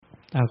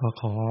เราก็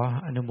ขอ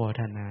อนุโม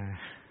ทนา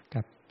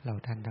กับเรา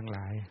ท่านทั้งหล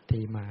าย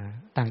ที่มา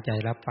ตั้งใจ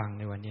รับฟัง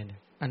ในวันนี้เนี่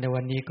ยใน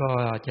วันนี้ก็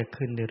จะ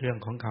ขึ้นในเรื่อง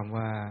ของคำ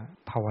ว่า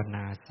ภาวน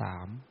าสา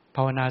มภ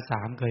าวนาส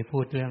ามเคย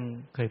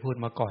พูด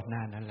มาก่อนหน้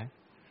านั้นแล้ว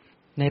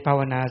ในภาว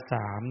นาส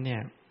ามเนี่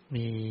ย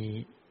มี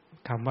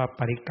คำว่า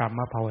ปริกรร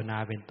มภาวนา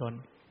เป็นต้น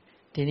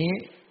ทีนี้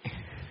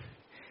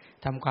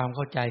ทำความเ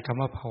ข้าใจค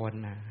ำว่าภาว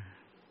นา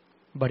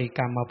บริก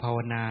รรมภาว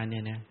นาเนี่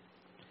ยนะ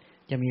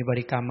จะมีบ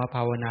ริกรรมภ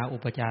าวนาอุ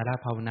ปจาร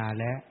ภาวนา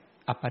และ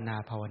อัปปนา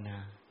ภาวนา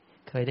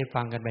เคยได้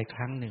ฟังกันไปค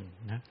รั้งหนึ่ง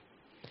นะ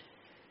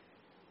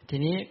ที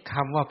นี้ค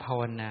ำว่าภา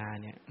วนา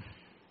เนี่ย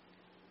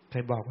เค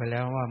ยบอกไปแล้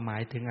วว่าหมา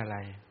ยถึงอะไร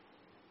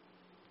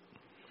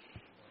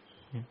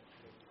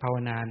ภาว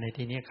นาใน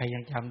ที่นี้ใครยั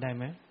งจำได้ไ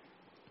หม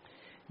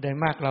โดย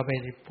มากเราไป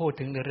พูด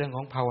ถึงในเรื่องข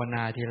องภาวน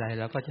าทีไร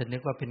เราก็จะนึ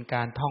กว่าเป็นก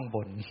ารท่องบ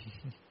น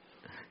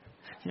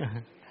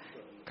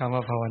คำว่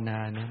าภาวนา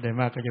เนี่ยโดย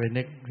มากก็จะไป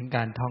นึกถึงก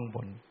ารท่องบ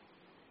น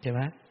ใช่ไห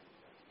ม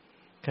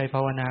เคยภ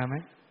าวนาไหม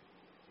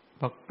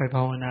บอกไปภ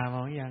าวนาม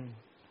าหรือยัง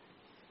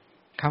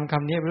ค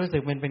ำนี้รู้สึ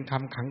กมันเป็นค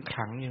ำ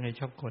ขังยังไง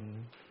ชอบคน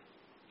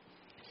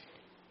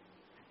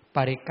ป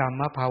ริกรร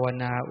มภาว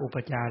นาอุป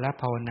จาร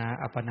ภาวนา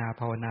อัปปนา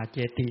ภาวนาเจ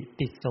ติ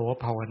ติสโส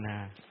ภาวนา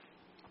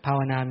ภาว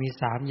นามี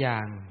3อย่า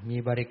งมี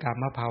บริกรร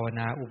มภาว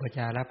นาอุปจ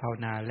ารภาว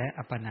นาและ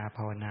อัปปนาภ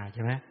าวนาใ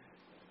ช่ไหม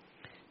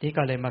นี่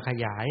ก็เลยมาข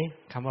ยาย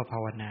คำว่าภา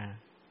วนา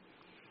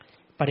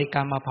ปริกร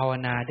รมภาว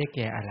นาได้แ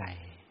ก่อะไร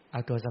เอ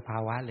าตัวสภา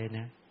วะเลยน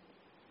ะ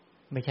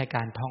ไม่ใช่ก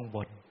ารท่องบ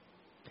ท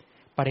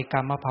ปริกร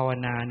รมภาว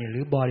นาเนี่ยหรื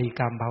อบริ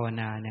กรรมภาว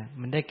นาเนี่ย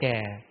มันได้แก่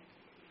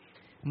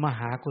มห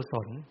ากุศ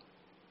ล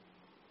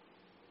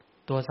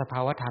ตัวสภ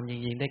าวธรรมจ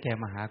ริงๆได้แก่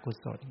มหากุ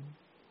ศล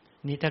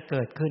นี่ถ้าเ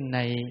กิดขึ้นใน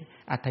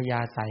อัธยา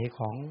ศัยข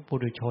องปุ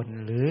ถุชน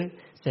หรือ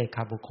เสกข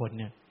บุคคล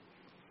เนี่ย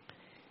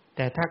แ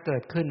ต่ถ้าเกิ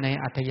ดขึ้นใน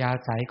อัธยา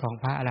ศัยของ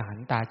พระอรหัน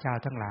ตาเจ้า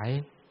ทั้งหลาย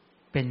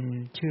เป็น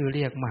ชื่อเ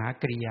รียกมหา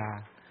กริยา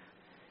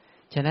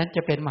ฉะนั้นจ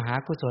ะเป็นมหา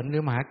กุศลหรื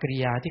อมหากริ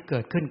ยาที่เกิ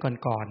ดขึ้น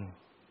ก่อน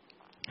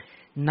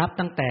ๆนับ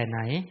ตั้งแต่ไห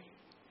น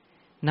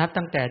นับ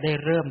ตั้งแต่ได้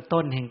เริ่ม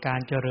ต้นแห่งการ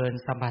เจริญ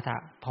สมถะ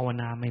ภาว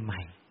นาให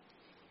ม่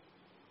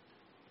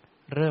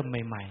ๆเริ่มใ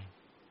หม่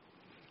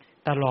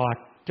ๆตลอด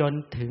จน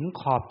ถึง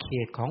ขอบเข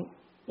ตของ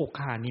อุค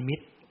หานิมิต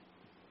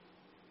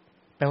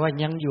แปลว่า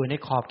ยังอยู่ใน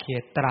ขอบเข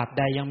ตตราบใ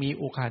ดยังมี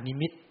อุคหานิ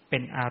มิตเป็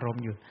นอารม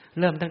ณ์อยู่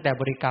เริ่มตั้งแต่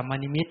บริกรรม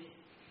นิมิต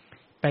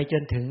ไปจ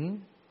นถึง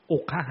อุ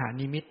คหา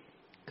นิมิต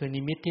คือ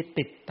นิมิตที่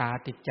ติดตา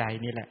ติดใจ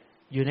นี่แหละ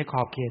อยู่ในข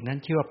อบเขตนั้น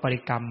ชื่อว่าป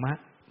ริกรรมะ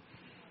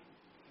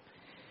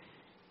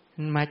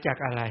มันมาจาก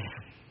อะไร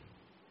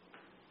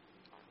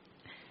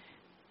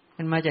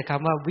มันมาจากค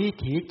ำว่าวิ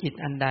ถีจิต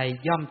อันใด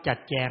ย่อมจัด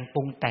แจงป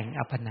รุงแต่ง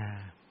อัปปนา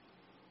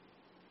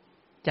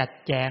จัด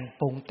แจง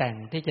ปรุงแต่ง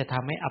ที่จะท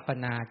ำให้อัปป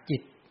นาจิ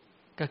ต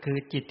ก็คือ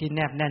จิตที่แน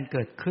บแน่นเ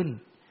กิดขึ้น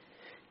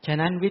ฉะ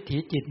นั้นวิถี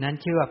จิตนั้น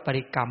ชื่อว่าป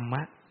ริกรรม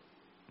ะ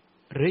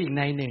หรืออีกใ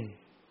นหนึ่ง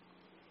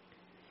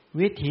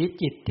วิถี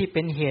จิตที่เ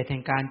ป็นเหตุแห่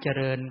งการเจ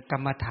ริญกร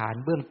รมฐาน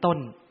เบื้องต้น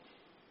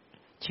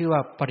ชื่อว่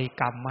าปริ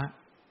กรรมะ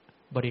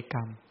บริกร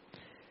รม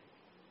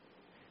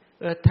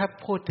ถ้า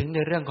พูดถึงใน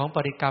เรื่องของป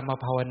ริกรรม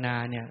ภาวนา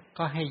เนี่ย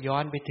ก็ให้ย้อ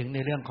นไปถึงใน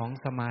เรื่องของ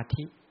สมา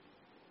ธิ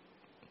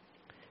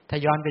ถ้า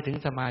ย้อนไปถึง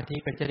สมาธิ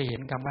ก็จะได้เห็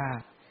นคำว่า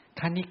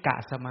คณิกะ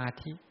สมา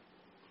ธิ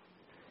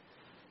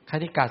ค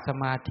ณิกะส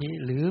มาธิ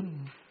หรือ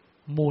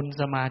มูล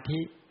สมาธิ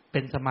เป็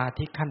นสมา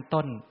ธิขั้น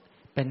ต้น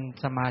เป็น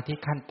สมาธิ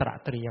ขั้นตระ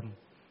เตรียม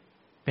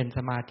เป็นส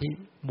มาธิ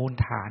มูล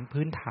ฐาน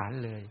พื้นฐาน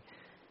เลย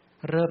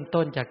เริ่ม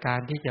ต้นจากกา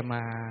รที่จะม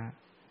า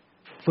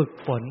ฝึก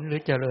ฝนหรือ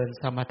เจริญ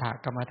สมถ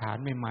กรรมฐาน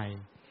ใหม่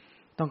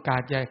ๆต้องกา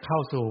รจะเข้า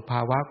สู่ภ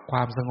าวะคว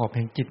ามสงบแ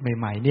ห่งจิตใ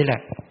หม่ๆนี่แหล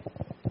ะ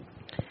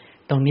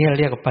ตรงนี้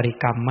เรียกว่าปริ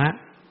กรรมะ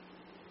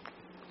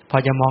พอ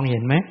จะมองเห็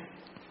นไหม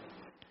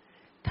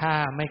ถ้า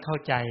ไม่เข้า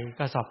ใจ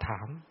ก็สอบถา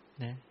ม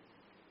นะ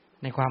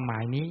ในความหมา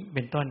ยนี้เ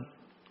ป็นต้น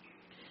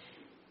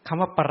ค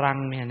ำว่าปรัง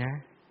เนี่ยนะ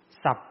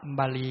ศัพท์บ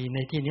าลีใน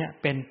ที่นี้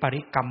เป็นป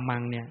ริกรรมมั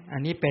งเนี่ยอั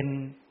นนี้เป็น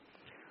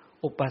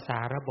อุปสา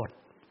รบท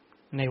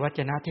ในวจ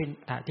นะ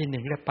ที่หนึ่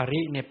งเรียกปริ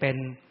เนี่ยเป็น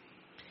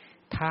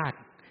ธาตุ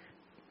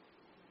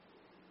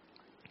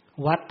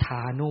วัฏฐ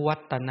านุวั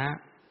ตนะ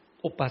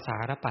อุปสา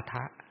รปท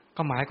ะ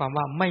ก็หมายความ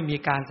ว่าไม่มี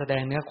การแสด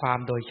งเนื้อความ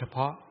โดยเฉพ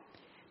าะ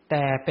แ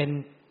ต่เป็น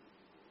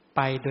ไป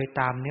โดย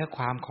ตามเนื้อค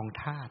วามของ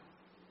ธาตุ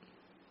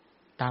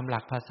ตามหลั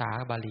กภาษา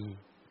บาลี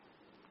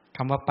ค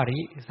ำว่าปริ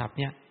ศัพท์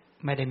เนี่ย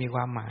ไม่ได้มีค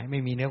วามหมายไม่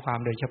มีเนื้อความ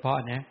โดยเฉพาะ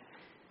นะ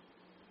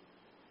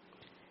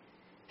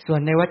ส่ว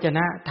นในวจน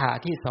ะถา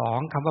ที่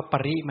2คำว่าป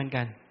ริเหมือน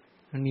กัน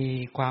มันมี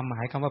ความหมา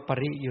ยคำว่าป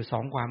ริอยู่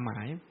2ความหมา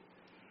ย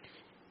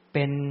เ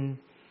ป็น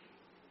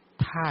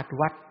ธาตุ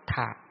วัฏฐ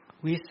ะ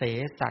วิเศ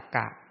ษก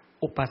ะ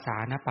อุปสา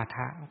นปท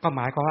ะก็ห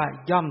มายความว่า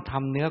ย่อมท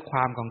ำเนื้อคว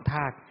ามของธ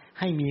าตุ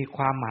ให้มีค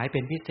วามหมายเป็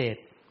นพิเศษ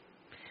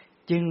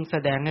จึงแส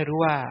ดงให้รู้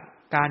ว่า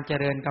การเจ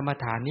ริญกรรม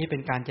ฐานนี้เป็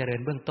นการเจริญ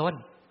เบื้องต้น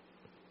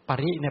ป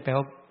ริเนี่ยแปล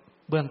ว่า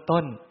เบื้อง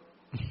ต้น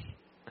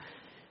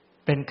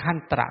เป็นขั้น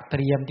ตระเต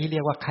รียมที่เรี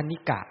ยกว่าคณิ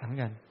กะเหมือน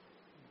กัน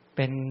เ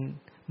ป็น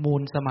มู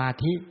ลสมา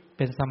ธิเ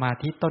ป็นสมา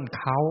ธิต้น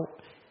เขา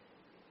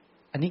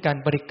อันนี้การ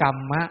บริกร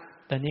รมะ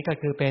ตัวนี้ก็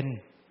คือเป็น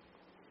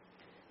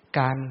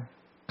การ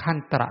ขั้น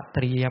ตระเต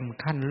รียม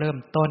ขั้นเริ่ม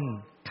ต้น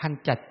ขั้น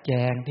จัดแจ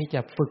งที่จ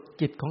ะฝึก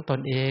จิตของตน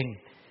เอง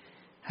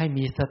ให้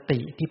มีสติ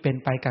ที่เป็น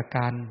ไปกับก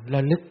ารร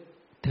ะลึก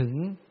ถึง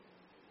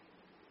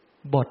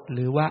บทห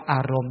รือว่าอ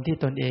ารมณ์ที่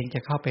ตนเองจะ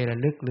เข้าไประ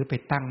ลึกหรือไป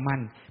ตั้งมั่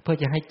นเพื่อ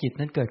จะให้จิต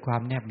นั้นเกิดควา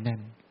มแนบแน่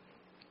น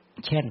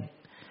เช่น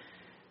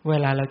เว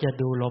ลาเราจะ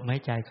ดูลมหา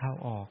ยใจเข้า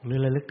ออกหรือ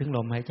ระลึกถึงล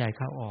มหายใจเ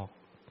ข้าออก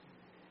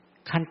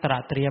ขั้นตระ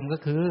เตรียมก็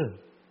คือ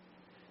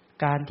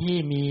การที่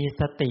มี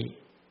สติ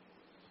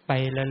ไป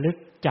ระลึก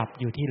จับ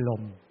อยู่ที่ล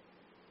ม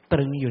ต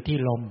รึงอยู่ที่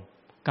ลม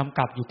กำ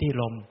กับอยู่ที่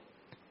ลม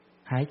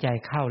หายใจ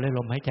เข้าและล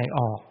มหายใจอ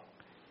อก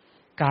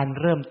การ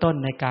เริ่มต้น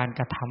ในการ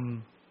กระท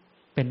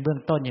ำเป็นเบื้อง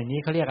ต้นอย่างนี้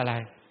เขาเรียกอะไร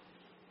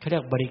เขาเรี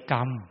ยกบริกร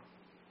รม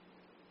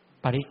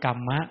ปริกร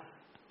รมะ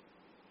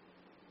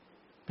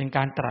เป็นก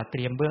ารตระเต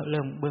รียมเ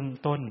บื้อง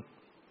ต้น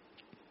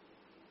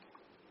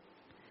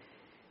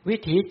วิ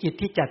ถีจิต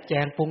ที่จัดแจ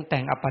งปรุงแต่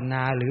งอัปปน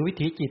าหรือวิ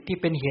ถีจิตที่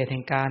เป็นเหตุแห่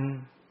งการ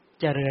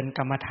เจริญก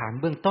รรมฐาน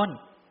เบื้องต้น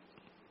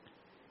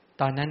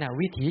ตอนนั้นน่ะ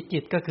วิถีจิ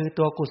ตก็คือ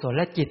ตัวกุศ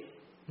ลจิต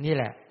นี่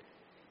แหละ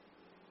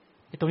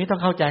ตรงนี้ต้อ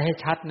งเข้าใจให้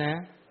ชัดนะ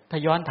ถ้า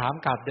ย้อนถาม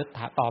กลับเดี๋ยว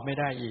ตอบไม่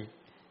ได้อีก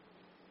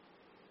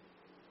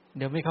เ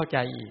ดี๋ยวไม่เข้าใจ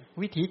อีก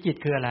วิถีจิต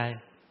คืออะไร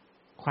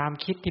ความ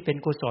คิดที่เป็น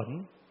กุศล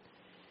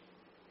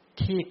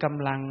ที่ก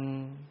ำลัง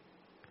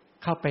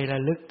เข้าไประ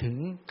ลึกถึง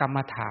กรรม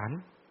ฐาน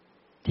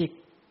ที่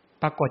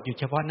ปรากฏอยู่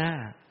เฉพาะหน้า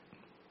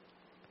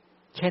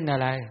เช่นอะ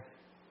ไร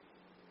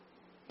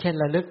เช่น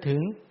ระลึกถึ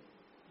ง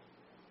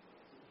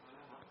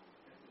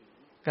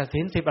กสิ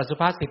ณ10อสุ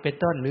ภะ10เป็น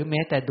ต้นหรือแม้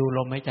แต่ดูล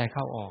มหายใจเ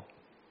ข้าออก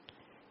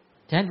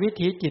ฉะนั้นวิ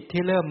ถีจิต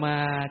ที่เริ่มมา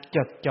จ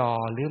ดจ่อ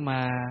หรือมา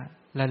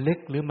ระลึก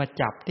หรือมา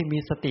จับที่มี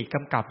สติก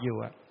ำกับอยู่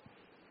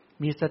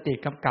มีสติ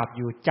กำกับอ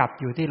ยู่จับ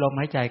อยู่ที่ลม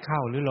หายใจเข้า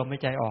หรือลมหา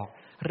ยใจออก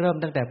เริ่ม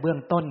ตั้งแต่เบื้อง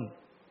ต้น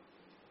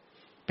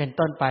เป็น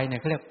ต้นไปเนี่ย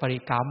เขาเรียกปริ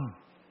กรรม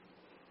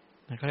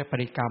เขาเรียกป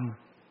ริกรรม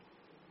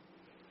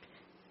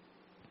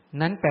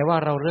นั้นแปลว่า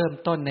เราเริ่ม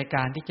ต้นในก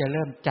ารที่จะเ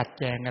ริ่มจัด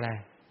แจงอะไร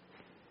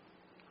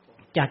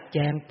จัดแจ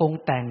งปรุง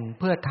แต่ง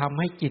เพื่อทำ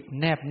ให้จิต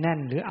แนบแน่น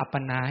หรืออัปป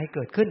นาให้เ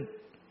กิดขึ้น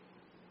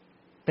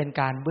เป็น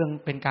ก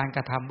ารก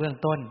ระทำเบื้อง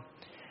ต้น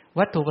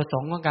วัตถุประส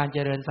งค์ของการเจ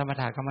ริญสม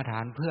ถกรรมฐา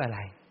นเพื่ออะไร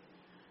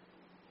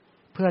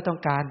เพื่อต้อง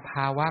การภ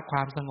าวะคว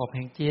ามสงบแ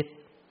ห่งจิต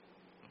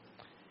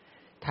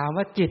ถาม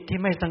ว่าจิตที่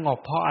ไม่สงบ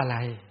เพราะอะไร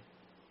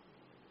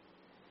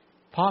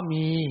เพราะ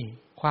มี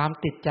ความ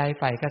ติดใจ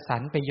ใฝ่กระสั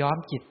นไปย้อม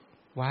จิต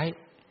ไว้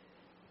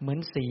เหมือน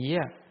สี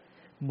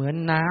เหมือน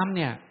น้ำเ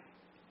นี่ย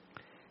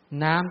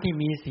น้ำที่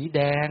มีสีแ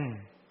ดง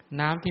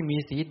น้ำที่มี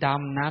สีด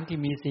ำน้ำที่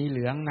มีสีเห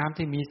ลืองน้ำ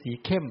ที่มีสี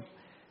เข้ม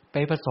ไป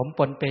ผสมป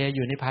นเปอ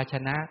ยู่ในภาช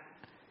นะ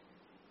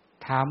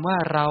ถามว่า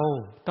เรา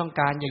ต้อง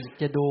การอยาก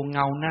จะดูเง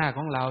าหน้าข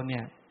องเราเนี่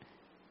ย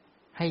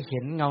ให้เห็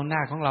นเงาหน้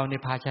าของเราใน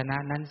ภาชนะ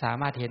นั้นสา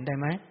มารถเห็นได้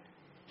ไหม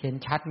เห็น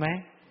ชัดไหม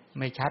ไ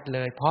ม่ชัดเล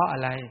ยเพราะอะ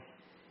ไร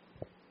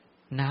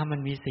น้ำมั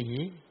นมีสี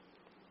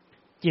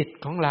จิต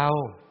ของเรา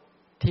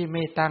ที่ไ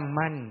ม่ตั้ง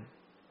มั่น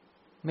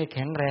ไม่แ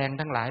ข็งแรง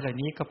ทั้งหลายเหล่า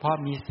นี้ก็เพราะ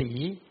มีสี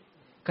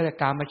ก็เลย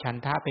กามฉัน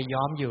ทะไป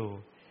ย้อมอยู่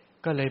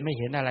ก็เลยไม่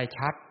เห็นอะไร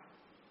ชัด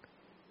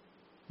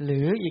ห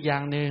รืออีกอย่า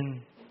งหนึ่ง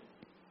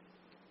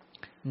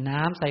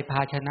น้ำใส่ภ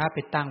าชนะไป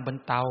ตั้งบน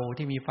เตา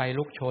ที่มีไฟ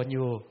ลุกโชนอ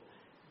ยู่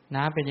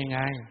น้ำเป็นยังไง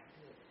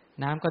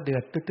น้ำก็เดือ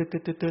ด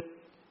ตึ๊ดๆ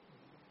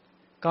ๆ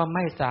ๆก็ไ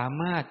ม่สา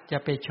มารถจะ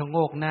ไปชะโง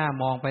กหน้า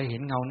มองไปเห็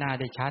นเงาหน้า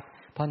ได้ชัด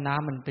เพราะน้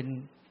ำ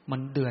มั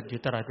นเดือดอ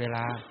ยู่ตลอดเวล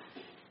า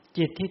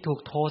จิตที่ถูก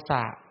โทส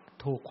ะ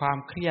ถูกความ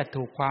เครียด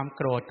ถูกความโ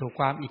กรธถูก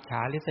ความอิจฉ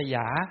าริษย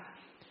า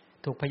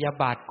ถูกพยา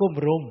บาทกุ้ม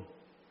รุม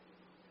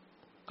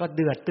ก็เ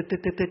ดือด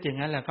ตึ๊ดๆๆอย่าง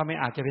นั้นแหละก็ไม่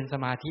อาจจะเป็นส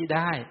มาธิไ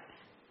ด้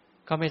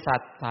ก็ไม่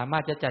สามาร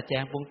ถจะจัดแจ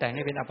งปรุงแต่งใ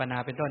ห้เป็นอัปปนา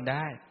เป็นต้นไ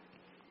ด้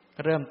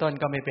เริ่มต้น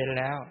ก็ไม่เป็น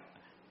แล้ว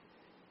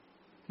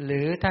ห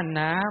รือถ้า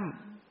น้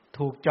ำ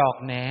ถูกจอก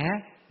แหน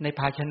ใน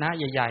ภาชนะ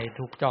ใหญ่ๆ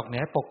ถูกจอกแหน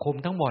ปกคลุม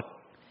ทั้งหมด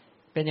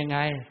เป็นยังไง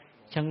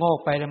ชะโงก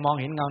ไปแล้วมอง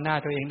เห็นเงาหน้า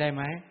ตัวเองได้ไ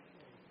หม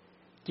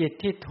จิต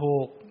ที่ถู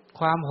ก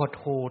ความหด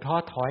หู่ท้อ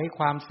ถอยค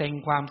วามเซ็ง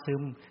ความซึ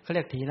มเขาเ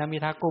รียกถีนมิ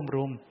ทะกุ้ม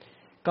รุม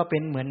ก็เป็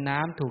นเหมือนน้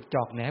ำถูกจ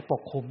อกแหนป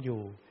กคลุมอ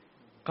ยู่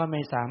ก็ไ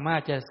ม่สามาร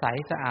ถจะใส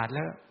สะอาดแ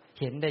ล้ว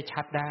เห็นได้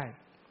ชัดได้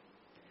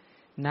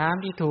น้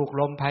ำที่ถูก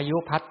ลมพายุ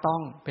พัดต้อ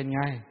งเป็นไ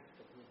ง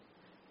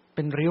เ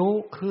ป็นริ้ว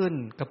ขึ้น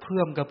กระเพื่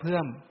อ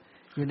ม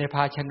อยู่ในภ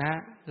าชนะ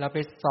เราไป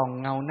ส่อง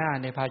เงาหน้า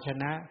ในภาช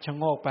นะชะ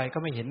โงกไปก็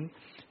ไม่เห็น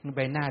ใบ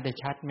หน้าได้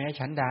ชัดแม้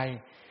ชั้นใด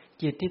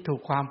จิตที่ถู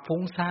กความฟุ้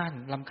งซ่าน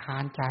รำคา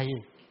ญใจ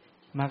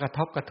มากระท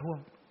บกระทั่ว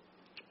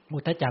มุ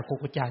ทจักกุ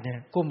กุจจะเนี่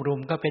ยกุ้มรุม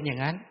ก็เป็นอย่าง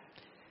นั้น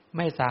ไ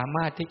ม่สาม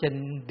ารถที่จะ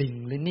ดิ่ง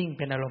หรือนิ่งเ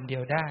ป็นอารมณ์เดี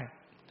ยวได้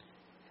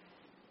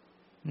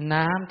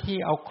น้ำที่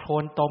เอาโคล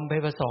นตมไป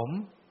ผสม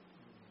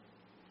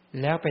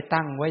แล้วไป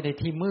ตั้งไว้ใน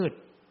ที่มืด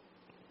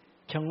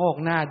ชะโงก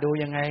หน้าดู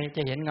ยังไงจ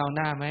ะเห็นเงาห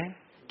น้าไหม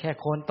แค่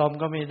โคลนตม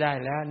ก็ไม่ได้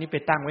แล้วนี่ไป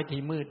ตั้งไว้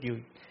ที่มืดอยู่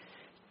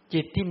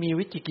จิตที่มี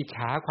วิจิกิจฉ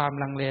าความ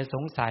ลังเลส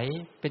งสัย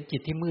เป็นจิ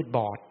ตที่มืดบ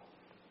อด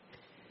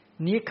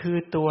นี่คือ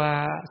ตัว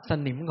ส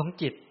นิมของ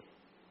จิต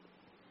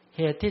เ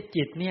หตุที่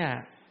จิตเนี่ย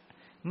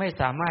ไม่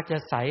สามารถจะ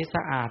ใสส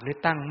ะอาดหรือ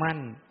ตั้งมั่น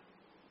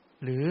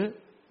หรือ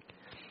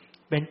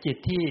เป็นจิต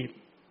ที่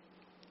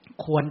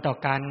ควรต่อ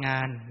การงา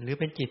นหรือ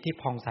เป็นจิตที่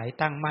ผ่องใส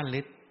ตั้งมั่นหรื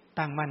อ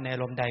ตั้งมั่นในอา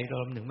รมณ์ใดอา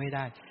รมณ์หนึ่งไม่ไ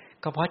ด้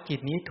ก็เพราะจิต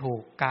นี้ถู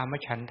กกาม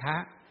ฉันทะ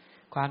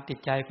ความติด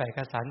ใจใฝ่ก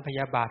สันพย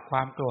าบาทคว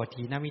ามโกรธ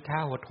ถีนมิทะ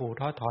หดหู่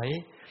ท้อถอย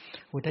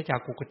อุทธัจจะ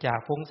กุกุจจะ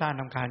ฟุ้งซ่าน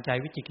รำคาญใจ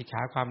วิจิกิจฉ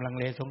าความลัง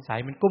เลสงสัย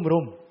มันกุ้มรุ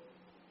ม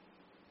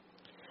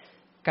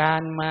กา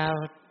รมา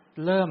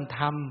เริ่มท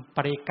ำป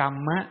ริกรร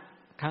มะ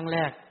ครั้งแร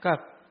กก็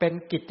เป็น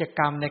กิจก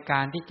รรมในกา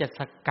รที่จะ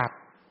สกัด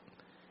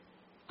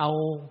เอา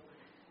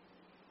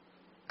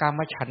กา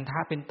มฉันทะ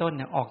เป็นต้นเ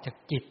นี่ยออกจาก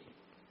จิต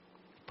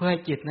เพื่อให้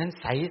จิตนั้น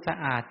ใสสะ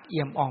อาดเ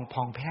อี่ยมอ่องผ่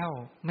องแผ้ว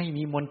ไม่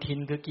มีมลทิน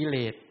คือกิเล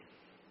ส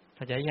เ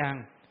ข้าใจยัง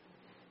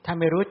ถ้า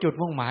ไม่รู้จุด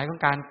มุ่งหมายของ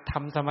การท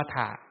ำสมถ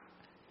ะ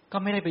ก็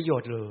ไม่ได้ประโย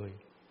ชน์เลย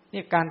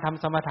นี่การท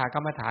ำสมถะกร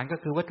รมฐานก็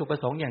คือวัตถุประ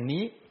สงค์อย่าง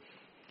นี้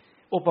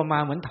อุปมา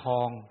เหมือนท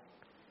อง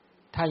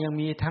ถ้ายัง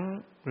มีทั้ง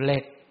เหล็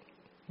ก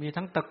มี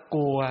ทั้งตะ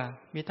กั่ว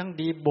มีทั้ง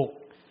ดีบุก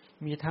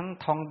มีทั้ง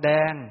ทองแด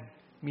ง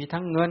มี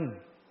ทั้งเงิน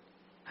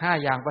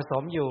5อย่างผส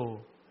มอยู่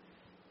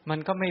มัน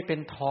ก็ไม่เป็น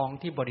ทอง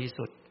ที่บริ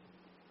สุทธิ์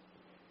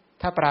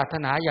ถ้าปรารถ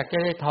นาอยากจะ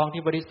ได้ทอง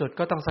ที่บริสุทธิ์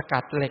ก็ต้องสกั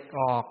ดเหล็ก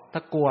ออกต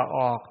ะกั่วอ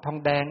อกทอง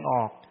แดงอ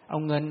อกเอา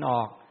เงินอ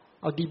อก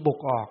เอาดีบุก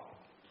ออก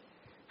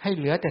ให้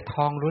เหลือแต่ท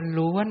อง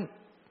ล้วน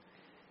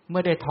ๆเมื่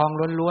อได้ทอง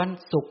ล้วน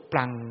ๆสุกป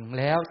ลั่ง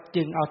แล้ว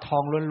จึงเอาทอ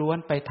งล้วน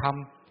ๆไปท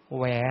ำแ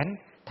หวน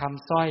ท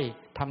ำสร้อย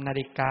ทำนา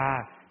ฬิกา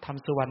ท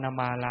ำสุวรรณ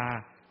มาลา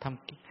ท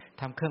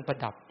ำเครื่องประ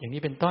ดับอย่าง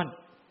นี้เป็นต้น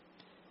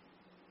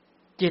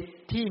จิต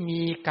ที่มี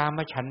กาม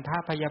ฉันทะ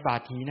พยาบาท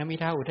ถีนมิ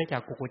ทะอุทธัจจะ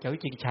กุกุจจะวิ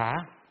จิกิจฉา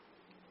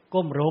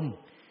ก้มรุม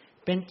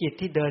เป็นจิต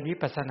ที่เดินวิ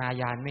ปัสสนา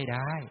ญาณไม่ไ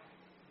ด้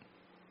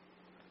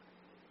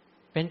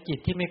เป็นจิต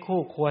ที่ไม่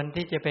คู่ควร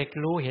ที่จะไป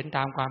รู้เห็นต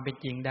ามความเป็น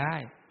จริงได้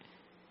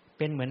เ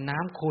ป็นเหมือนน้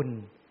ำขุ่น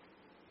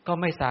ก็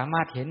ไม่สาม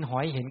ารถเห็นหอ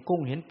ยเห็นกุ้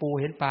งเห็นปู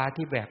เห็นปลา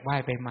ที่แบกว่า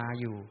ยไปมา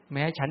อยู่แ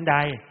ม้ฉันใด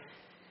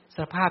ส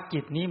ภาพจิ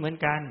ตนี้เหมือน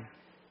กัน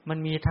มัน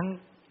มีทั้ง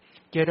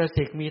เจต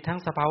สิกมีทั้ง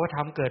สภาวธร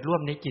รมเกิดร่ว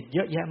มในจิตเย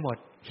อะแยะหมด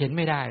เห็นไ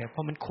ม่ได้เพรา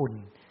ะมันขุ่น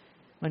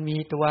มันมี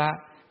ตัว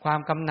ความ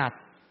กำหนัด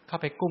เข้า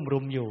ไปกุ้มรุ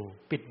มอยู่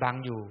ปิดบัง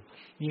อยู่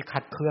มีขั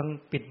ดเคือง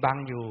ปิดบัง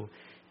อยู่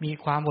มี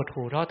ความหด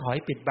หู่ท้อถอย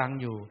ปิดบัง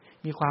อยู่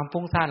มีความ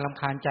ฟุ้งซ่านรำ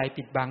คาญใจ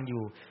ปิดบังอ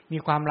ยู่มี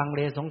ความลังเ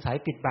ลสงสัย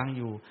ปิดบังอ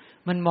ยู่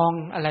มันมอง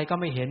อะไรก็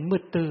ไม่เห็นมื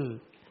ดตื้อ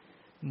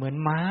เหมือน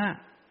ม้า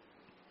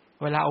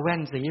เวลาเอาแว่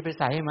นสีไป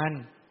ใส่ให้มัน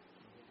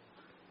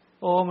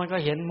โอ้มันก็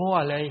เห็นมั่ว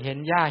เลยเห็น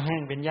หญ้าแห้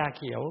งเป็นหญ้าเ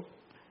ขียว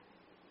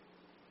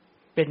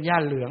เป็นหญ้า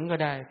เหลืองก็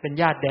ได้เป็น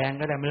หญ้าแดง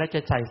ก็ได้มันแล้วจ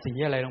ะใส่สี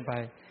อะไรลงไป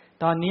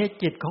ตอนนี้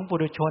จิตของปุ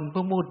ถุชนเ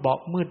พิ่งมืด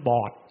บ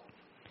อด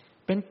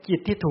เป็นจิต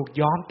ที่ถูก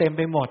ย้อมเต็มไ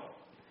ปหมด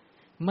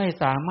ไม่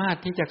สามารถ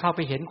ที่จะเข้าไป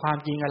เห็นความ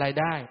จริงอะไร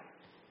ได้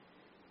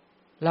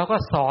เราก็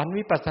สอน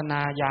วิปัสสน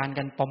าญาณ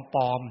กันป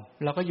ลอม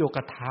ๆแล้วก็อยู่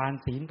กับทาน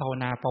ศีลภาว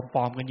นาป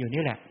ลอมๆกันอยู่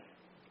นี่แหละ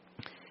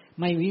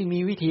ไม่มี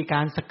วิธีกา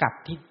รสกัด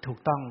ที่ถูก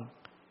ต้อง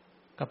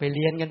ก็ไปเ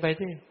รียนกันไป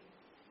สิ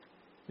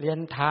เรียน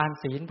ทาน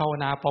ศีลภาว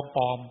นาป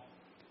ลอม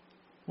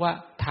ๆว่า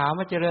ถาม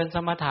ว่าเจริญส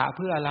มถะเ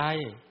พื่ออะไร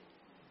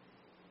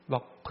บอ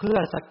กเพื่อ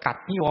สกัด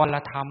นิวร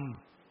ธรรม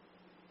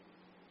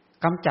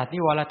กำจัดนิ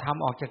วรธรรม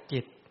ออกจากจิ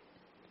ต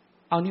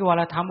เอานิว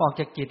รธรรมออก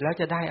จากจิตแล้ว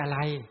จะได้อะไร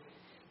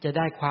จะไ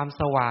ด้ความ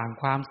สว่าง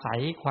ความใส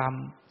ความ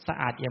สะ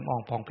อาดเอี่ยมอ่อ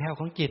งผ่องแผ้ว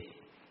ของจิต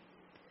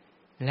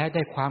และไ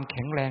ด้ความแ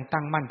ข็งแรง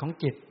ตั้งมั่นของ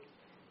จิต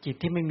จิต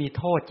ที่ไม่มี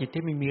โทษจิต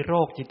ที่ไม่มีโร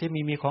คจิตที่ไ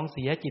ม่มีของเ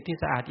สียจิตที่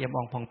สะอาดเอี่ยม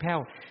อ่องผ่องแผ้ว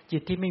จิ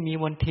ตที่ไม่มี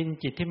มลทิน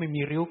จิตที่ไม่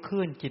มีริ้วค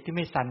ลื่นจิตที่ไ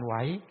ม่สั่นไหว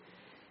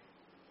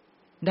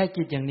ได้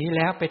จิตอย่างนี้แ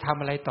ล้วไปทำ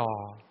อะไรต่อ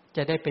จ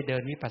ะได้ไปเดิ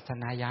นวิปัสส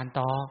นาญาณ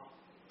ต่อ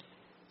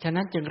ฉะ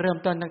นั้นจึงเริ่ม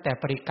ต้นตั้งแต่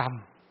ปริกรรม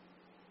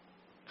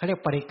เขาเรีย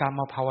กปริกรร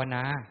มภาวน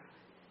า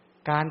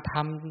การท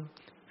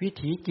ำวิ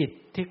ถีจิต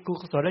ที่กุ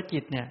ศลจิ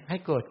ตเนี่ยให้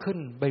เกิดขึ้น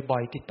บ่อ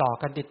ยๆติดต่อ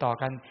กั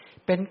น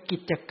เป็นกิ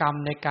จกรรม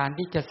ในการ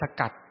ที่จะส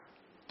กัด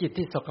จิต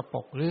ที่สกปร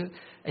กหรือ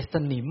ไอ้ส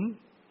นิม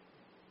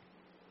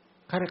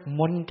เขาเรียก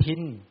มลทิ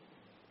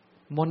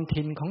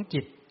นของ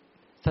จิต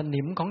ส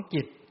นิมของ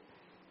จิต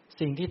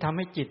สิ่งที่ทำใ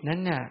ห้จิตนั้น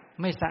เนี่ย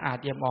ไม่สะอาด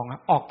เอี่ยมอ่อง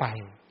ออกไป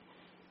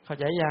เข้า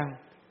ใจยัง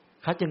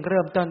เขาจึงเ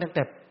ริ่มต้นตั้งแ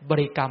ต่บ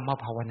ริกรรมมา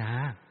ภาวนา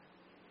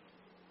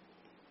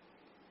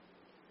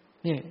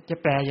นี่จะ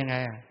แปลยังไง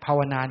ภาว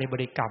นาในบ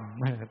ริกรรม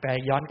แปล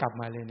ย้อนกลับ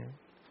มาเลยเนี่ย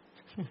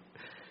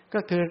ก็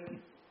คือ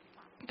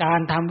การ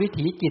ทำวิ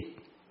ถีจิต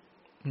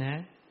น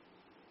ะ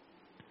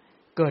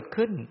เกิด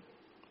ขึ้น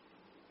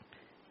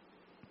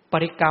ป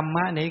ริกรรม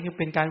ะนี่คือ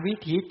เป็นการวิ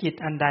ถีจิต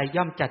อันใด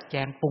ย่อมจัดแจ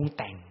งปรุง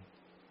แต่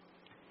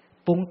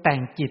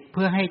งจิตเ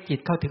พื่อให้จิต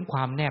เข้าถึงคว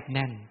ามแนบแ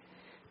น่น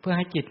เพื่อใ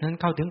ห้จิตนั้น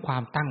เข้าถึงควา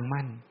มตั้ง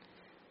มั่น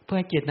เพื่อ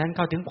ให้จิตนั้นเ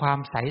ข้าถึงความ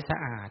ใสสะ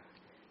อาด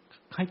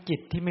ให้จิต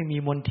ที่ไม่มี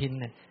มลทิน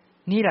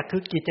นี่แหละคื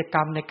อกิจกร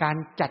รมในการ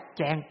จัดแ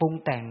จงปรุง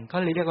แต่งเขา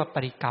เลยเรียกว่าป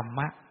ริกรรม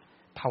ะ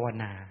ภาว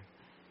นา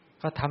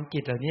ก็ทำจิ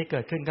ตเหล่านี้เกิ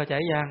ดขึ้นเข้าใจ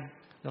ยัง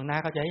หลวงนา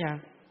เข้าใจยัง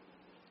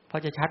พอ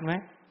จะชัดไหม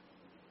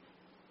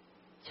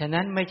ฉะ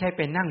นั้นไม่ใช่ไ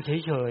ปนั่ง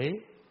เฉย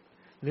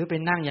ๆหรือไป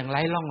นั่งอย่างไ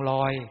ร้ร่องร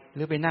อยห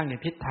รือไปนั่งใน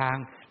ทิศทาง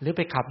หรือไ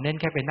ปขับเน้น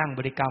แค่ไปนั่งบ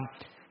ริกรรม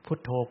พุท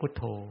โธพุท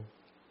โธ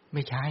ไ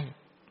ม่ใช่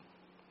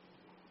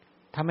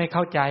ถ้าไม่เ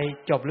ข้าใจ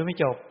จบหรือไม่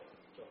จ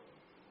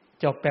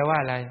บแปลว่า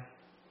อะไร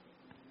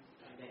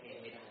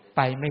ไ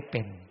ปไม่เ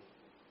ป็น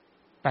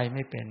ไปไ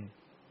ม่เป็น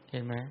เห็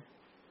นไหม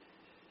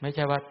ไม่ใ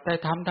ช่ว่าแต่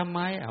ทำไม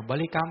บ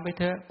ริกรรมไป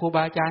เถอะครูบ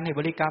าอาจารย์ให้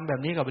บริกรรมแบ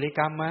บนี้กับบริก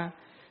รรมมา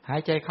หา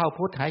ยใจเข้า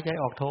พุทหายใจ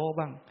ออกโท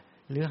บ้าง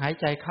หรือหาย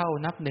ใจเข้า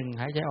นับ1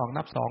หายใจออก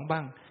นับ2บ้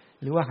าง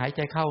หรือว่าหายใ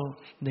จเข้า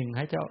1ห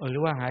ายใจหรื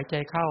อว่าหายใจ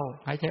เข้า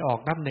หายใจออก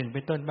นับ1เ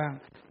ป็นต้นบ้าง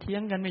เถีย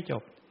งกันไม่จ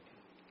บ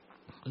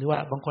หรือว่า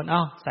บางคน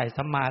ใส่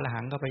สัมมาอรหั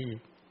งเข้าไปอีก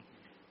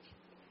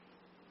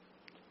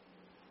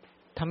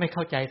ถ้าไม่เ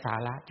ข้าใจสา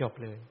ระจบ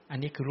เลยอัน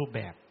นี้คือรูปแ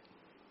บบ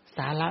ส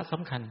าระส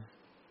ำคัญ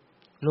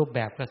รูปแบ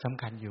บก็ส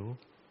ำคัญอยู่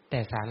แต่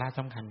สาระส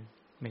ำคัญ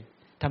ไม่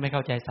ถ้าไม่เข้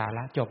าใจสาร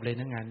ะจบเลย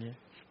นะงานนี้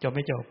จบไ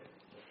ม่จบ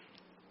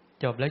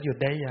จบแล้วหยุด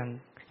ได้ยัง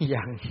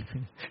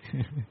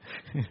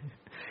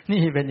นี่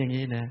เป็นอย่าง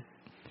นี้นะ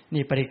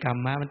นี่ปริกรรม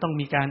มามันต้อง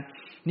มีการ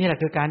นี่แหละ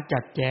คือการจั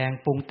ดแจง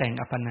ปรุงแต่ง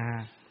อัปปนา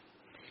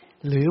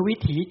หรือวิ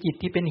ถีจิต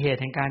ที่เป็นเหตุ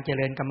แห่งการเจ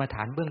ริญกรรมฐ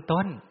านเบื้อง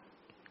ต้น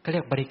ก็เรี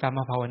ยกบริกรรม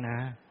ภาวนา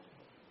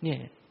เนี่ย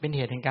เป็นเห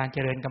ตุแห่งการเจ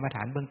ริญกรรมฐ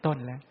านเบื้องต้น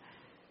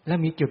แล้ว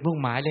มีจุดมุ่ง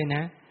หมายเลยน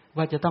ะ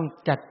ว่าจะต้อง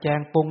จัดแจง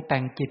ปรุงแต่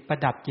งจิตประ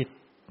ดับจิต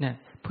เนี่ย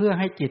เพื่อ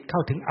ให้จิตเข้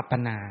าถึงอัปป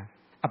นา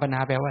อัปปนา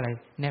แปลว่าอะไร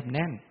แนบแ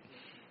น่น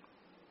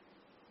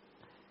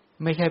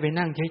ไม่ใช่ไป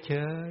นั่งเฉ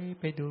ยๆ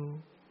ไปดู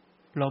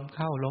ลมเ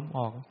ข้าลมอ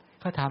อก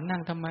เขาถามนั่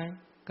งทำไม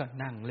ก็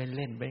นั่งเ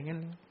ล่นๆไปงั้น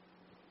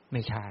ไ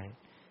ม่ใช่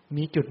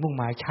มีจุดมุ่ง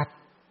หมายชัด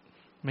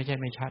ไม่ใช่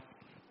ไม่ชัด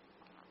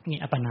นี่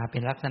อัปปนาเป็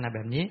นลักษณะแบ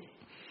บนี้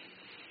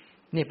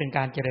นี่เป็นก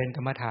ารเจริญก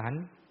รรมฐ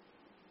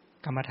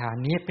าน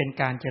นี้เป็น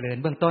การเจริญ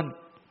เบื้องต้น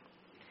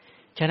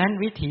ฉะนั้น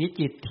วิถี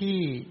จิตที่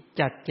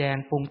จัดแจง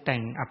ปรุงแต่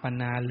งอัปป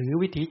นาหรือ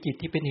วิถีจิต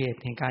ที่เป็นเหตุ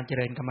แห่งการเจ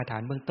ริญกรรมฐา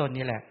นเบื้องต้น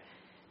นี่แหละ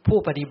ผู้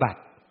ปฏิบัติ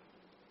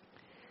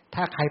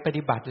ถ้าใครป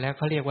ฏิบัติแล้วเ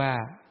ขาเรียกว่า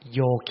โย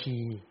คี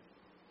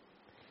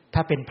ถ้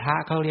าเป็นพระ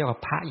เขาเรียกว่า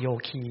พระโย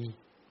คี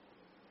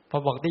พอ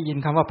บอกได้ยิน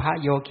คำว่าพระ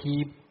โยคี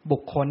บุ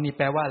คคลนี่แ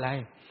ปลว่าอะไร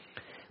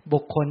บุ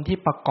คคลที่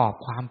ประกอบ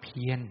ความเ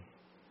พียร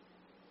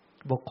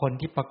บุคคล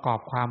ที่ประกอบ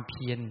ความเ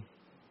พียร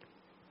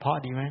เพราะ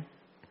ดีไหม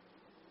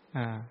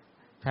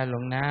ถ้าหล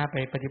วงนาไป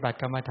ปฏิบัติ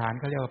กรรมฐาน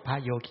เขาเรียกว่าพระ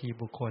โยคี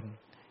บุคคล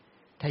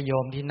ถ้าโย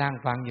มที่นั่ง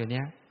ฟังอยู่เ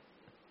นี้ย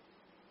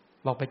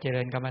บอกไปเจ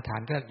ริญกรรมฐาน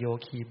ก็เรียกโย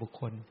คีบุค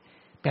คล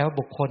แปลว่า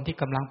บุคคลที่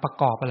กำลังประ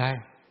กอบอะไร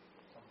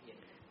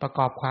ประก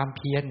อบความเ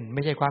พียรไ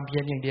ม่ใช่ความเพี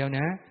ยรอย่างเดียวน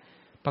ะ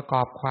ประก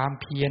อบความ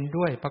เพียร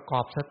ด้วยประกอ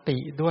บสติ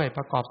ด้วยป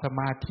ระกอบส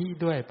มาธิ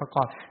ด้วยประก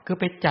อบคือ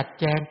ไปจัด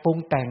แจงปรุง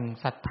แต่ง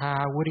ศรัทธา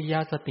วิริยะ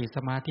สติส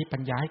มาธิปั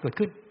ญญาให้เกิด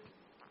ขึ้น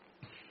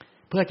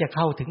เพื่อจะเ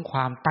ข้าถึงคว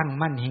ามตั้ง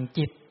มั่นแห่ง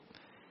จิต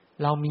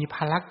เรามีภ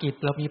ารกิจ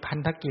เรามีพัน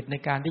ธกิจใน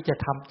การที่จะ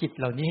ทำจิต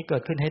เหล่านี้ให้เกิ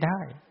ดขึ้นให้ได้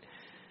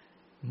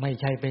ไม่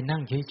ใช่ไปนั่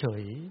งเฉ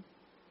ย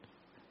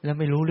ๆแล้ว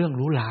ไม่รู้เรื่อง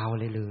รู้ราว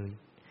เลย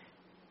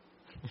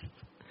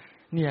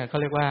เนี่ยเขา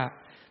เรียกว่า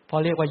พอ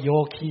เรียกว่าโย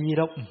คีแ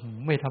ล้ว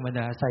ไม่ธรรมด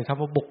าใส่ค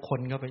ำว่าบุคคล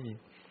เข้าไปอีก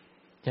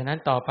ฉะนั้น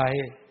ต่อไป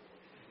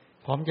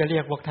ผมจะเรี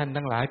ยกพวกท่าน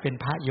ทั้งหลายเป็น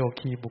พระโย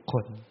คีบุคค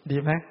ลดี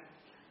ไหม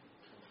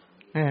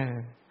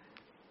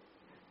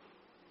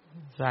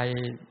ใส่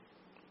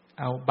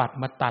เอาบัตร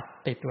มาตัด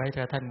ติดไว้เถ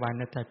อะท่านวัน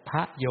นะแต่พร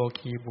ะโย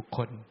คีบุคค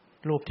ล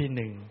รูปที่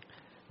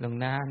1หลวง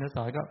นาอนุส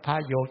รณ์ก็พระ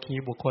โยคี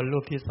บุคคลรู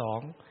ปที่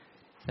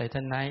2ใส่ท่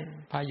านไหน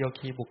พระโย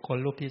คีบุคคล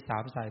รูปที่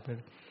3ใส่ไป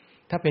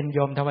ถ้าเป็นโย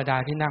มธรรมดา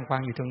ที่นั่งฟั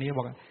งอยู่ตรงนี้บ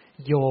อก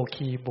โย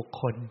คีบุค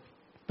คล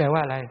แปลว่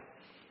าอะไร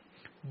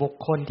บุค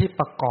คลที่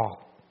ประกอ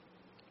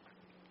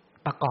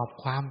บ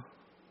ความ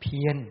เ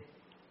พียร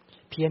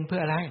เพื่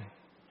ออะไร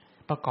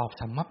ประกอบ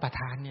สัมมัปป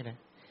ทานนี่แหละ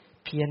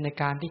เพียรใน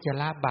การที่จะ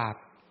ละบาป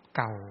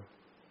เก่า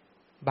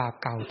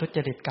ทุจ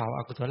ริตเก่าอ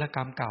กุศลกร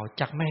รมเก่า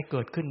จักไม่ให้เ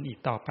กิดขึ้นอีก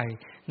ต่อไป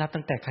นับ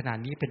ตั้งแต่ขณะ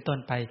นี้เป็นต้น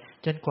ไป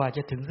จนกว่าจ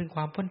ะถึงซึ่งค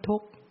วามพ้นทุ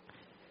กข์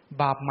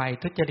บาปใหม่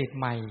ทุจริต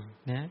ใหม่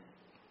นะ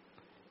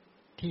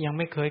ที่ยังไ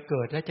ม่เคยเ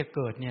กิดและจะเ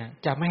กิดเนี่ย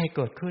จะไม่ให้เ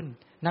กิดขึ้น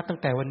นับตั้ง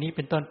แต่วันนี้เ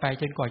ป็นต้นไป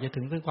จนกว่าจะ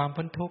ถึงซึ่งความ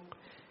พ้นทุกข์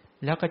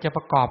แล้วก็จะป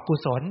ระกอบกุ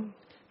ศล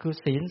คือ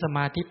ศีลสม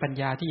าธิปัญ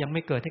ญาที่ยังไ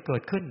ม่เกิดให้เกิ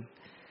ดขึ้น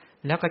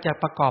แล้วก็จะ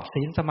ประกอบ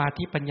ศีลสมา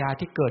ธิปัญญา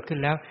ที่เกิดขึ้น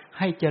แล้ว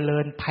ให้เจริ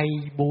ญไพ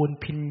บูลย์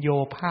พิญโย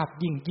ภาพ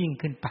ยิ่ง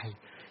ขึ้นไป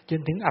จน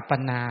ถึงอัปป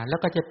นาแล้ว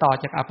ก็จะต่อ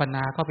จากอัปปน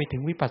าก็ไปถึ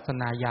งวิปัสส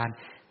นาญาณ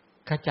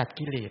ขจัด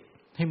กิเลส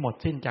ให้หมด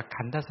สิ้นจาก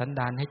ขันธสัน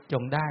ดานให้จ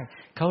งได้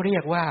เขาเรีย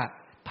กว่า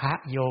พระ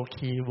โย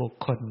คีบุค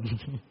คล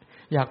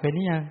อยากเป็น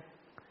นี่ยัง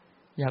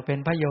อยากเป็น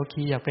พระโย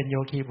คีอยากเป็นโย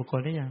คีบุคคล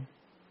หรือยัง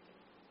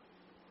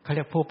เขาเ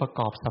รียกผู้ประ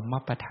กอบสัมมา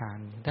ประธาน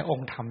แต่อง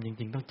ค์ธรรมจ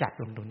ริงๆต้องจัด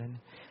ลงตรงนั้น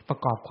ประ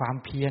กอบความ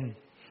เพีย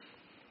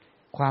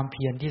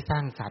รที่สร้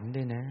างสรรค์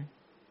ด้วยนะ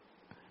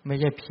ไม่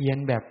ใช่เพียร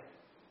แบบ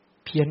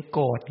เพียรโก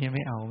รธเนี่ยไ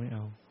ม่เอา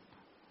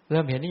เ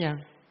ริ่มเห็นหรือยัง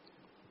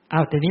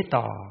ทีนี้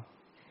ต่อ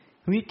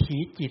วิถี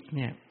จิตเ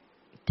นี่ย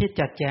ที่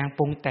จัดแจงป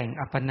รุงแต่ง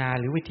อัปปนา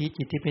หรือวิถี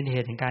จิตที่เป็นเห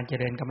ตุแห่งการเจ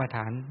ริญกรรมฐ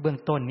านเบื้อง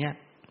ต้นเนี่ย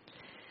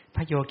พ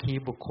ระโยคี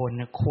บุคคล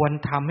ควร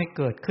ทำให้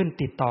เกิดขึ้น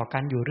ติดต่อกั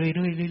นอยู่เ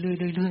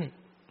รื่อย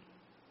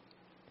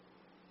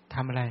ๆท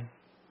ำอะไร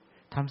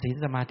ทำศีล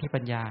สมาธิ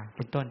ปัญญาเ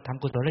ป็นต้นท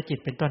ำกุศลจิต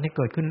เป็นต้นให้เ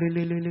กิดขึ้นเ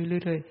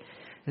รื่อย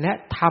ๆและ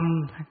ท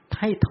ำ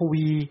ให้ท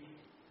วี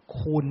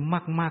คูณ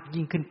มากๆ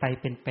ยิ่งขึ้นไป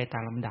เป็นไปตา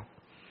มลำดับ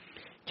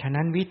ฉะ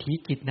นั้นวิถี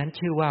จิตนั้น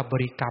ชื่อว่าบ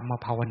ริกรรม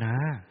ภาวนา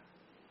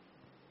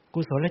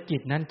กุศลจิ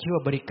ตนั้นชื่อว่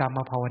าบริกรรม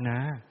ภาวนา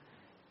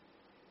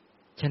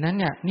ฉะนั้น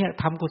เนี่ย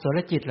ทำกุศล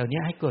จิตเหล่านี้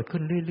ให้เกิดขึ้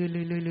นเรื่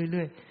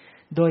อยๆๆๆ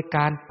ๆโดยก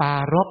ารปรา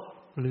รภ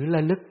หรือร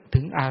ะลึก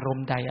ถึงอารม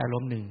ณ์ใดอาร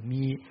มณ์หนึ่ง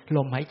มีล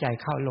มหายใจ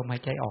เข้าลมหา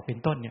ยใจออกเป็น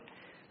ต้นเนี่ย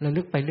ระ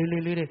ลึกไปเรื่อ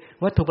ยๆ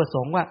ๆวัตถุประส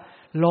งค์ว่า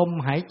ลม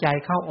หายใจ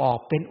เข้าออก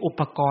เป็นอุ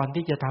ปกรณ์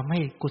ที่จะทำให้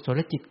กุศ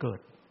ลจิตเกิด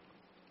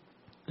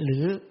หรื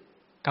อ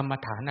กรรม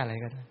ฐานอะไร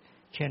ก็ได้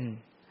เช่น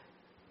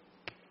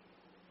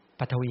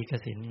ปฐวีก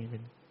สิณนี่เป็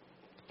น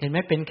เห็นไหม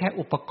เป็นแค่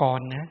อุปกร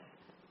ณ์นะ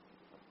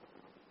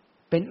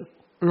เป็น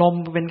ลม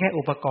เป็นแค่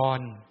อุปกร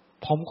ณ์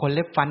ผมขนเ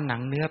ล็บฟันหนั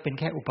งเนื้อเป็น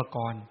แค่อุปก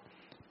รณ์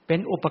เป็น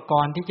อุปก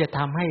รณ์ที่จะท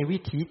ำให้วิ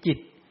ถีจิต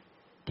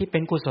ที่เป็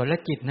นกุศล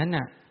จิตนั้น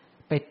น่ะ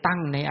ไปตั้ง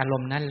ในอาร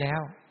มณ์นั้นแล้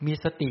วมี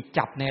สติ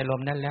จับในอารม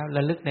ณ์นั้นแล้วร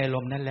ะลึกในอาร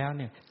มณ์นั้นแล้วเ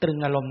นี่ยตรึง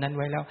อารมณ์นั้น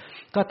ไว้แล้ว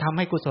ก็ทำใ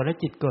ห้กุศล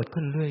จิตเกิด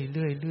ขึ้นเรื่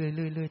อ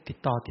ยๆๆๆติด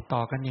ต่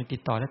อกันอย่างติ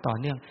ดต่อและต่อ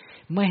เนื่อง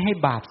ไม่ให้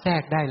บาปแทร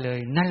กได้เลย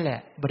นั่นแหละ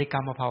บริกร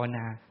รมภาวน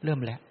าเริ่ม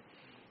แล้ว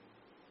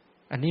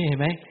อันนี้เห็น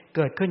ไหมเ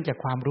กิดขึ้นจาก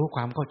ความรู้ค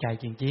วามเข้าใจ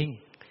จริง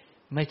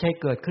ๆไม่ใช่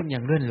เกิดขึ้นอย่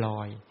างเลื่อนล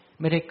อย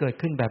ไม่ได้เกิด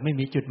ขึ้นแบบไม่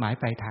มีจุดหมาย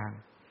ปลายทาง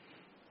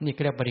นี่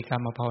เรียกบริกรร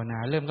มภาวนา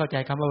เริ่มเข้าใจ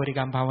คำว่าบริก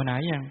รรมภาวนา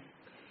ยัง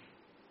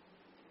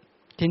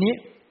ทีนี้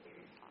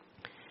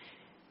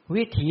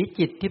วิถี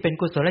จิตที่เป็น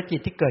กุศลจิต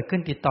ที่เกิดขึ้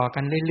นติดต่อกั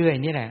นเรื่อย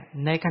ๆนี่แหละ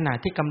ในขณะ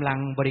ที่กำลัง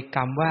บริกร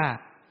รมว่า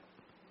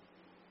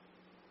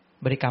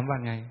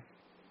ไง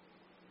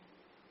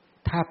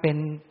ถ้าเป็น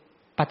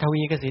ปฐ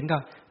วีกสิณก็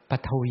ป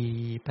ฐ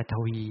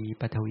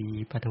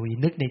วี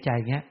นึกในใจ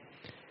เงี้ย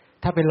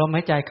ถ้าเป็นลมห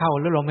ายใจเข้า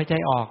หรือลมหายใจ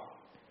ออก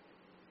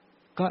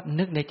ก็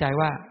นึกในใจ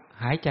ว่า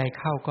หายใจ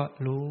เข้าก็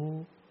รู้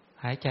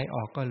หายใจอ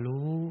อกก็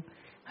รู้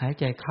หาย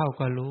ใจเข้า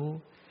ก็รู้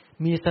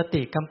มีส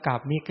ติกำกับ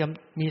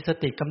มีส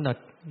ติกำหนด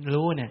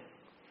รู้เนี่ย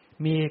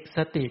มีส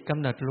ติก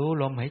ำหนดรู้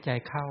ลมหายใจ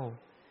เข้า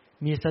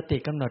มีสติ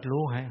กำหนด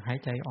รู้หาย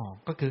ใจออก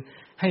ก็คือ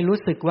ให้รู้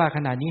สึกว่าข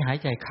ณะนี้หาย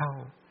ใจเข้า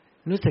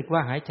รู้สึกว่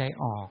าหายใจ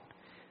ออก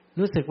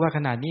รู้สึกว่าข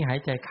ณะนี้หาย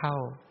ใจเข้า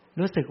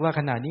รู้สึกว่าข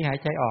ณะนี้หาย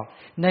ใจออก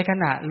ในข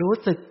ณะรู้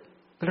สึก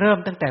เริ่ม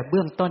ตั้งแต่เ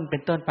บื้องต้นเป็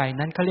นต้นไป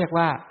นั้นเขาเรียก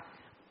ว่า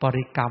บ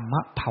ริกรรม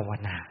ภาว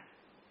นา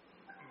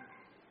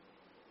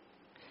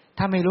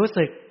ถ้าไม่รู้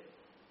สึก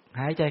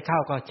หายใจเข้า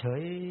ก็เฉ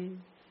ย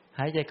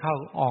หายใจเข้า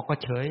ออกก็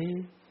เฉย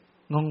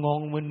งง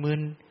มึ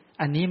น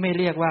ๆอันนี้ไม่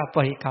เรียกว่าบ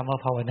ริกรรม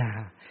ภาวนา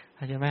เ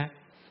ข้าใจไหม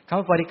คำ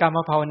ว่าบริกรรม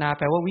ภาวนาแ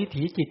ปลว่าวิ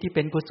ถีจิตที่เ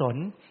ป็นกุศล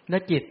และ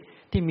จิต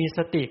ที่มีส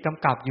ติก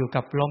ำกับอยู่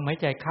กับลมหาย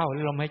ใจเข้าแล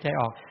ะลมหายใจ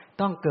ออก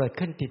ต้องเกิด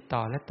ขึ้นติดต่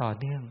อและต่อ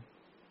เนื่อง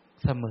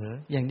เสมอ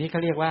อย่างนี้เขา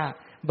เรียกว่า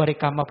บริ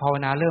กรรมภาว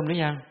นาเริ่มหรื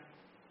อยัง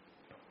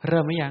เ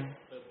ริ่ม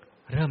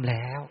แ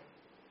ล้ว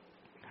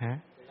ฮะ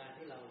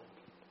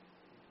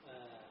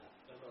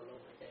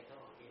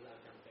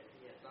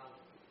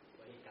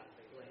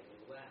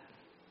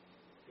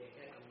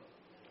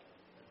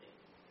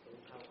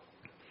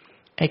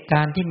ไอ้ก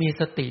ารที่มี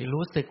สติ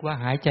รู้สึกว่า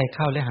หายใจเ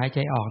ข้าและหายใจ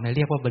ออกเนี่ยเ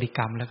รียกว่าบริก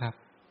รรมแล้วครับ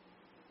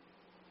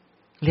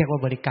เรียกว่า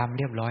บริกรรม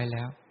เรียบร้อยแ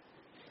ล้ว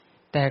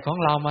แต่ของ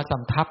เรามาส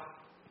ำทับ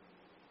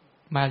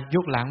มา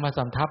ยุคหลังมาส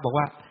ำทับบอก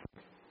ว่า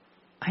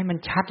ให้มัน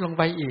ชัดลงไ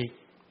ปอีก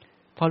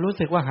พอรู้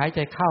สึกว่าหายใจ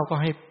เข้าก็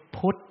ให้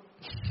พุท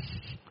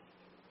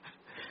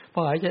พ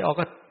อหายใจออก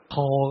ก็โท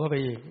ก็ไป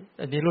อีก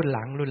อันนี้รุ่นห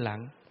ลัง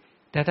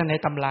แต่ถ้าใน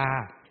ตำรา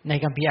ใน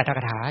คัมภีร์อรรถก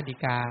ถาฎี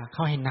กาเข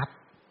าให้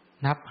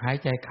นับหาย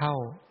ใจเข้า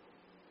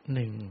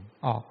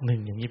1ออก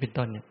1อย่างนี้เป็น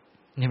ต้นเนี่ย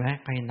เห็นไหม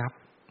ให้นับ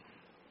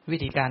วิ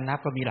ธีการนับ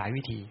ก็มีหลาย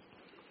วิธี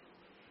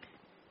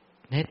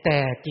แต่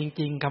จ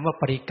ริงๆคำว่า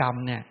ปริกรรม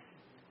เนี่ย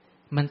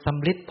มันส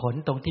ำลิดผล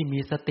ตรงที่มี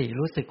สติ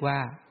รู้สึกว่า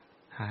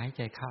หายใ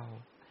จเข้า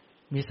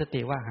มีสติ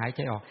ว่าหายใจ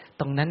ออก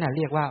ตรงนั้นน่ะเ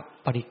รียกว่า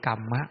ปริกรร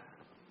ม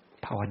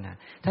ภาวนา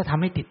ถ้าท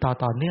ำให้ติด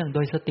ต่อเนื่องโด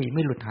ยสติไ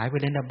ม่หลุดหายไป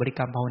เลยนะบริก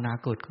รรมภาวนา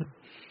เกิดขึ้น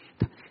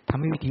ทำ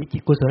ให้วิถีจิ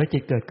ตกุศลจิ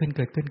ตเกิดขึ้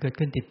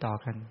นติดต่อ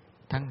กัน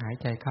ทั้งหาย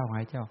ใจเข้าห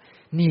ายใจออก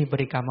นี่บ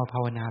ริกรรมภา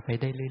วนาไป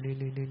ได้เ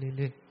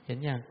รื่อยๆๆเห็น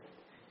ยัง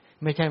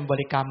ไม่ใช่บ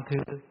ริกรรมคื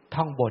อ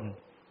ท่องบน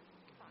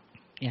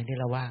อย่างที่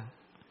เราว่า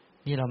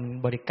นี่เรา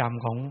บริกรรม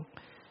ของ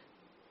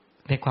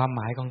ในความห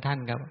มายของท่าน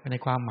กับใน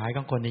ความหมายข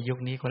องคนในยุค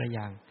นี้คนละอ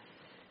ย่าง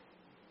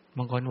บ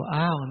างคนว่า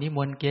อ้าวนิม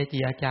นต์เกจิ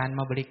อาจารย์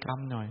มาบริกรรม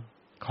หน่อย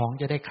ของ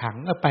จะได้ขลัง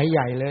ไปให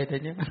ญ่เลยแต่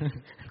เนี้ย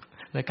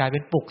เลยกลายเป็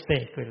นปลุกเส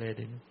กไปเลย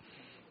ทีนี้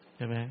ใ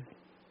ช่ไหม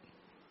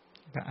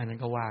ก็อันนั้น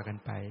ก็ว่ากัน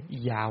ไป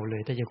ยาวเล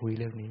ยถ้าจะคุย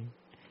เรื่องนี้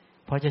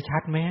พอจะชั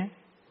ดไหม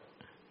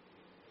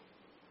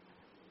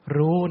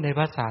รู้ในพ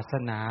ระศาส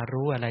นา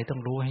รู้อะไรต้อ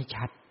งรู้ให้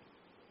ชัด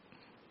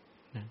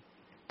นะ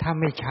ถ้า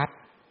ไม่ชัด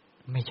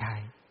ไม่ใช่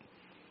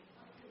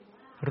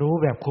รู้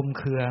แบบคลุม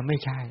เครือไม่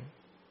ใช่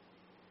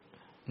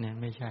เนี่ย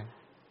ไม่ใช่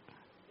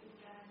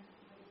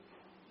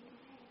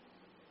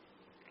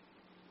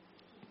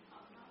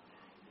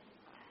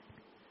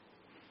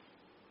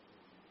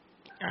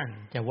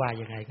จะว่า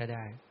ยังไงก็ไ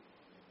ด้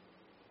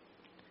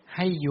ใ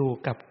ห้อยู่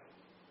กับ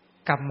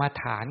กรรม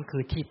ฐานคื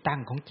อที่ตั้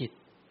งของจิต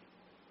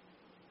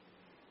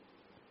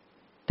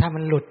ถ้ามั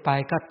นหลุดไป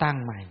ก็ตั้ง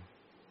ใหม่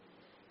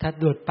ถ้า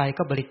หลุดไป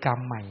ก็บริกรรม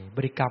ใหม่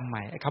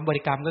คำบ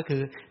ริกรรมก็คื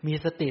อมี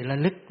สติระ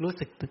ลึกรู้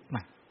สึกตึกให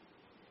ม่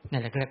นั่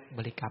นแหละเรียกบ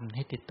ริกรรมใ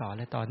ห้ติดต่อแ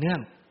ละต่อเนื่อง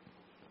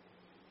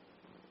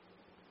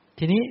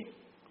ทีนี้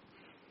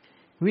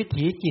วิ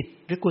ถีจิต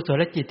หรือกุศ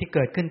ลจิตที่เ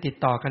กิดขึ้นติด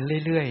ต่อกัน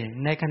เรื่อย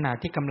ๆในขณะ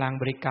ที่กำลัง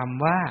บริกรรม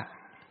ว่า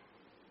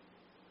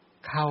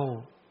เข้า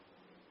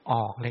อ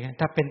อกอะไรเงี้ย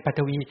ถ้าเป็นปฐ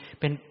วี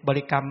เป็นบ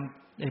ริกรร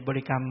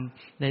ม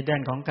ในด้า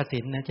นของกสิ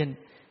ณนะเช่น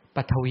ป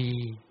ฐวี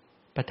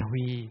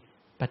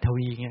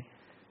เงี้ย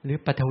หรือ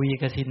ปฐวี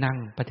กสินั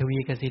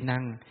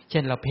งเ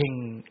ช่นเราเพ่ง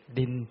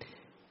ดิน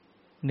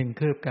1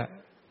 คืบกับ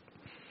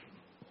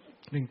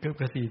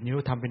4 นิ้ว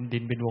ทำเป็นดิ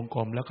นเป็นวงกล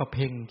มแล้วก็เ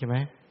พ่งใช่ไหม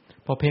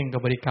พอเพ่งกั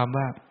บบริกรรม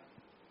ว่า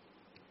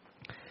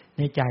ใ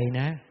นใจ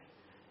นะ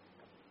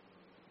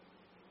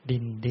ดิ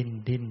น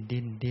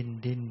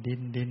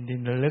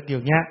ระลึกอ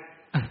ยู่เงี้ย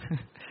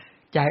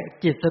ใจ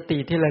จิตสติ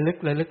ที่ระลึก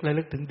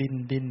ถึงดิ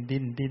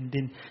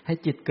นให้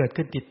จิตเกิด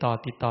ขึ้นติดต่อ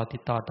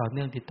ต่อเ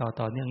นื่อง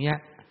เงี้ย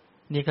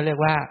นี่ก็เรียก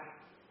ว่า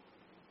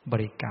บ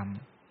ริกรรม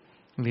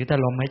หรือถ้า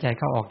ลมหายใจเ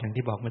ข้าออกอย่าง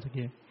ที่บอกเมื่อ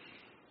กี้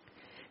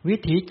วิ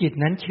ถีจิต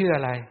นั้นชื่ออ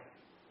ะไร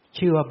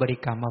ชื่อว่าบริ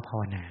กรรมภา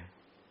วนา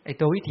ไอ้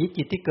ตัววิถี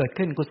จิตที่เกิด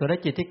ขึ้นกุศล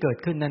จิตที่เกิด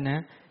ขึ้นนั้นนะ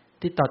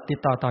ที่ติด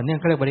ต่อเนื่อง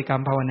เขาเรียกบริกรร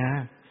มภาวนา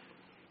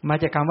มา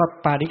จากคำว่า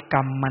ปริกร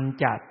รมมัน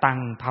จะตัง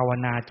ภาว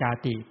นาจา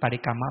ติปริ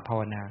กรรมภา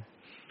วนา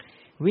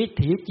วิ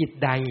ถีจิต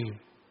ใด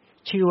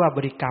ชื่อว่าบ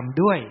ริกรรม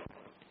ด้วย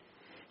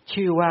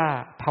ชื่อว่า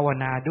ภาว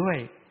นาด้วย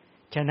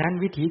ฉะนั้น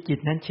วิถีจิต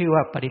นั้นชื่อว่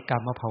าปริกรร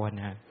มภาว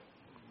นา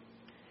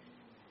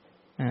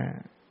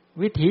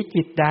วิถี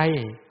จิตใด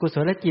กุศ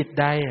ลจิต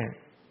ใด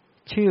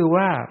ชื่อ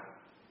ว่า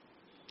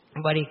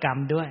บริกรรม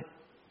ด้วย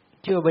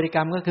ชื่อบริกร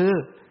รมก็คือ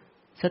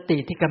สติ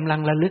ที่กำลัง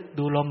ระลึก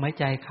ดูลมหาย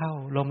ใจเข้า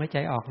ลมหายใจ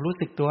ออกรู้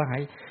สึกตัว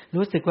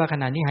รู้สึกว่าข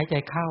ณะนี้หายใจ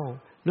เข้า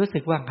รู้สึ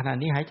กว่าขณะ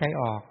นี้หายใจ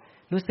ออก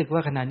รู้สึกว่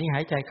าขณะนี้ห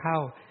ายใจเข้า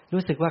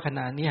รู้สึกว่าขณ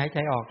ะนี้หายใจ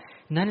ออก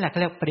นั่นแหละ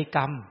เรียกบริก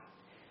รรม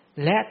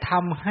และท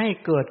ำให้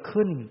เกิด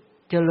ขึ้น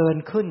เจริญ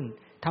ขึ้น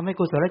ทำให้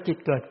กุศลจิต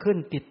เกิดขึ้น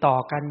ติดต่อ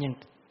กันอย่าง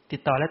ติ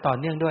ดต่อและต่อ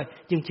เนื่องด้วย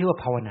จึงชื่อว่า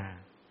ภาวนา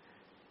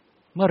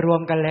เมื่อรว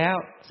มกันแล้ว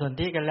ส่วน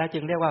ที่กันแล้วจึ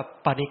งเรียกว่า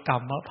ปริกรร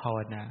มภาว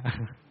นา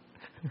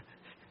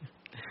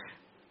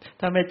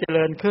ถ้าไม่เจ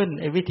ริญขึ้น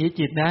ไอ้วิถี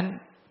จิตนั้น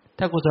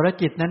ถ้ากุศล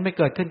จิตนั้นไม่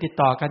เกิดขึ้นติด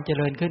ต่อกันเจ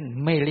ริญขึ้น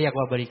ไม่เรียก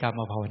ว่าบริกรร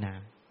มภาวนา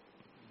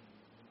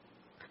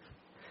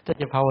ถ้า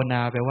จะภาวนา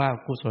แปลว่า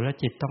กุศล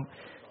จิตต้อง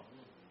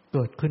เ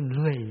กิดขึ้นเ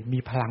รื่อยมี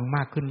พลังม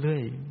ากขึ้นเรื่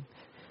อย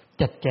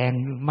จัดแจง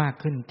มาก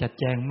ขึ้นจัด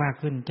แจงมาก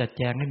ขึ้นจัดแ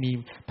จงให้มี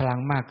พลัง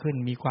มากขึ้น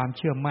มีความเ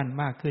ชื่อมั่น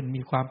มากขึ้น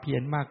มีความเพีย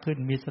รมากขึ้น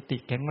มีสติ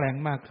แข็งแรง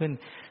มากขึ้น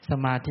ส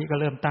มาธิก็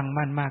เริ่มตั้ง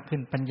มั่นมากขึ้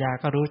นปัญญา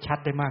ก็รู้ชัด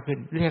ได้มากขึ้น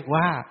เรียก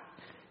ว่า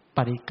ป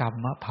ริกรร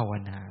มภาว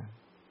นา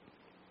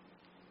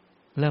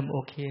เริ่มโอ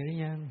เคหรื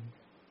อยัง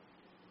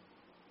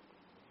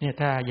เนี่ย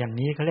ถ้าอย่าง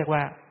นี้เขาเรียกว่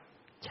า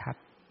ชัด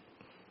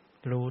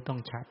รู้ต้อง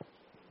ชัด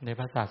ในพ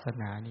ระศาส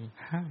นานี่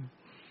ห้าม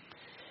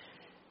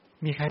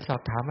มีใครสอ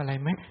บถามอะไร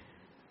ไหม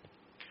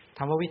ค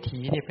ำว่าวิถี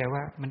นี่แปลว่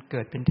ามันเ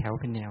กิดเป็นแถว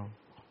เป็นแนว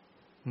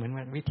เหมือน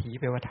ว่าวิถี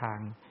แปลว่าท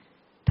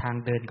าง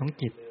เดินของ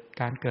จิต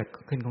การเกิด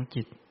ขึ้นของ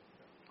จิต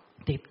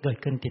ที่เกิด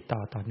ขึ้นติดต่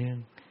อต่อเนื่อง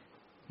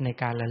ใน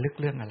การระลึก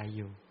เรื่องอะไรอ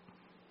ยู่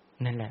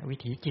นั่นแหละวิ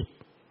ถีจิต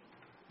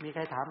มีใค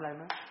รถามอะไรไ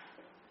หม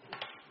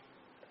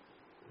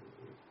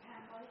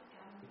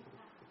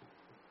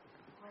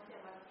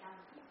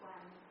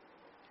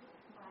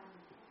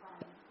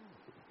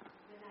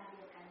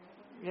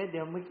เ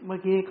ดี๋ยวเมื่อ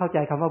กี้เข้าใจ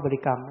คำว่าบริ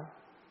กรรมนะ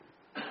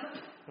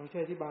ลองช่ว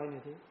ยอธิบายหน่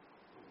อย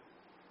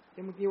ที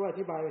เมื่อกี้ว่าอ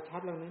ธิบายไปชั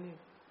ดแล้วนะนี่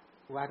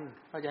วัน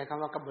เข้าใจค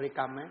ำว่ากับบริก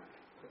รรมไหม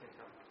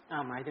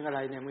หมายถึงอะไร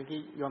เนี่ยเมื่อกี้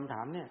ยอมถ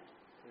ามเนี่ย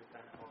คือก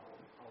ารเอ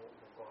าอุ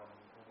ปกรณ์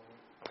เอา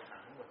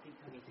ทั้งหมดที่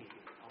มีสี่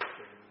เอาเ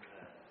ป็น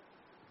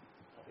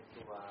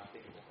ตัวเป็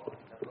นอุปกรณ์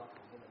แล้วก็ท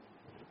ำให้มัน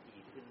ดี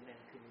ขึ้นแน่น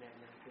ขึ้น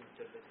จ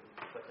นไปถึง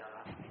ปัจจาร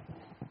ะ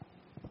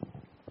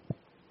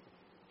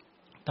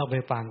ต้องไป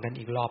ฟังกัน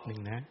อีกรอบหนึ่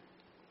งนะ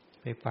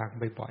ไปฟัง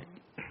บ่อยๆ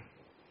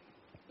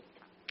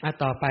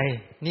ต่อไป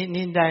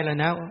นี่ได้แล้ว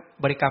นะ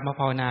บริกรรม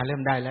ภาวนาเริ่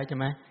มได้แล้วใช่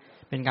ไหม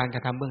เป็นการกร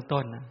ะทำเบื้อง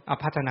ต้นนะเอา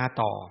พัฒนา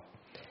ต่อ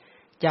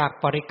จาก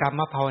บริกรร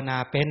มภาวนา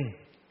เป็น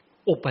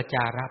อุปจ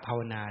ารภาว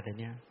นาแต่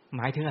เนี้ยห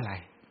มายถึงอะไร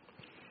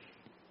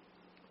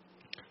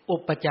อุ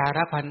ปจาร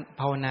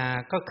ภาวนา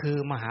ก็คือ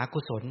มหากุ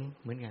ศล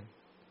เหมือนกัน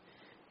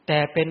แต่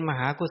เป็นมห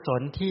ากุศ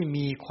ลที่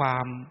มีควา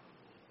ม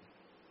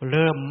เ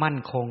ริ่มมั่น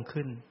คง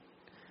ขึ้น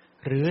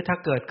หรือถ้า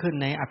เกิดขึ้น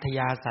ในอัธย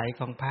าศัย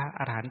ของพระอ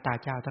รหันต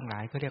เจ้าทั้งหลา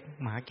ยเขาเรียก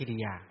มหากิริ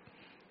ยา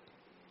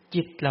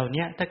จิตเหล่า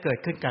นี้ถ้าเกิด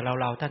ขึ้นกับเ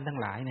ราท่านทั้ง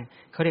หลายเนี่ย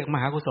เขาเรียกม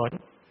หากุศล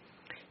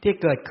ที่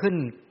เกิดขึ้น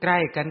ใกล้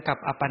กันกับ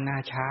อัปปนา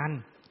ฌาน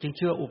จึง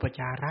ชื่ออุป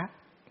จาระ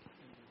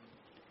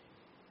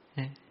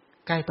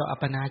ใกล้ต่ออัป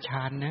ปนาฌ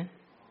านนะ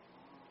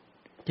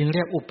จึงเ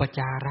รียกอุป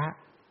จาระ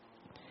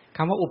ค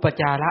ำว่าอุป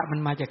จาระมัน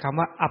มาจากคำ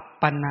ว่าอัป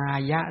ปนา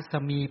ยะส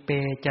มีเป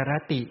จร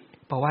ติ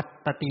ปวั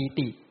ตตี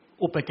ติ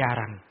อุปจา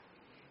รัง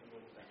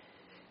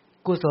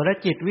กุศล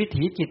จิตวิ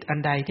ถีจิตอัน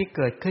ใดที่เ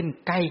กิดขึ้น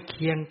ใกล้เ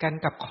คียงกัน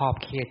กับขอบ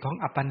เขตของ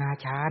อัปปนา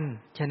ฌาน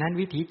ฉะนั้น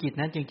วิถีจิต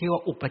นั้นจึงชื่อว่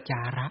าอุปจ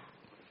าระ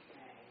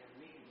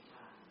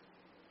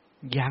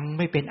ยังไ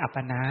ม่เป็นอัปป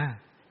นา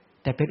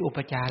แต่เป็นอุป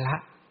จาระ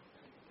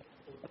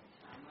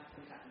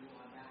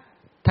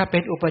ถ้าเป็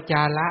นอุปจ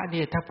าระเ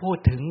นี่ยถ้าพูด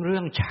ถึงเรื่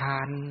องฌา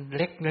น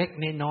เล็ก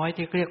ๆน้อยๆ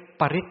ที่เรียก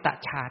ปริตต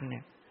ฌานเนี่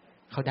ย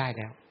เขาได้แ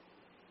ล้ว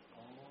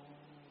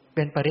เ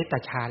ป็นปริตต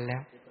ฌานแล้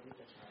ว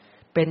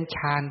เป็นฌ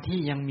านที่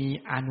ยังมี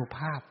อานุภ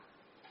าพ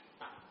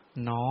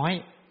น้อย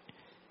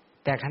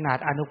แต่ขนาด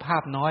อานุภา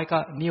พน้อยก็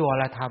นิว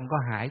รธรรมก็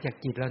หายจาก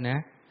จิตแล้วนะ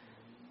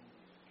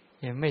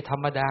เนี่ยไม่ธร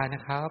รมดาน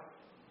ะครับ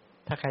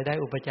ถ้าใครได้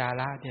อุปจา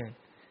ระเนี่ย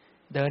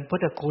เดินพุท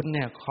ธคุณเ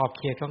นี่ยขอบ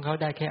เขตของเขา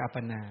ได้แค่อัปป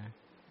นา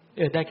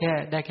ได้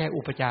แค่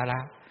อุปจาระ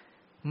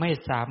ไม่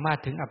สามารถ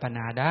ถึงอัปปน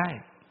าได้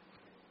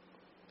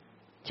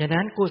ฉะ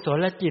นั้นกุศ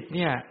ลจิตเ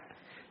นี่ย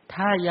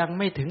ถ้ายัง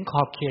ไม่ถึงข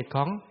อบเขตข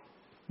อง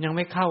ยังไ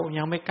ม่ก้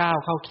าว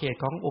เข้าเขต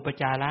ของอุป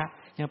จาระ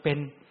ยังเป็น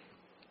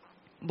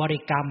บริ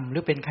กรรมหรื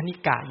อเป็นคณิ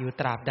กะอยู่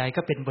ตราบใด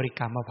ก็เป็นบริ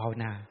กรรมภาว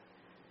นา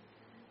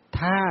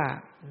ถ้า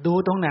ดู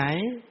ตรงไหน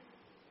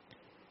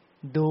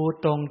ดู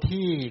ตรง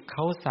ที่เข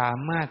าสา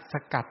มารถส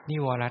กัดนิ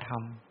วรธร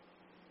รม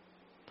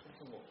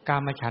กา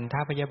มฉันทะ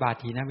พยาบาท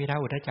ถีนมิทธะ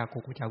อุทธัจจะกุ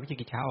กุจจะวิจิ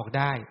กิจฉาออกไ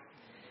ด้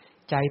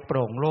ใจโป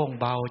ร่งโล่ง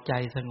เบาใจ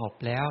สงบ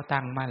แล้ว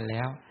ตั้งมั่นแ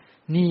ล้ว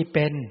นี่เ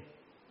ป็น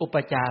อุป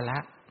จาระ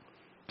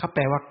เขาแป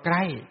ลว่าใก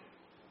ล้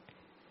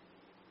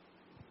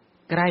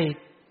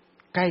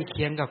เ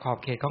คียงกับขอบ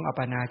เขตของอัปป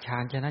นาฌา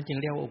นฉะนั้นจึง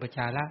เรียกว่าอุปจ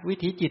าระวิ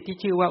ถีจิตที่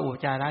ชื่อว่าอุป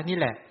จาระนี่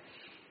แหละ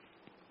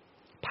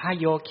พระ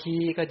โยคี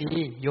ก็ดี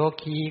โย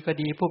คีก็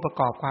ดีผู้ประ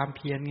กอบความเ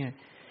พียรเนี่ย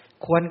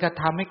ควรกระ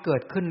ทำให้เกิ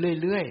ดขึ้น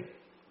เรื่อย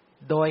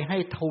ๆโดยให้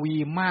ทวี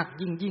มาก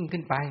ยิ่ง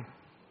ขึ้นไป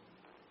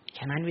ฉ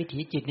ะนั้นวิถี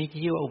จิตนี้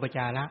ชื่อว่าอุปจ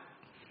าระ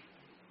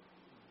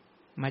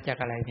มาจาก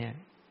อะไรเนี่ย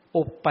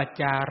อุป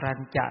จารัญ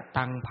จะ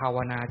ตังภาว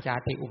นาจา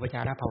ติอุปจา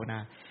ระภาวนา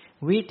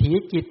วิถี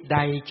จิตใด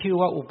ชื่อ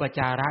ว่าอุปจ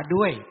าระ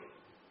ด้วย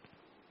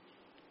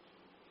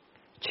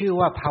ชื่อ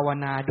ว่าภาว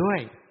นาด้วย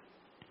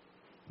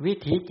วิ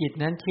ถีจิต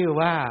นั้นชื่อ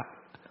ว่า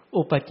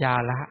อุปจา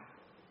ระ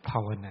ภา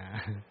วนา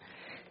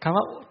คำ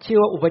ว่าชื่อ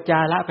ว่าอุปจา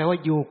ระแปลว่า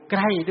อยู่ใก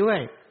ล้ด้วย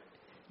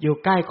อยู่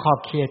ใกล้ขอบ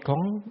เขตขอ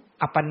ง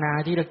อัปปนา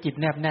ที่เราจิต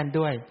แนบแน่น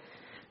ด้วย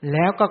แ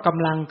ล้วก็ก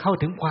ำลังเข้า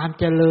ถึงความ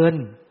เจริญ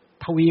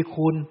ทวี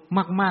คูณ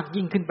มากๆ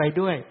ยิ่งขึ้นไป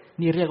ด้วย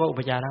นี่เรียกว่าอุ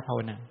ปจาระภาว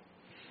นา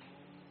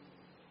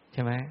ใ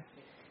ช่ไหม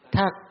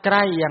ถ้าใก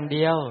ล้อย่างเ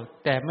ดียว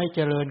แต่ไม่เจ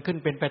ริญขึ้น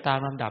เป็นไปตาม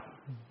ลำดับ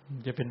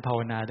จะเป็นภาว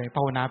นาได้ภ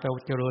าวนาแปลว่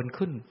าเจริญ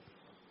ขึ้น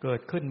เกิ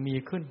ดขึ้นมี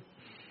ขึ้น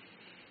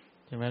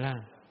ใช่ไหมล่ะ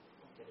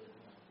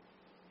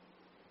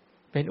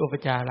เป็นอุป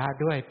จาระ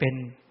ด้วยเป็น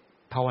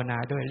ภาวนา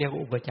ด้วยเรียกว่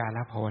าอุปจาร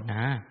ะภาวนา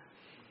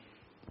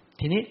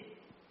ทีนี้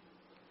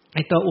ไ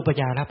อ้ตัวอุป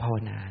จาระภาว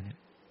นาเนี่ย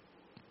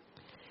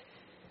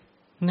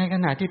ในข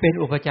ณะที่เป็น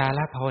อุปจาร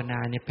ะภาวนา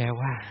เนี่ยแปล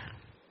ว่า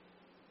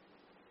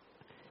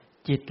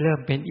จิตเริ่ม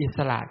เป็นอิส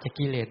ระจาก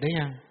กิเลสได้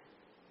ยัง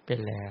เป็น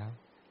แล้ว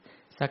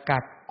สกั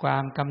ดควา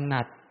มกำห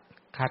นัด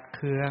ขัดเ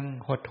คือง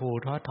หดหู่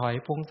ท้อถอย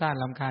ฟุ้งซ่าน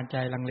รำคาญใจ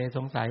ลังเลส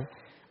งสัย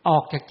ออ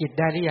กจากจิต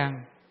ได้หรือยัง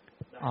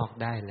ออก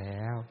ได้แ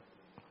ล้ว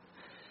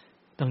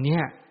ตรงนี้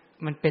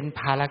มันเป็น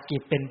ภารกิจ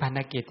เป็นภาร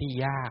กิจที่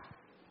ยาก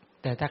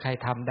แต่ถ้าใคร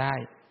ทำได้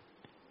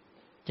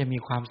จะมี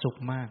ความสุข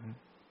มาก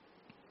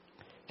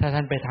ถ้าท่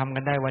านไปทำกั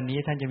นได้วันนี้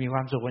ท่านจะมีคว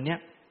ามสุขวันนี้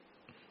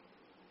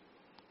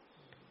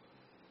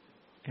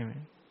ใช่ไหม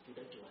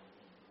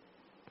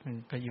มัน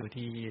ก็อยู่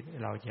ที่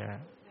เราจะ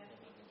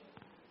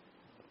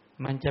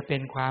มันจะเป็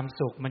นความ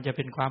สุขมันจะเ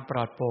ป็นความปล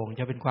อดโปร่ง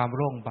จะเป็นความโ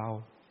ล่งเบา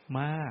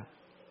มาก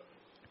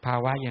ภา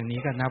วะอย่างนี้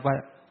ก็นับว่า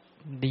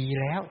ดี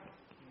แล้ว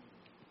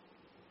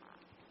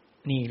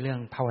นี่เรื่อง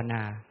ภาวน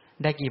า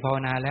ได้กี่ภาว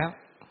นาแล้ว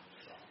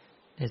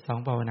ได้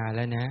2ภาวนาแ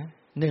ล้วนะ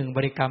1บ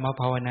ริกรรม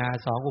ภาวนา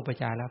2อุป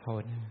จารภาว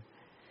นา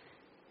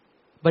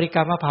บริก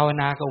รรมภาว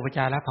นากับอุปจ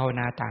ารภาว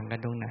นาต่างกัน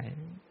ตรงไหน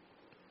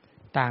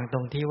ต่างตร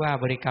งที่ว่า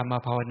บริกรรม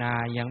ภาวนา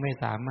ยังไม่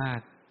สามารถ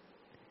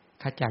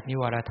ขจัดนิ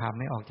วรธรรม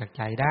ไม่ออกจากใ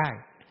จได้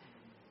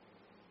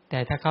แ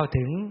ต่ถ้าเข้า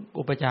ถึง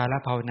อุปจาร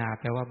ภาวนา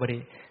แปลว่า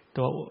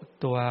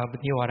ตัว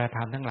นิวรธร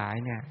รมทั้งหลาย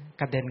เนี่ย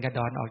กระเด็นกระด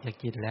อนออกจาก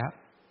จิตแล้ว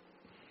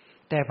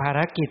แต่ภาร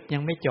กิจยั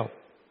งไม่จบ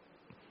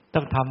ต้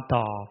องทำ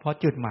ต่อเพราะ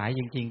จุดหมาย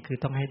จริงๆคือ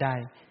ต้องให้ได้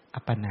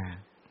อัปปนา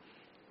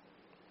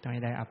ต้องใ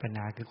ห้ได้อัปปน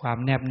าคือความ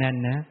แนบแน่น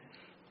นะ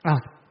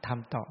ท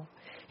ำต่อ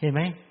เห็นไห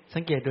มสั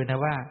งเกตดูนะ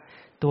ว่า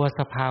ตัว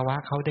สภาวะ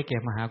เขาได้แก่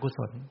มหากุศ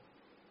ล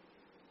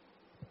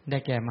ได้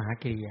แก่มหา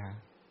กิริยา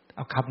เอ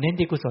าคำเน้น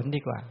ที่กุศลดี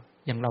กว่า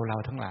อย่างเรา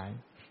ทั้งหลาย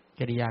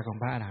กิริยาของ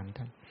พระอรหันต์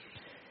ท่าน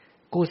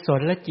กุศ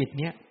ลและจิต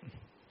เนี้ย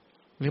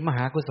หรือมห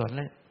ากุศลแ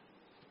ล้ว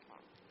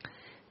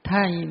ถ้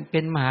าเป็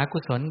นมหากุ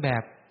ศลแบ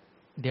บ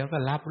เดี๋ยวก็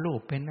รับรูป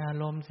เป็นอา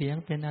รมณ์เสียง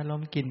เป็นอาร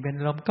มณ์กลิ่นเป็น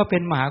อารมณ์ก็เป็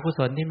นมหากุศ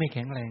ลที่ไม่แ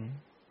ข็งแรง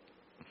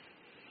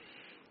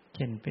เ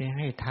ช่นไปใ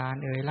ห้ทาน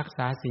รักษ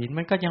าศีล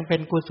มันก็ยังเป็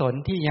นกุศล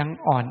ที่ยัง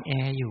อ่อนแอ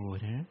อยู่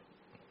นะ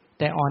แ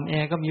ต่อ่อนแอ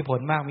ก็มีผล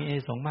มากมีอา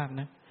นิสงส์มาก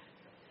นะ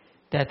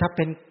แต่ถ้าเ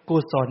ป็นกุ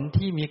ศล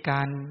ที่มีก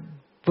าร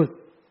ฝึก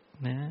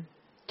นะ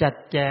จัด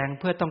แจง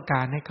เพื่อต้องก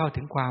ารให้เข้า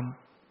ถึงความ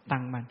ตั้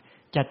งมั่น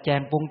จัดแจง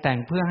ปรุงแต่ง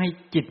เพื่อให้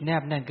จิตแน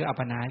บแน่นคืออัป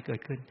ปนาให้เกิ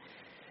ดขึ้น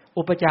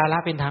อุปจาระ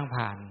เป็นทาง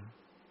ผ่าน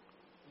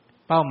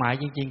เป้าหมาย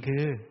จริงๆคื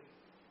อ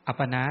อัป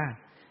ปนา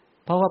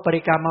เพราะว่าบ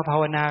ริกรรมภา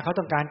วนาเขา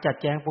ต้องการจัด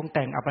แจงปรุงแ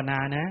ต่งอัปปนา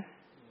นะ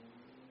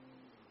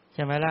ใ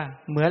ช่ไหมล่ะ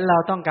เหมือนเรา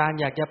ต้องการ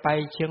อยากจะไป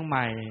เชียงให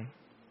ม่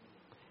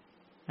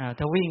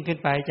ถ้าวิ่งขึ้น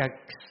ไป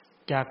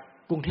จาก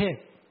กรุงเทพ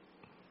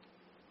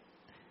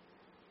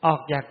ออ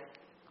กจาก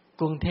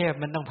กรุงเทพ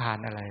มันต้องผ่าน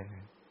อะไร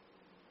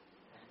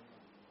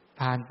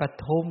ผ่านป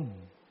ทุม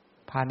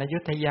ผ่านอยุ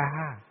ธยา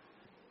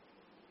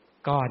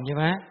ก่อนใช่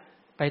ไหม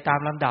ไปตาม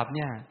ลำดับเ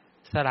นี่ย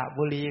สระ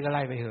บุรีก็ไ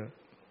ล่ไปเถอะ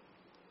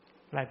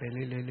ไล่ไปเ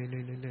รื่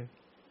อย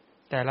ๆ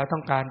ๆแต่เราต้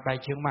องการไป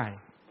เชียงใหม่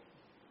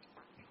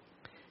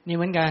นี่เ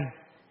หมือนกัน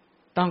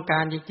ต้องกา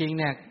รจริงๆ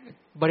เนี่ย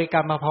บริกร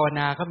รมภาว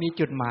นาเขามี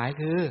จุดหมาย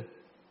คือ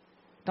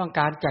ต้องก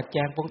ารจัดแจ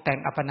งปรุงแต่ง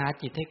อัปปนา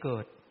จิตให้เกิ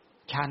ด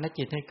ฌาน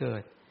จิตให้เกิ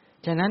ด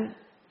ฉะนั้น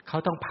เขา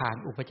ต้องผ่าน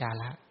อุปจา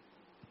ระ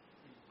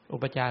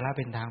เ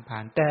ป็นทางผ่า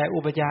นแต่อุ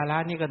ปจาระ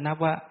นี่ก็นับ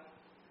ว่า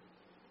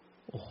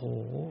โอ้โห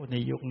ใน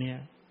ยุคนี้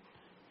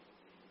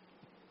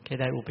แค่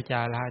ได้อุปจา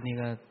ระนี่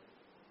ก็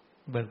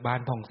เบิกบาน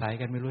ผ่องใส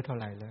กันไม่รู้เท่า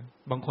ไหร่แล้ว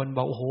บางคนบ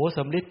อกโอ้โหส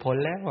ำลิดผล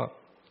แล้ว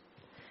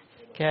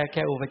แ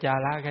ค่อุปจา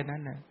ระแค่นั้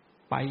นน่ะ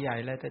ไปใหญ่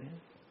แล้วตอนนี้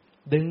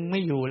ดึงไ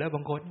ม่อยู่แล้วบ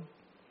างคน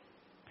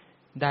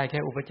ได้แค่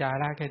อุปจา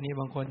ระแค่นี้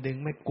บางคนดึง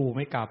ไม่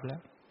กลับแล้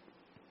ว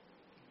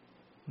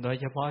โดย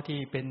เฉพาะที่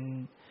เป็น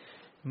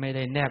ไม่ไ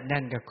ด้แนบแน่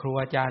นกับครู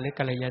อาจารย์หรือ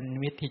กัลยาณ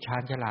มิตรที่ชา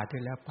ญฉลาดด้ว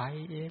ยแล้วไป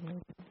เอง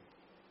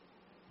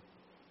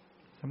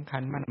สำคั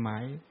ญมั่นหมา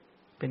ย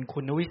เป็นคุ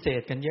ณวิเศ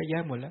ษกันเยอะแย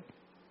ะหมดแล้ว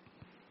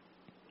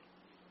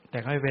แต่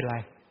ก็ไม่เป็นไร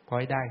พอ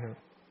ให้ได้เถอะ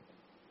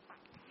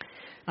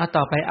เอา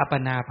ต่อไปอัปป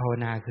นาภาว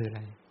นาคืออะไ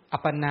รอั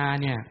ปปนา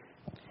เนี่ย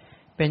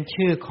เป็น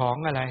ชื่อของ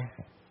อะไร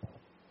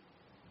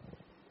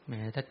แหม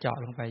ถ้าเจาะ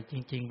ลงไปจ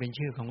ริงๆเป็น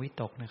ชื่อของวิ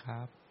ตกนะครั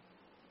บ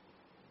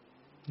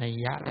ใน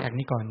ยะแรก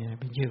นี้ก่อนเนี่ย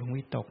เป็นชื่อของ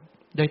วิตก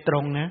โดยตร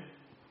งนะ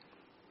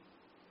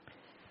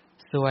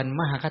ส่วนม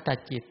หคต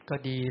จิตก็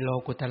ดีโล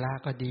กุตระ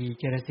ก็ดี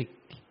เจตสิก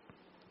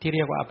ที่เ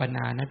รียกว่าอัปปน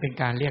านั้นเป็น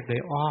การเรียกโด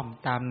ยอ้อม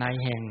ตามใน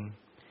แห่ง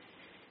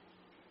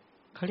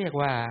เขาเรียก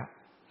ว่า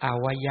อ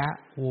วยะ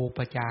วูป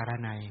จาร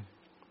นัย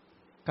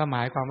ก็หม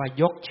ายความว่า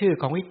ยกชื่อ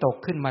ของวิตก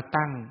ขึ้นมา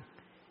ตั้ง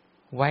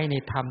ไว้ใน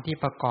ธรรมที่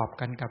ประกอบ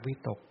กันกับวิ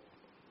ตก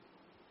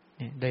เ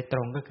นี่ยโดยตร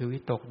งก็คือวิ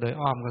ตกโดย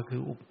อ้อมก็คื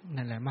อ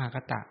นั่นแหละมหค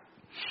ตะ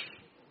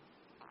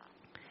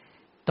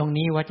ตรง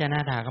นี้วจนะ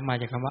ถาก็มา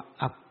จากคำว่า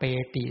อเป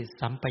ติ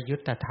สัมปยุ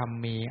ตตธรรม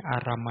เมอา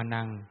รัมม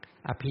นัง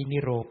อภินิ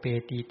โรเป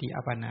ติติ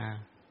อัปปนา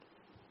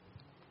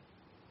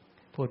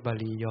พูดบา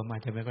ลีโยมอา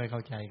จจะไม่ค่อยเข้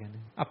าใจกัน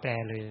เอาแปล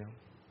เลย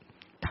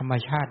ธรรม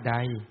ชาติใด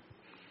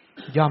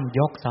ย่อมย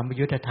กสัมป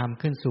ยุตตธรรม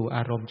ขึ้นสู่อ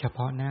ารมณ์เฉพ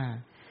าะหน้า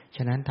ฉ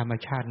ะนั้นธรรม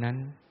ชาตินั้น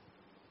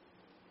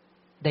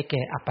ได้แ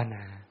ก่อัปปน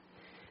า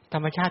ธร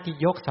รมชาติที่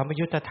ยกสัมป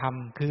ยุตตธรรม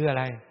คืออะ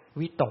ไร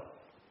วิ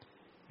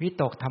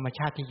ตกธรรมช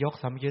าติที่ยก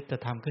สัมปยุตต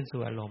ธรรมขึ้น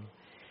สู่อารมณ์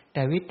แ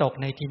ต่วิตก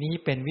ในที่นี้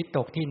เป็นวิต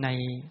กที่ใน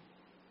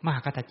มห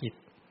คตจิต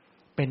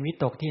เป็นวิ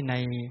ตกที่ใน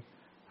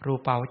รู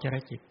ปาวจร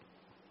จิต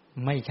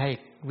ไม่ใช่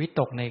วิ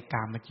ตกในก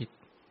ามจิต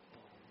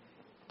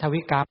ถ้า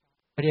วิกาม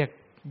เรียก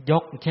ย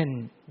กเช่น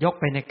ยก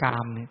ไปในกา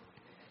มเนี่ย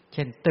เ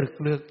ช่นตรึก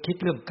เรื่องคิด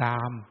เรื่องก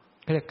าม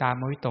เขาเรียกกา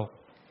มวิตก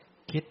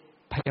คิด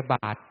พยาบ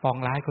าทปอง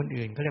ร้ายคน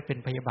อื่นเขาเรียกเป็น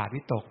พยาบาท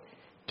วิตก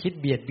คิด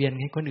เบียดเบียน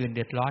ให้คนอื่นเ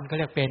ดือดร้อนเขา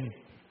เรียกเป็น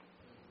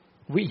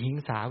วิหิง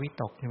สาวิ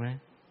ตกใช่ไหม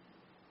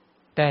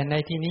แต่ใน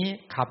ที่นี้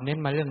ขับเน้น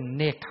มาเรื่อง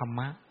เนกขัมม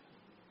ะ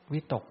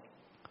วิตก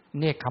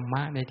เนกขัมม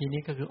ะในที่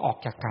นี้ก็คือออก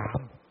จากกา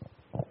ม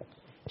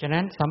ฉะ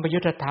นั้นสัมปยุ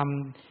ตตธรรม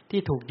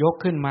ที่ถูกยก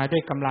ขึ้นมาด้ว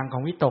ยกำลังขอ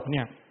งวิตกเ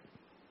นี่ย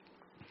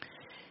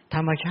ธ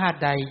รรมชาติ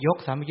ใดยก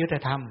สัมปยุตต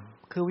ธรรม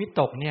คือวิ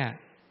ตกเนี่ย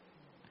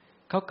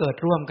เขาเกิด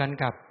ร่วมกัน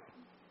กับ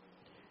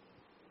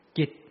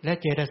จิตและ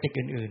เจตสิก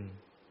อื่น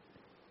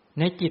ๆ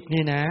ในจิต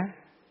นี่นะ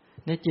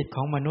ในจิตข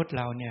องมนุษย์เ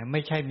ราเนี่ยไ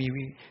ม่ใช่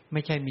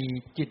มี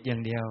จิตอย่า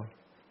งเดียว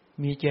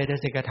มีเจต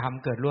สิกธรรม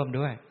เกิดร่วม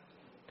ด้วย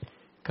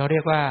เขาเรี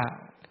ยกว่า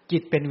จิ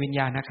ตเป็นวิญญ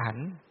าณขัน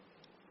ธ์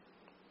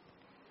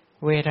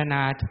เวทน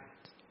า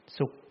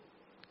สุข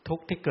ทุก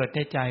ข์ที่เกิดใน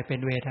ใจเป็น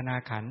เวทนา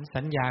ขันธ์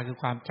สัญญาคือ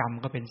ความจ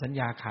ำก็เป็นสัญ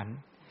ญาขันธ์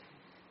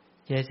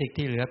เจตสิก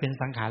ที่เหลือเป็น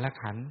สังขาร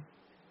ขันธ์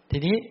ที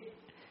นี้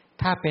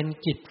ถ้าเป็น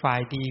จิตฝ่า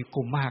ยดีก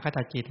ลุ่มมหคต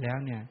จิตแล้ว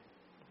เนี่ย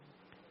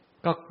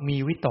ก็มี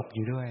วิตกอ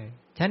ยู่ด้วย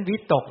ฉะนั้นวิ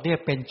ตกเนี่ย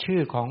เป็นชื่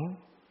อของ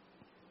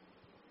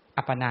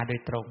อัปปนาโด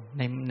ยตรง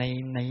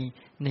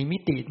ในมิ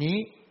ตินี้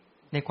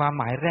ในความ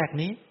หมายแรก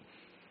นี้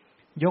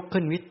ยก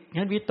ขึ้น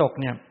งั้นวิตก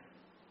เนี่ย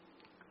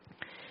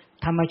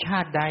ธรรมชา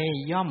ติใด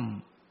ย่อม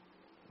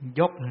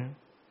ยกนะ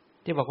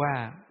ที่บอกว่า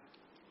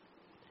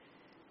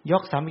ย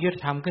กสัมปยุตต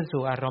ธรรมขึ้น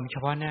สู่อารมณ์เฉ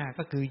พาะหน้า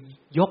ก็คือ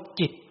ยก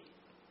จิต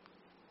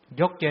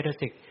ยกเจต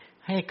สิก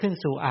ให้ขึ้น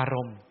สู่อาร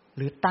มณ์ห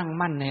รือตั้ง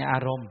มั่นในอา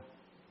รมณ์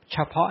เฉ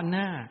พาะห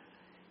น้า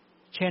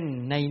เช่น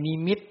ในนิ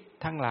มิต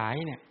ทั้งหลาย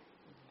เนี่ย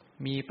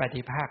มีป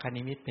ฏิภาค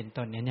นิมิตเป็น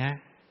ต้นเนี่ยนะ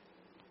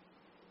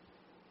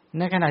ใ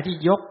นขณะที่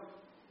ยก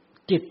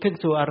จิตขึ้น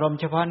สู่อารมณ์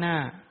เฉพาะหน้า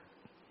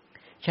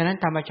ฉะนั้น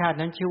ธรรมชาติ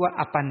นั้นชื่อว่า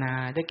อัปปนา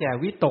ได้แก่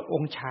วิตกอ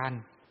งค์ฌาน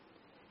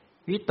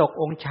วิตก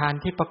องค์ฌาน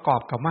ที่ประกอ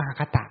บกับมห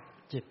คต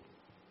จิต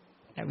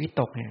และวิ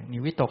ตกเนี่ยนี่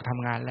วิตกท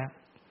ำงานแล้ว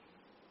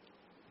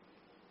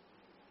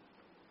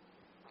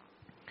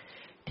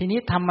ทีนี้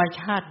ธรรม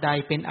ชาติใด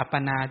เป็นอัปป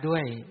นาด้ว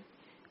ย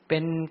เป็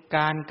นก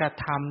ารกระ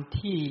ทำ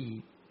ที่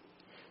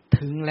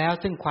ถึงแล้ว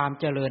ซึ่งความ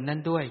เจริญนั้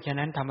นด้วยฉะ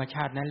นั้นธรรมช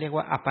าตินั้นเรียก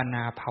ว่าอัปปน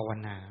าภาว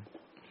นา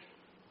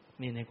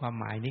นี่ในความ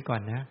หมายนี้ก่อ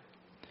นนะ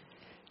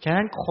ฉะ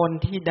นั้นคน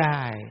ที่ได้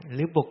ห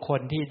รือบุคค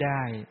ลที่ไ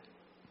ด้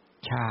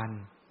ฌาน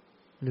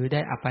หรือไ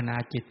ด้อัปปนา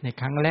จิตใน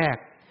ครั้งแรก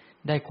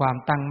ได้ความ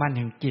ตั้งมั่นแ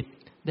ห่งจิต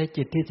ได้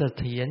จิตที่เส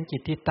ถียรจิ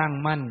ตที่ตั้ง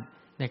มั่น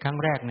ในครั้ง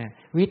แรกเนี่ย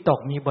วิตก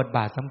มีบทบ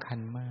าทสำคัญ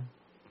มาก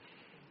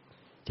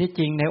ที่จ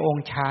ริงในอง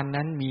ค์ฌาน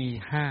นั้นมี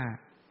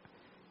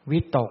5วิ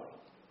ตก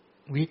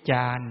วิจ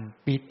าร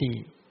ปิติ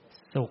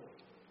สุข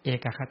เอ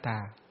กคตา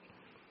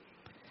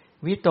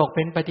วิตกเ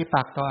ป็นปฏิ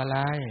ปักษ์ต่ออะไร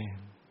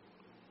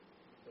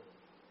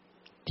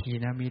ที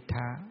นมิท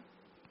ะ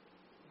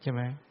ใช่ไห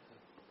ม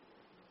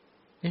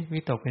วิ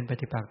ตกเป็นป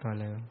ฏิปักษ์ต่ออะ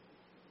ไร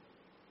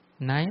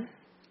ไหน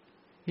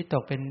วิต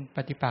กเป็นป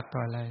ฏิปักษ์ต่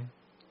ออะไร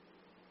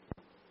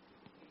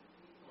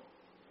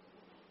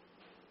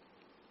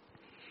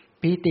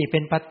ปีติเป็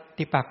นป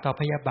ฏิปักษ์ต่อ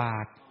พยาบา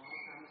ท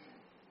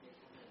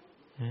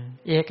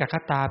เอกค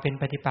ตาเป็น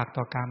ปฏิปักษ์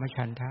ต่อกาม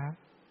ฉันทะ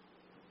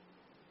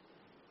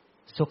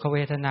สุขเว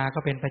ทนาก็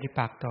เป็นปฏิ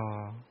ปักษ์ต่อ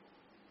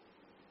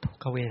ทุก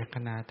ขเวท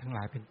นาทั้งหล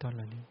ายเป็นต้นเห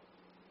ล่านี้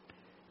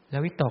แล้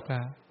ววิตกอ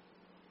ะ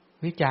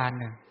วิจารณ์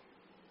น่ะ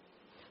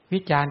วิ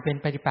จารณ์เป็น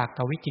ปฏิปักษ์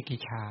ต่อวิจิกิจ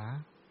ฉา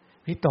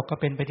วิตกก็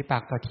เป็นปฏิปั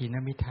กษ์ต่อถีน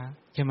มิทะ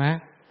ใช่ไหม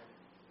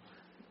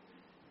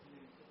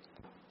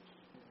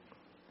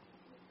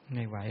ไ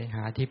ม่ไหวห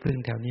าที่พึ่ง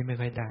แถวนี้ไม่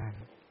ค่อยได้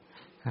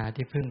หา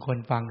ที่พึ่งคน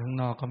ฟังข้าง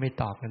นอกก็ไม่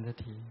ตอบกันสัก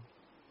ที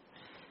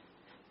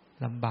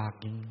ลำบาก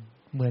จริง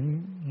เหมื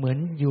อน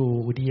อยู่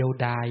เดียว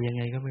ดายยัง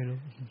ไงก็ไม่รู้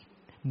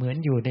เหมือน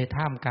อยู่ใน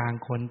ท่ามกลาง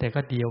คนแต่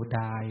ก็เดียว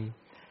ดาย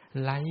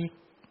ไ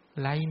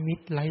ร้มิต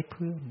รไร้เ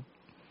พื่อน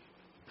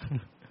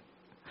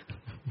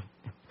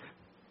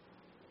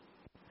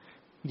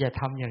อย่า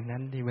ทำอย่างนั้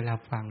นดิเวลา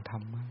ฟังธร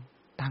รมะ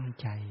ตั้ง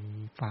ใจ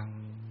ฟัง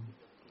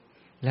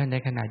แล้วใน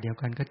ขณะเดียว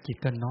กันก็จิต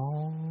ก็น้อ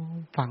ม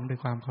ฟังด้วย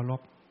ความเคาร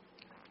พ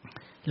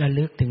ระ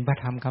ลึกถึงพระ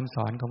ธรรมคำส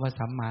อนของพระ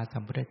สัมมาสั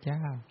มพุทธเจ้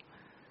า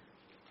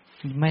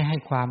ไม่ให้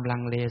ความลั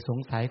งเลสง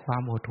สัยควา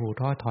มหดหู่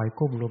ท้อถอย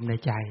กุ้มลุมใน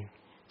ใจ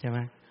ใช่ไหม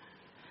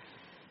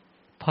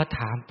พอถ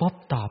ามปุ๊บ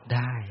ตอบไ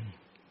ด้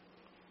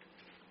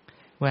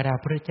เวลา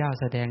พระเจ้า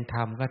แสดงธร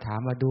รมก็ถาม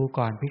มาดู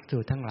ก่อนภิกษุ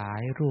ทั้งหลา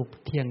ยรูป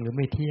เที่ยงหรือไ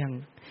ม่เที่ยง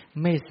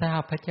ไม่ทรา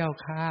บพระเจ้า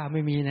ข้าไ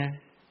ม่มีนะ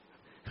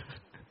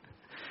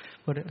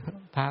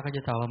พระก็จ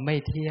ะตอบว่าไม่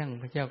เที่ยง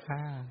พระเจ้าข้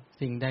า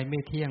สิ่งใดไม่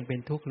เที่ยงเป็น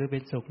ทุกข์หรือเป็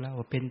นสุขแล้ว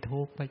เป็น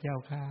ทุกข์พระเจ้า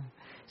ข้า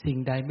สิ่ง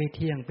ใดไม่เ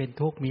ที่ยงเป็น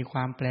ทุกข์มีคว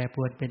ามแปรปร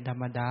วนเป็นธร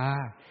รมดา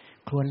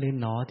ควรหรือ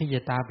หนอที่จ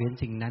ะตามเห็น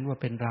สิ่งนั้นว่า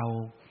เป็นเรา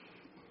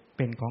เ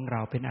ป็นของเร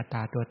าเป็นอัตต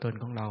าตัวตน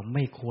ของเราไ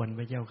ม่ควรพ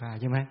ระเจ้าข้า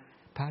ใช่ไหม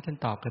พระท่าน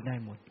ตอบกันได้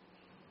หมด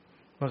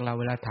พวกเรา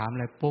เวลาถามอะ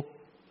ไรปุ๊บ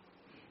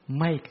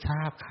ไม่ทร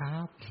าบครั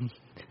บ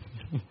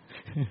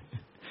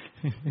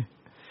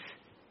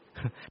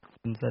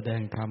แสด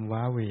งธรรม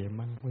ว้าเหวม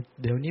าก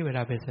เดี๋ยวนี้เวล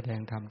าไปแสดง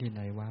ธรรมที่ไห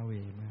นว้าเหว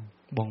มาก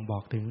บ่งบอ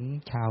กถึง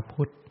ชาว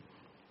พุทธ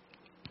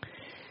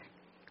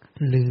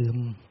ลืม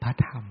พระ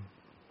ธรรม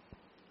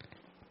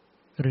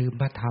ลืม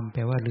พระธรรมแป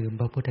ลว่าลืม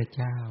พระพุทธ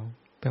เจ้า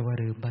แปลว่า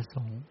ลืมพระส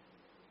งฆ์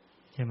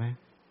ใช่ไหม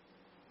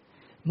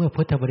เมื่อ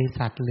พุทธบริ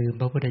ษัทลืม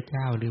พระพุทธเ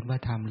จ้าลืมพระ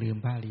ธรรมลืม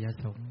พระอริย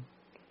สงฆ์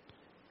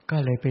ก็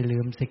เลยไปลื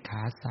มสิกข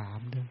า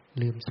3ด้วย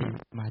ลืมศีล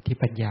สมาธิ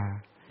ปัญญา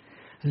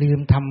ลืม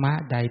ธรรมะ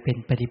ใดเป็น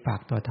ปฏิปัก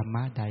ษ์ต่อธรรม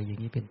ะใดอย่า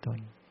งนี้เป็นต้น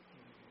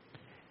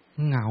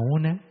เหงา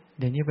นะ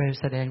เดี๋ยวนี้ไป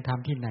แสดงธรรม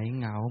ที่ไหน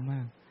เหงาม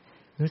าก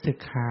รู้สึก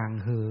ห่าง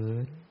เหิ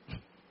น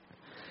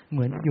เห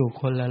มือนอยู่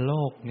คนละโล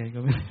กไงก็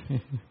ไม่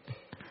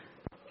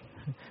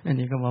อัน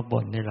นี้ก็มา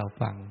บ่นให้เรา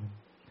ฟัง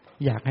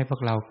อยากให้พว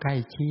กเราใกล้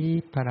ชิ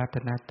ดพระรัต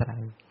นตรั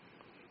ย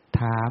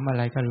ถามอะไ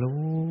รก็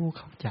รู้เ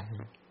ข้าใจ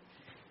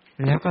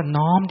แล้วก็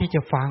น้อมที่จ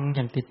ะฟังอ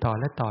ย่างติดต่อ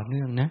และต่อเ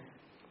นื่องนะ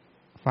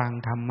ฟัง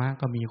ธรรมะ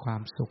ก็มีควา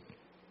มสุข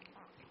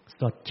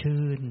สด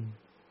ชื่น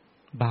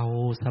เบา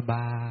สบ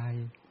าย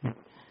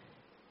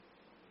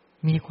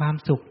มีความ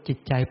สุขจิต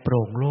ใจโป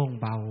ร่งโล่ง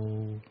เบา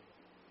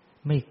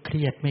ไม่เค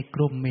รียดไม่ก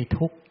ลุ้มไม่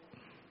ทุกข์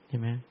ใช่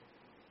ไหม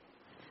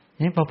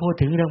นี่พอพูด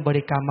ถึงเรื่องบ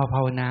ริกรรมมาภ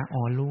าวนา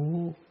รู้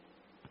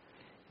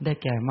ได้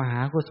แก่มหา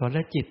กุศล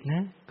จิตน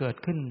ะเกิด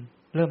ขึ้น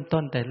เริ่ม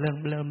ต้นแต่เ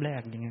ริ่มแร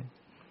กอย่างเงี้ย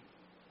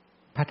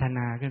พัฒน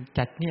าขึ้น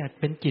จัดเนี่ย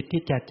เป็นจิต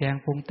ที่จัดแจง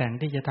ปรุงแต่ง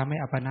ที่จะทำให้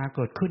อัปปนาเ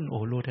กิดขึ้น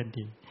รู้ทัน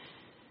ที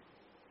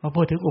พอ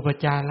พูดถึงอุป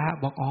จาระ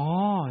บอก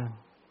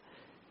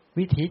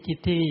วิถีจิต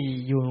ที่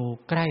อยู่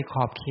ใกล้ข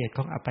อบเขตข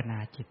องอัปปนา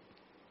จิต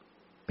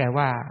แปล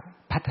ว่า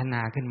พัฒน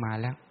าขึ้นมา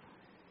แล้ว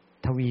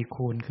ทวี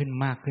คูณขึ้น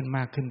มากขึ้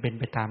นเป็น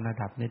ไปตามระ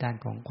ดับในด้าน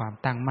ของความ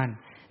ตั้งมั่น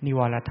นิว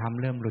รธรรม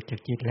เริ่มหลุดจา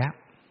กจิตแล้ว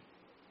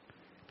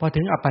พอ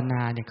ถึงอัปปน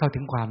าเนี่ยเข้าถึ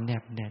งความแน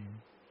บแน่น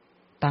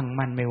ตั้ง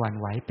มั่นไม่หวั่น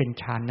ไหวเป็น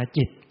ฌาน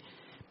จิต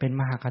เป็น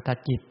มหคต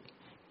จิต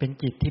เป็น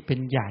จิตที่เป็น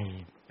ใหญ่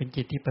เป็น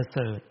จิตที่ประเส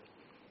ริฐ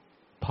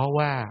เพราะ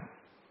ว่า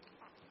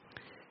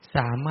ส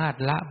ามารถ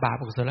ละบาป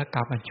อกุศลกร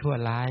รมอันชั่ว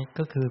ร้าย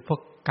ก็คือพวก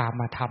กา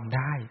มธรรมไ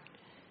ด้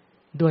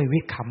ด้วยวิ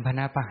คัมภน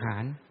ประหา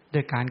รด้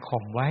วยการ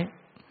ข่มไว้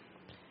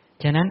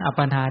ฉะนั้นอัปป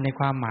นาใน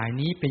ความหมาย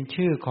นี้เป็น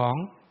ชื่อของ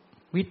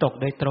วิตก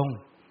โดยตรง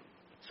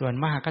ส่วน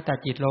มหคต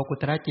จิตโลกุ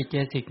ตระจิตเจ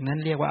สิกนั้น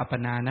เรียกว่าอัปป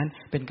นานั้น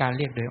เป็นการเ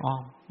รียกโดยอ้อ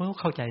ม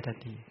เข้าใจทัน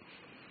ที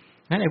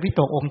งั้นไอ้วิ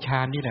ตกองค์ฌ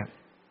านนี่แหละ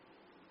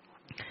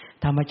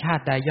ธรรมชา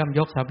ติใดย่อมย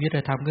กสัพยุต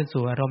ธรรมขึ้น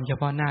สู่อารมณ์เฉ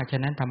พาะหน้าฉะ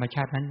นั้นธรรมช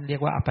าตินั้นเรีย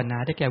กว่าอัปปนา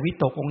ได้แก่วิ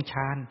ตกองค์ฌ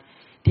าน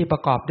ที่ปร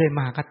ะกอบด้วยม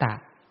หคต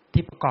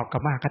ที่ประกอบกั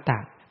บมหคต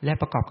และ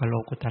ประกอบกับโล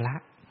กุตระ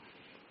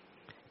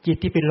จิต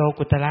ที่เป็นโล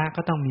กุตระ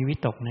ก็ต้องมีวิ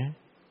ตกนะ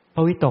เพร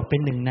าะวิตกเป็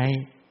นหนึ่งใน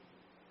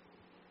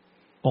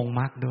องค์ม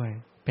รรคด้วย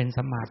เป็น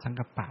สัมมาสัง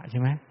กัปปะใช่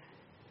ไหม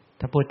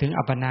ถ้าพูดถึง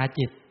อัปปนา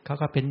จิตเขา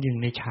ก็เป็นหนึ่ง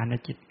ในฌาน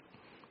จิต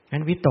งั้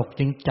นวิตก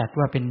จึงจัด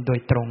ว่าเป็นโดย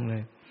ตรงเล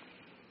ย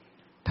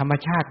ธรรม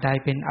ชาติใด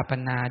เป็นอัปป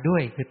นาด้ว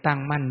ยคือตั้ง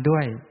มั่นด้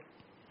วย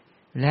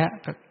และ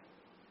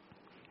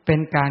เป็น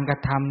การกระ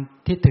ท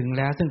ำที่ถึงแ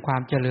ล้วซึ่งควา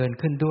มเจริญ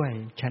ขึ้นด้วย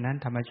ฉะนั้น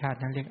ธรรมชาติ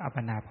นั้นเรียกอัปป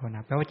นาภาวนา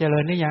แปลว่าเจริ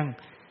ญหรือยัง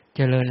เ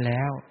จริญแ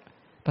ล้ว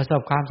ประส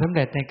บความสำเ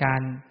ร็จในก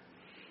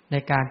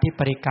ารที่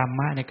ปริกรร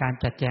มะในการ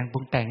จัดแจงปรุ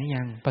งแต่งนี่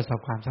ยังประสบ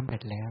ความสำเร็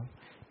จแล้ว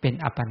เป็น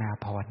อัปปนา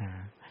ภาวนา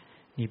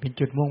นี่เป็น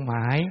จุดมุ่งหม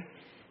าย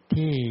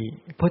ที่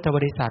พุทธบ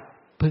ริษัท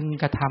พึง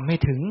กระทำให้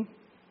ถึง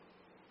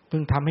พึ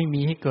งทำให้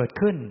มีให้เกิด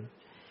ขึ้น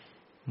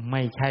ไ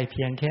ม่ใช่เ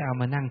พียงแค่เอา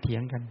มานั่งเถีย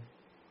งกัน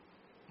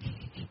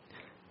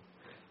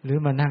หรือ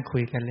มานั่งคุ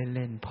ยกันเ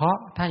ล่นๆเพราะ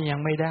ถ้ายัง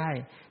ไม่ได้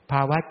ภ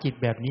าวะจิต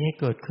แบบนี้ให้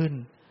เกิดขึ้น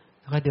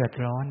ก็เดือด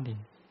ร้อนดิ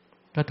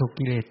ก็ถูก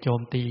กิเลสโจ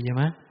มตีใช่ไ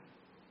หม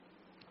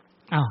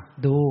อ้าว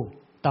ดู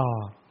ต่อ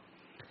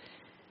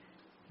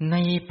ใน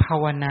ภา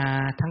วนา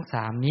ทั้งส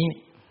ามนี้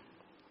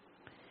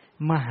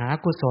มหา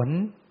กุศล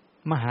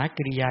มหาก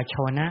ริยาช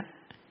วนะ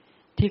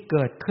ที่เ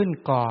กิดขึ้น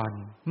ก่อน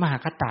มห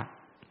คต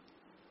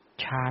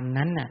ฌาน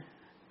นั้นน่ะ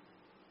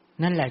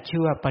นั่นแหละชื่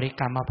อว่าปริ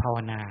กรรมภาว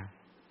นา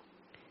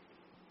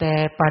แต่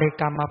ปริ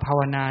กรรมภาว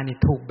นานี่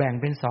ถูกแบ่ง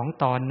เป็น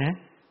2ตอนนะ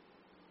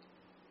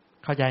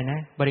เข้าใจนะ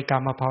บริกรร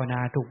มภาวนา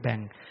ถูกแบ่ง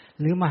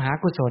หรือมหา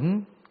กุศล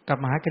กับ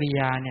มหากริ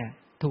ยาเนี่ย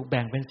ถูกแ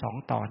บ่งเป็น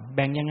2ตอนแ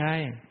บ่งยังไง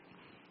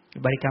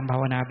บริกรรมภา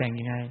วนาแบ่ง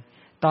ยังไง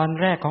ตอน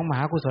แรกของมห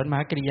ากุศลมห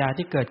ากริยา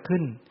ที่เกิดขึ้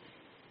น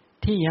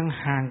ที่ยัง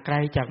ห่างไกล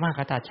จากมห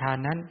คตฌาน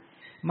นั้น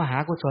มหา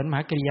กุศลมห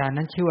ากริยา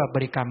นั้นชื่อว่าบ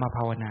ริกรรมภ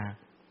าวนา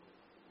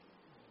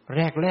แ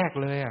รก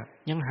เลยอ่ะ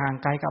ยังห่าง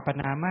ไกลกับอัปป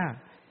นามาก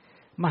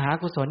มหา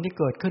กุศลที่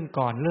เกิดขึ้น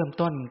ก่อนเริ่ม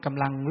ต้นก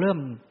ำลังเริ่ม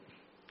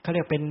เขาเรี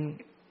ยก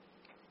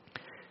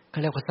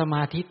ว่าสม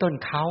าธิต้น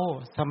เขา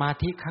สมา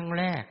ธิครั้ง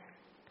แรก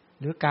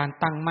หรือการ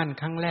ตั้งมั่น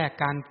ครั้งแรก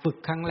การฝึก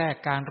ครั้งแรก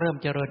การเริ่ม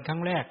เจริญครั้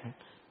งแรก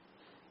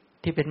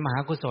ที่เป็นมหา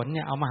กุศลเ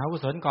นี่ยเอามหากุ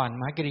ศลก่อน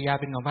มหากริยา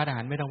เป็นของพระอร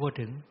หันต์ไม่ต้องพูด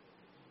ถึง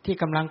ที่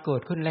กำลังเกิ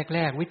ดขึ้นแร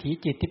กๆวิถี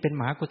จิตที่เป็น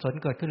มหากุศล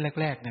เกิดขึ้น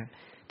แรกๆเนี่ย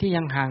ที่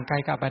ยังห่างไกล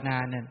กับอัปปนา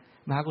เนี่ย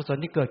มหากุศล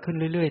ที่เกิดขึ้น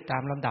เรื่อยๆตา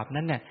มลำดับ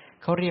นั้นเนี่ย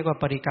เขาเรียกว่า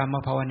ปริกรรม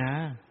ภาวนา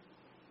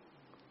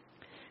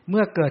เ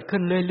มื่อเกิดขึ้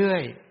นเรื่อ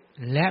ย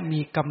ๆและมี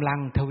กำลัง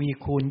ทวี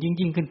คูณ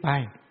ยิ่งขึ้นไป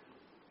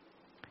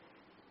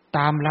ต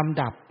ามล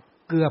ำดับ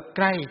เกือบใ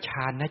กล้ฌ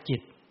านจิ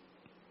ต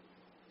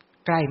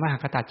ใกล้มห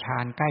คตฌา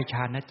นใกล้ฌ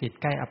านจิต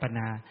ใกล้อัปปน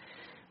า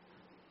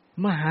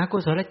มหากุ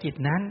ศลจิต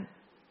นั้น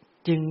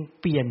จึง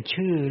เปลี่ยน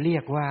ชื่อเรีย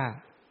กว่า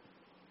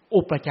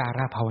อุปจาร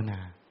ภาวนา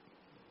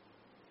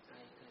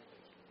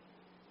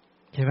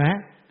ใช่ไหม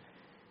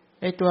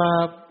ไอ้ตัว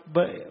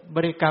บ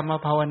ริกรรม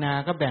ภาวนา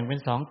ก็แบ่งเป็น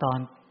2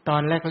ตอ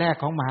นแรก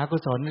ๆของมหากุ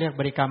ศลเรียก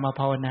บริกรรม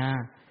ภาวนา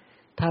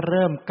ถ้าเ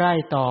ริ่มใกล้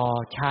ต่อ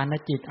ฌาน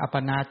จิตอัปป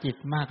นาจิต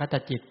มหคต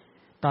จิต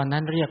ตอนนั้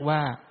นเรียกว่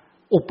า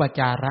อุป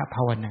จารภ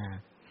าวนา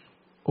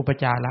อุป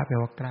จาระแปล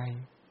ว่าใ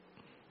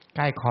ก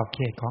ล้ขอบเข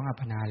ตของอัป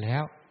ปนาแล้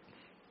ว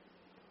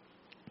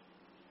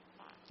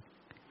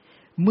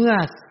เมื่อ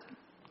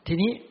ที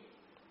นี้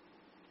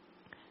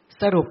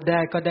สรุปได้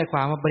ก็ได้คว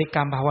ามว่าบริกร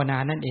รมภาวนา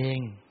นั่นเอง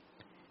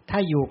ถ้า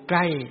อยู่ใก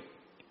ล้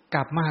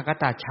กับมหค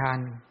ตฌาน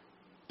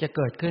จะเ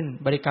กิดขึ้น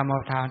บริกรรมภา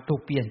วนาถู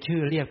กเปลี่ยนชื่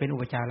อเรียกเป็นอุ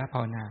ปจารภา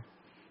วนา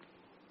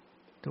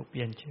ถูกเป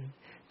ลี่ยนชื่อ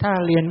ถ้า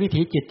เรียนวิ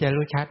ถีจิตจะ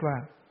รู้ชัดว่า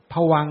ภ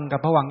วังค์กับ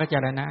ภวังคจา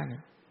รณะเนี่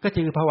ยก็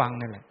คือภวังค์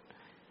นั่นแหละ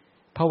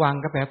ภวังค์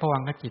ก็แปลภวั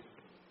งคจิต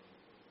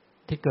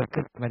ที่เกิด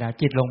ขึ้นธรรมดา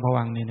จิตลงภ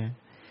วังค์นี่นะ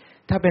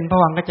ถ้าเป็นภ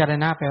วังคจาร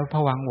ณะแปลว่าภ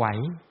วังค์ไหว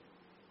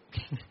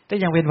ก็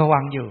ยังเป็นภวั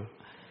งค์อยู่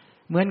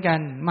เหมือนกัน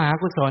มหา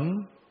กุศล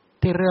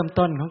ที่เริ่ม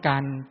ต้นของกา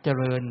รเจ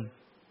ริญ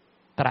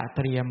ตระเ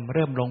ตรียมเ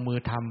ริ่มลงมือ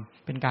ท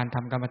ำเป็นการท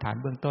ำกรรมฐาน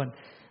เบื้องต้น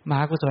มห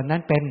ากุศลนั้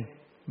นเป็น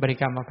บริ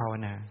กรรมภาว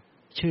นา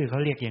ชื่อเขา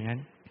เรียกอย่างนั้น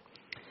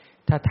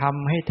ถ้าท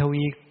ำให้ท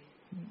วี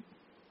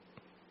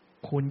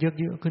คูณเ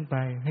ยอะๆขึ้นไป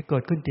ให้เกิ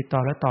ดขึ้นติดต่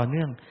อและต่อเ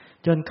นื่อง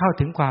จนเข้า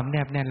ถึงความแน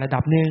บแน่นระดั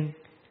บหนึ่ง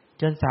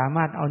จนสาม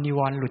ารถเอานิว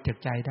รณ์หลุดจาก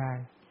ใจได้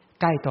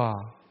ใกล้ต่อ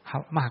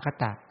มหค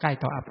ตใกล้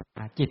ต่ออัปปน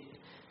าจิต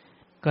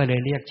ก็เลย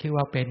เรียกชื่อ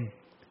ว่าเป็น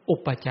อุ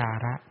ปจา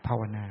รภา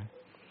วนา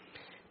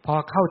พอ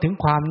เข้าถึง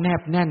ความแน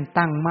บแน่น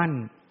ตั้งมั่น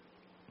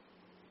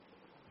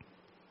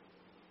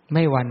ไ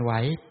ม่หวั่นไหว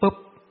ปุ๊บ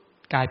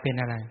กลายเป็น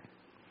อะไร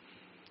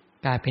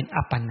กลายเป็น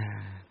อัปปนา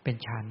เป็น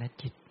ฌาน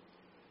จิต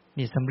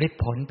นี่สำลิด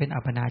ผลเป็นอั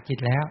ปปนาจิต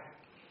แล้ว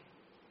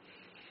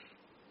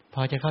พ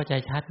อจะเข้าใจ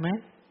ชัดไหม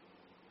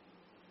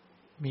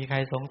มีใคร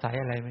สงสัย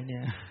อะไรไหมเนี่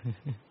ย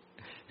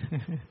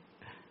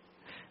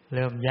เ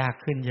ริ่มยาก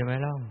ขึ้นใช่ไหม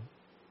ล่ะ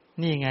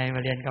นี่ไงม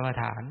าเรียนกรรม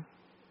ฐา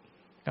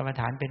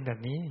นเป็นแบบ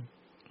นี้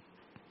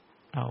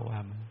เอาว่า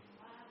มา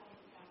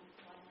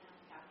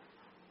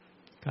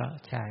ก็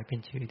ใช่เป็น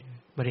ชื่อ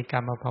บริกร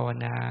รมภาว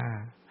นา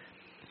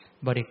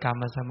บริกรร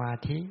มสมา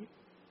ธิ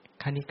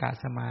คณิกะ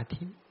สมา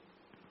ธิ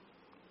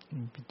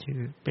เป็นชื่อ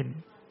เป็น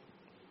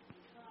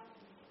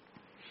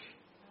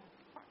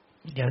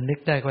เดี๋ยวนึก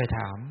ได้ค่อยถ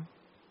าม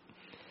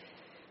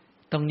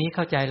ตรงนี้เ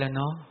ข้าใจแล้วเ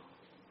นาะ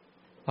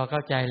พอเข้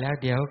าใจแล้ว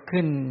เดี๋ยว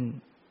ขึ้น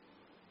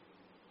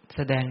แส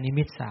ดงนิ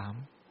มิต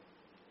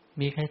3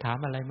มีใครถาม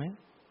อะไรไหม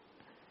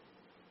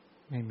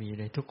ไม่มี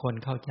เลยทุกคน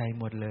เข้าใจ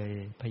หมดเลย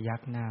พยั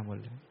กหน้าหมด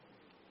เลย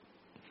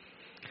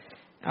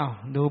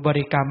ดูบ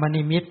ริกรรม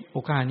นิมิต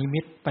อุคหานิมิ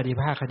ตปฏิ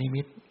ภาคนิ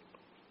มิต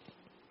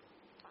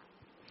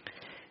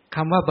ค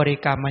ำว่าบริ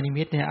กรรมนิ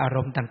มิตเนี่ยอาร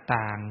มณ์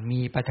ต่างๆมี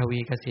ปฐวี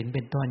กสิณเ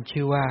ป็นต้น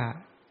ชื่อว่า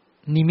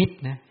นิมิต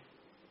นะ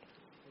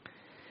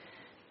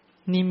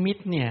นิมิต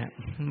เนี่ย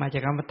มาจา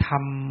กคำว่าธร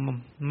ร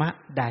มะ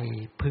ใด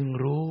พึง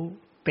รู้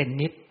เป็น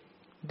นิจ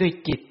ด้วย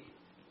จิต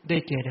ด้ว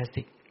ยเจต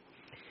สิก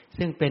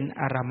ซึ่งเป็น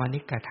อารามณิ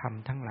กธรรม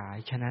ทั้งหลาย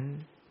ฉะนั้น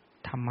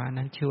ธรรมะ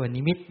นั้นชื่อว่า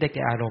นิมิตได้แ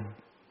ก่อารมณ์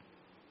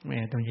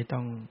ตรงนี้ต้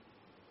อง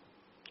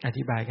อ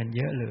ธิบายกันเ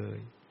ยอะเลย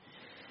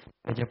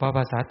โดยเฉพาะภ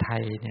าษาไท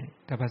ยเนี่ย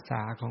กับภาษ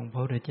าของพร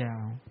ะพุทธเจ้า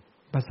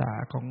ภาษา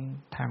ของ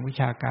ทางวิ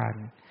ชาการ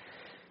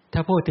ถ้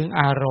าพูดถึง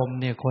อารมณ์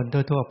เนี่ยคน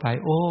ทั่วๆไป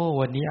โอ้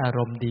วันนี้อาร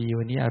มณ์ดี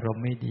วันนี้อารม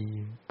ณ์ไม่ดี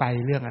ไป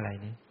เรื่องอะไร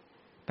นี่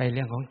ไปเ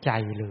รื่องของใจ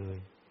เลย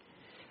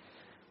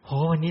โห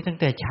วันนี้ตั้ง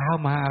แต่เช้า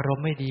มาอารม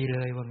ณ์ไม่ดีเล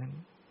ยว่างั้น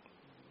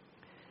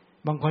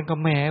บางคนก็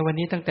แหมวัน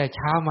นี้ตั้งแต่เ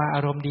ช้ามาอ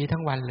ารมณ์ดีทั้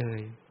งวันเล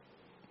ย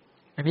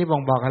อันนี้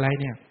บอกอะไร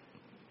เนี่ย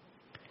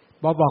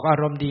บอกอา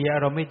รมณ์ดีอา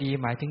รมณ์ไม่ดี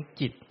หมายถึง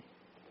จิต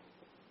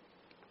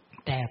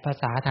แต่ภา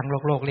ษาทาง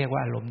โลกเรียกว่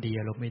าอารมณ์ดี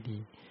อารมณ์ไม่ดี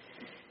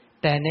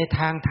แต่ในท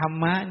างธรร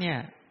มะเนี่ย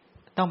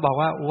ต้องบอก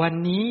ว่าวัน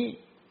นี้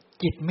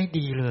จิตไม่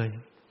ดีเลย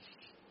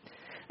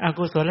อ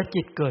กุศล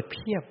จิตเกิดเ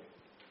พียบ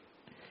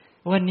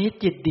วันนี้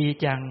จิตดี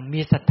จังมี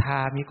ศรัทธา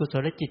มีกุศ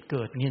ลจิตเ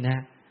กิดงี้นะ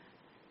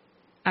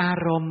อา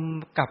รมณ์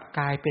กลับก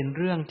ลายเป็นเ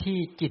รื่องที่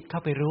จิตเข้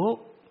าไปรู้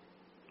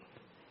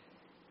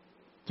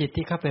จิต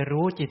ที่เข้าไป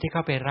รู้จิตที่เ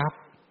ข้าไปรับ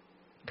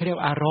เขาเรียก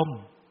อารม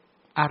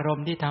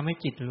ณ์ที่ทำให้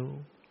จิตรู้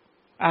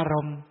อาร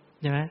มณ์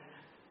ใช่ไหม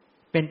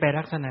เป็นไป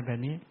ลักษณะแบบ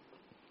นี้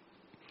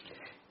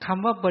ค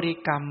ำว่าบริ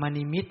กรรม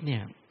นิมิตเนี่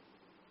ย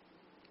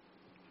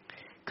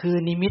คือ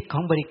นิมิตขอ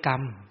งบริกรร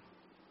ม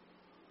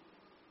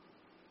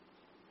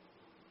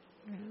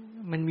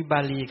มันมีบา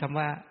ลีคำ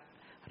ว่า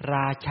ร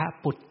าช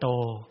ปุตโต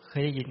เค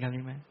ยได้ยินคำ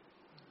นี้ไหม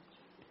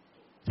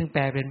ซึ่งแป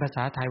ลเป็นภาษ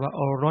าไทยว่าโอ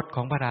รสข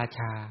องพระราช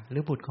าหรื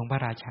อบุตรของพระ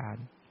ราชา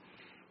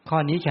ข้อ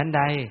นี้ฉันใ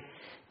ด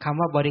คำ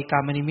ว่าบริกร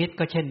รมนิมิต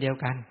ก็เช่นเดียว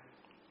กัน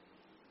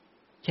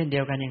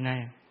ยังไง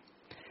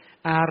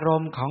อาร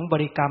มณ์ของบ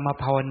ริกรรม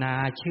ภาวนา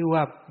ชื่อว่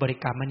าบริ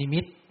กรรมนิมิ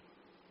ต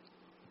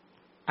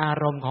อา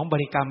รมณ์ของบ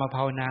ริกรรมภ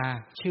าวนา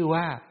ชื่อ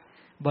ว่า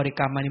บริก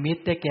รรมนิมิต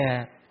ได้แก่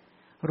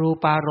รู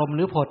ปารมณ์ห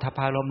รือโผฏฐัพพ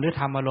ารมณ์หรือ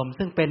ธรรมารมณ์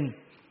ซึ่งเป็น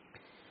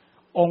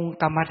องค์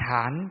กรรมฐ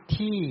าน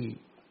ที่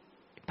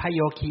พระโย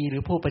คีหรื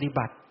อผู้ปฏิ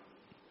บัติ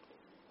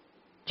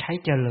ใช้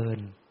เจริญ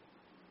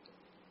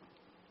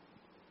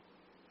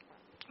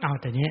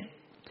แต่นี้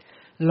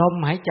ลม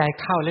หายใจ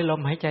เข้าและล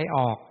มหายใจอ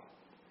อก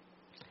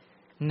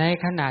ใน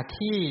ขณะ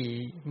ที่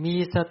มี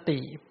สติ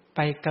ไป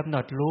กำหน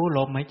ดรู้ล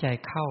มหายใจ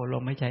เข้าล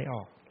มหายใจอ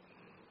อก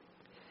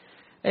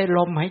ล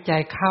มหายใจ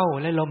เข้า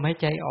และลมหาย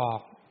ใจออก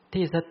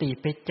ที่สติ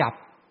ไปจับ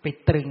ไป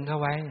ตรึงเข้า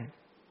ไว้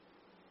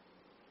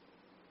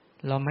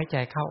ลมหายใจ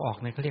เข้าออก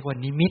เนี่ยเขาเรียกว่า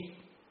นิมิต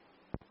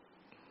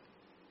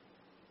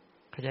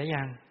เข้าใจ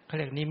ยังเขาเ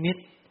รียกนิมิต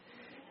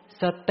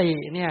สติ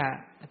เนี่ย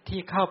ที่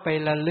เข้าไป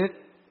ระลึก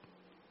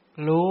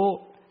รู้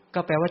ก็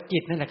แปลว่าจิ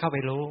ตนั่นแหละเข้าไป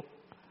รู้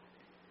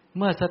เ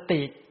มื่อสติ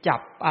จั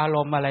บอาร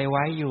มณ์อะไรไ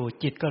ว้อยู่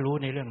จิตก็รู้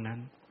ในเรื่องนั้น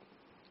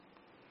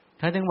เ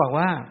ขาถึงบอก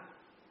ว่า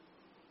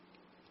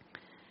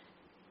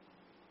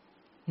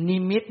นิ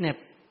มิตเนี่ย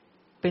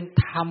เป็น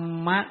ธรร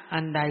มะอั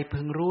นใด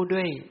พึงรู้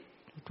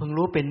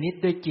เป็นนิจ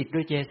ด้วยจิตด้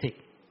วยเจสิก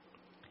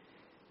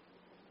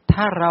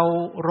ถ้าเรา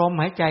ลม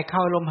หายใจเข้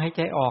าลมหายใ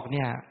จออกเ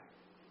นี่ย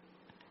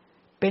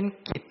เป็น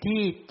กิจ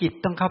ที่จิต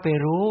ต้องเข้าไป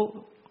รู้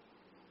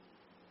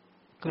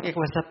ก็เรียก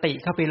ว่าสติ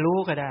เข้าไปรู้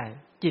ก็ได้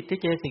จิตที่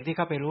เจสิกที่เ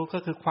ข้าไปรู้ก็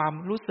คือความ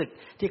รู้สึก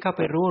ที่เข้าไ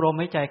ปรู้ลม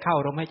หายใจเข้า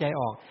ลมหายใจ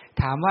ออก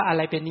ถามว่าอะไ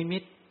รเป็นนิมิ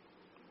ต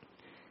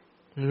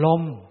ล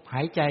มห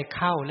ายใจเ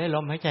ข้าและล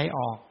มหายใจอ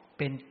อก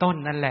เป็นต้น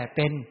นั่นแหละเ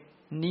ป็น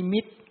นิ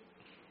มิต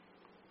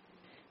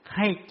ใ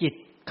ห้จิต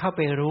เข้าไ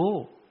ปรู้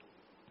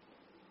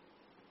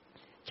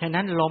ฉะ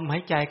นั้นลมหา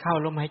ยใจเข้า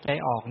ลมหายใจ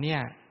ออกเนี่ย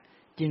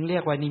จึงเรี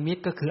ยกว่านิมิต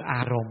ก็คืออ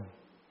ารมณ์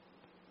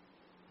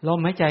ลม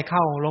หายใจเข้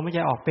าลมหายใจ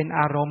ออกเป็น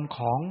อารมณ์ข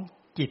อง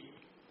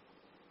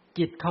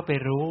จิตเข้าไป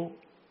รู้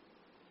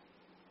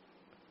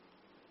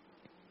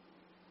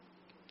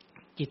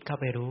จิตเข้า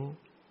ไปรู้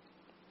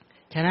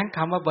ฉะนั้นค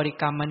ำว่าบริ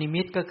กรรมนิ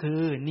มิตก็คือ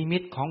นิมิ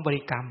ตของบ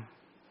ริกรรม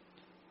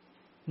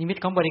นิมิต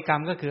ของบริกรร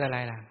มก็คืออะไร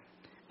ล่ะ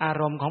อา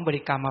รมณ์ของบ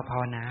ริกรรมภา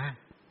วนา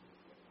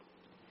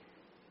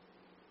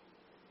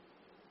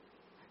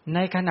ใน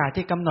ขณะ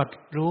ที่กำหนด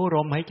รู้ล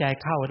มหายใจ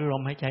เข้าหรือล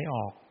มหายใจอ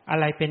อกอะ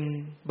ไรเป็น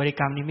บริ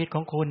กรรมนิมิตข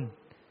องคุณ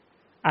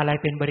อะไร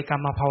เป็นบริกร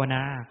รมภาวน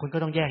าคุณก็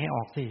ต้องแยกให้อ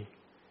อกสิ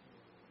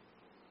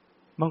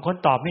บางคน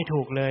ตอบไม่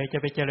ถูกเลยจะ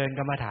ไปเจริญก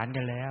รรมฐาน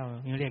กันแล้ว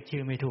ยังเรียกชื่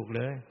อไม่ถูกเ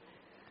ลย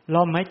ล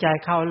มหายใจ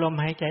เข้าลม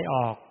หายใจอ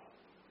อก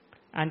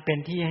อันเป็น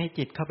ที่ให้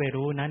จิตเข้าไป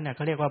รู้นั้นน่ะเข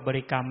าเรียกว่าบ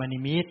ริกรรมนิ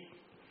มิต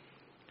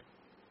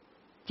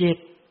จิต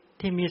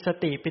ที่มีส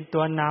ติเป็นตั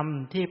วน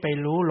ำที่ไป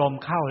รู้ลม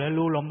เข้าและ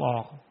รู้ลมออ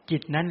กจิ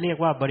ตนั้นเรียก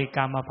ว่าบริกร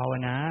รมภาว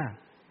นา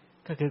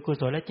ก็คือกุ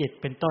ศลจิต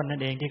เป็นต้นนั่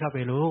นเองที่เข้าไป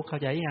รู้เข้า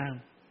ใจยัง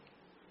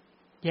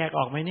แยกอ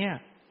อกไหมเนี่ย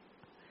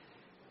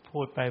พู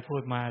ดไปพู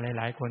ดมาห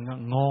ลายๆคนก็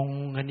งง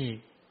กันอีก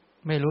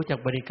ไม่รู้จัก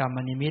บริกรรม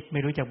นิมิตไ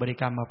ม่รู้จักบริ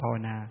กรรมมาภาว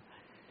นา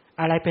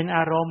อะไรเป็นอ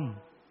ารมณ์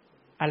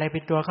อะไรเป็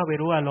นตัวเข้าไป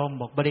รู้อารมณ์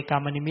บอกบริกรร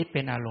มนิมิตเ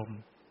ป็นอารมณ์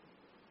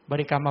บ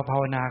ริกรรมมาภา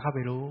วนาเข้าไป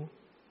รู้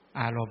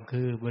อารมณ์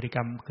คือบริกร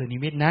รมคือนิ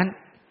มิตนั้น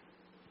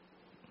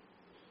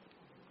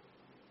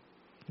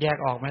แยก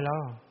ออกไหมล่ะ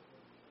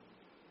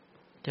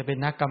จะเป็น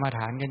นักกรรมฐ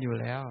านกันอยู่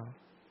แล้ว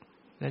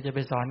แล้วจะไป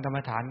สอนกรรม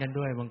ฐานกัน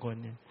ด้วยบางคน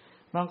เนี่ย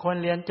บางคน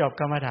เรียนจบ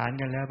กรรมฐาน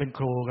กันแล้วเป็นค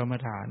รูกรรม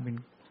ฐานเป็น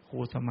ครู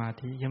สมา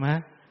ธิใช่ไหม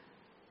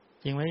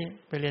จริงไหม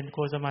ไปเรียนค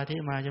รูสมาธิ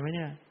มาใช่ไหมเ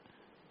นี่ย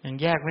ยัง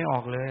แยกไม่ออ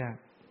กเลยอ่ะ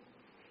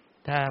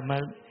ถ้า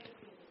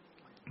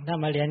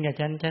มาเรียนกับ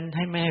ฉันใ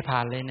ห้ไม่ให้ผ่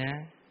านเลยนะ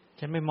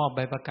ฉันไม่มอบใบ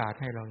ประกาศ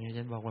ให้หรอกเนี่ย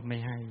ฉันบอกว่าไม่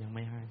ให้ยังไ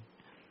ม่ให้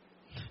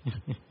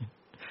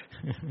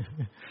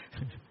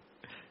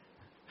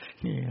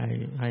นี่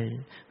ใ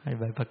ห้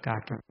ใบประกาศ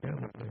กันเยอะ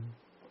หมดเลย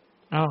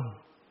เอ้า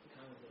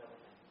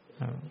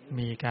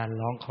มีการ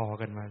ร้องขอ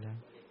กันมาแล้ว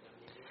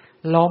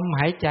ลม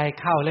หายใจ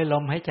เข้าและล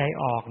มหายใจ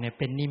ออกเนี่ย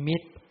เป็นนิมิ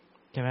ต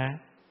ใช่ไหม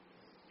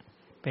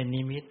เป็น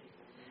นิมิต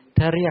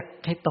ถ้าเรียก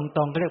ให้ตร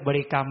งๆก็เรียกบ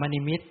ริกรรม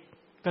นิมิต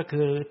ก็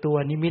คือตัว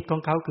นิมิตขอ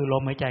งเขาคือล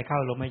มหายใจเข้า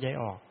ลมหายใจ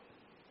ออก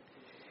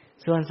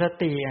ส่วนส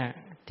ติ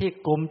ที่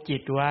กุมจิ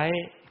ตไว้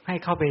ให้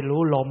เข้าไป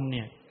รู้ลมเ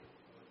นี่ย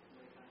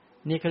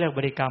นี่ก็เรียก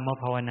บริกรรม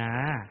ภาวนา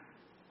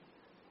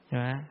ใช่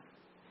ไหม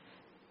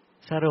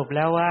สรุปแ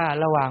ล้วว่า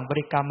ระหว่างบ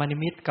ริกรรมนิ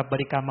มิตกับบ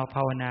ริกรรมภ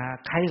าวนา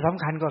ใครส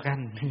ำคัญกว่ากัน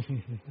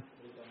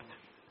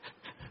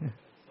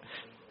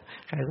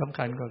ใครสำ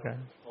คัญกว่ากัน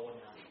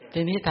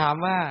ทีนี้ถาม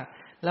ว่า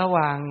ระห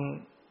ว่าง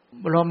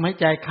ลมหาย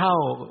ใจเข้า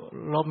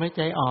ลมหายใ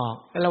จออก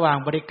ระหว่าง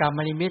บริกรรม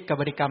นิมิตกับ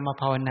บริกรรม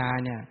ภาวนา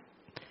เนี่ย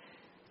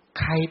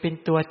ใครเป็น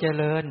ตัวเจ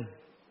ริญ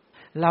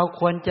เรา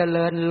ควรเจ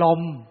ริญล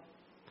ม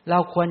เรา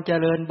ควรเจ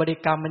ริญบริ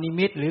กรรมนิ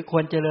มิตหรือคว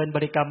รเจริญบ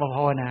ริกรรมภ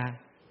าวนา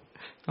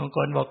บางค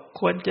นบอก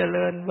ควรเจ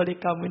ริญบริ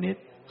กรรมนิมิต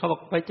เขาบอ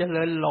กไปเจ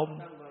ริญลม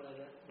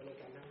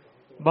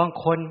บาง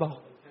คนบอก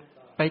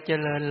ไปเจ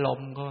ริญลม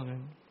ก็ว่างั้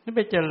นไม่ไ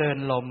ปเจริญ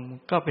ลม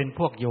ก็เป็นพ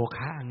วกโยค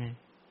ะไง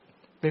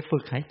ไปฝึ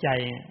กหายใจ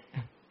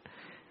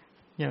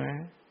ใช่ไหม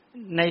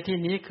ในที่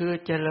นี้คือ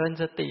เจริญ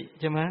สติ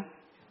ใช่ไหม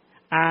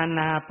อาน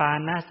าปา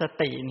นส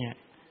ติเนี่ย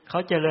เขา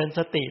เจริญส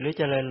ติหรือ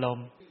เจริญลม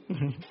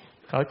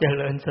เขาเจ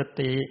ริญส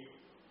ติ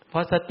เพรา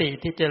ะสติ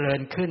ที่เจริญ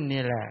ขึ้น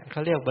นี่แหละเข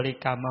าเรียกบริ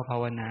กรรมภา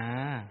วนา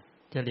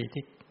จริต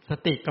ที่ส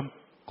ติ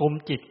กุม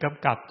จิตก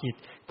ำกับจิต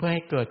เพื่อใ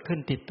ห้เกิดขึ้น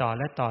ติดต่อ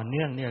และต่อเ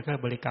นื่องเนี่ยก็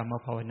บริกรรม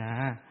ภาวนา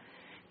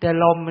แต่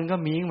ลมมันก็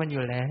มีมันอ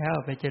ยู่แล้ว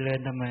ไปเจริญ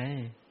ทำไม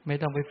ไม่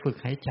ต้องไปฝึก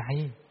หายใจ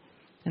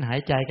มันหา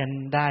ยใจกัน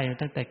ได้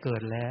ตั้งแต่เกิ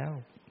ดแล้ว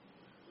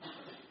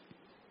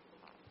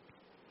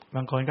บ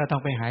างคนก็ต้อ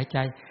งไปหายใจ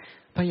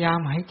พยายาม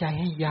หายใจ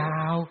ให้ยา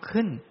ว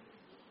ขึ้น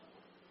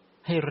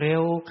ให้เร็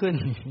วขึ้น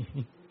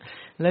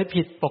เลย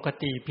ผิดปก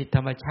ติผิดธ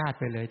รรมชาติ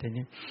ไปเลยแต่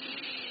นี้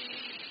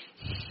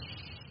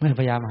ไม่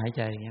พยายามหายใ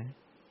จอย่างเงี้ย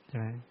ใช่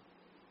ไหม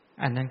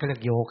อันนั้นก็เรีย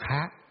กโยค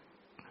ะ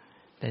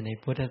แต่ใน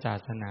พุทธศา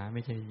สนาไ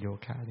ม่ใช่โย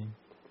คะนี่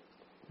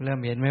เริ่ม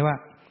เห็นไหมว่า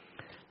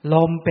ล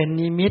มเป็น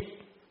นิมิต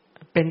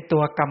เป็นตั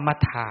วกรรม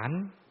ฐาน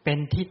เป็น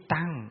ที่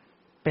ตั้ง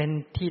เป็น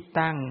ที่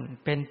ตั้ง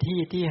เป็นที่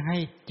ที่ให้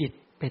จิต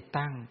ไป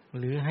ตั้ง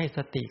หรือให้ส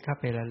ติเข้า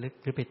ไประลึก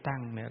หรือไปตั้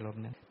งในอารม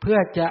ณ์นั้นเพื่อ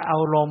จะเอา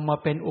ลมมา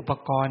เป็นอุป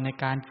กรณ์ใน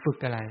การฝึก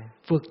อะไร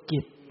ฝึกจิ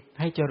ต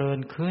ให้เจริญ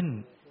ขึ้น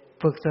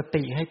ฝึกส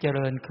ติให้เจ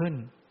ริญขึ้น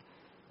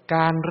ก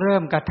ารเริ่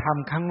มกระท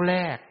ำครั้งแร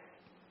ก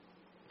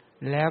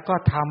แล้วก็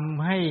ท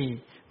ำให้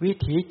วิ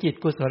ถีจิต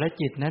กุศล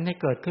จิตนั้นให้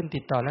เกิดขึ้นติ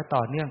ดต่อและต่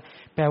อเนื่อง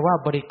แปลว่า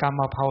บริกรร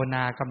มภาวน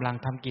ากำลัง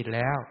ทำกิจแ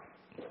ล้ว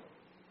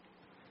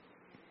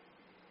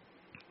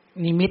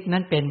นิมิตนั้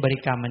นเป็นบริ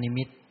กรรมนิ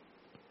มิต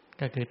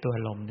ก็คือตัว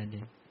ลมนั่นเอ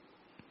ง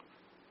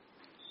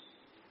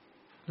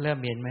เริ่ม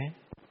เห็นไหม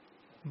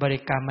บริ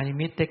กรรมนิ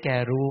มิตได้แก่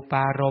รูป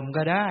ารมณ์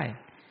ก็ได้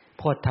โ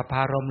ผฏฐัพพ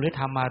ารมณ์หรือ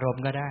ธรรมารม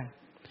ณ์ก็ได้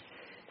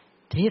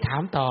ทีนี้ถา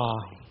มต่อ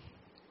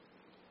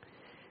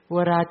เว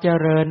ลาเจ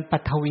ริญปั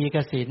ทวีก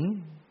สิณ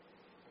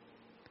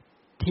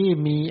ที่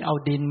มีเอา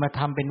ดินมาท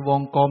ำเป็นว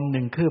งกลม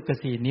1 คืบกับ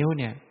4 นิ้ว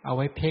เนี่ยเอาไ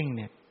ว้เพ่งเ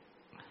นี่ย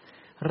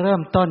เริ่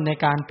มต้นใน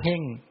การเพ่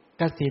ง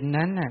กสิณ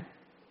นั้นน่ะ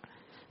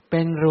เ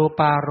ป็นรู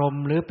ปารม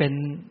ณ์หรือเป็น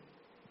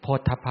โผฏ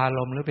ฐัพพาร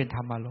มณ์หรือเป็นธ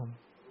รรมารมณ์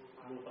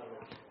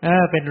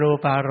เป็นรู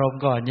ปารม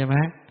ณ์ก่อนใช่ไหม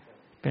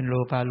เป็นรู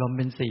ปารมณ์เ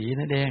ป็นสี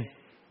นั่นเอง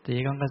สี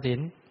ของกสิณ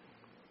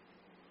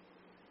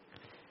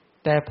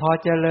แต่พอ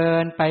เจริ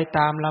ญไปต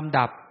ามลำ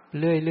ดับ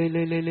เ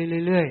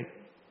รื่อย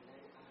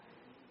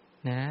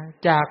ๆนะ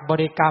จากบ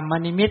ริกรรม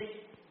นิมิต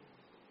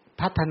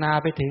พัฒนา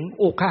ไปถึง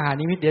อุคหา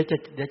นิมิตเดี๋ยว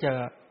จ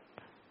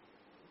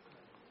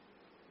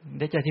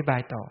ะอธิบา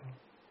ยต่อ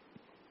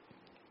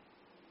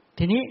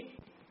ทีนี้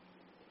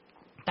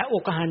แต่อุ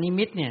คหานิ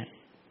มิตเนี่ย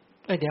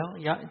เดี๋ยว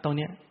ตรงเ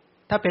นี้ย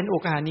ถ้าเป็นอุ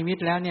คหานิมิต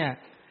แล้วเนี่ย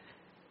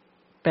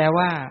แปล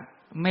ว่า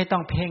ไม่ต้อ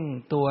งเพ่ง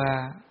ตัว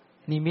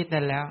นิมิต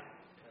นั่นแล้ว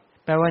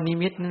แปลว่านิ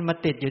มิตนั้นมา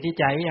ติดอยู่ที่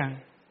ใจอย่าง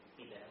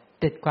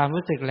ติดความ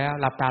รู้สึกแล้ว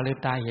หลับตาลืม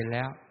ตาเห็นแ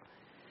ล้ว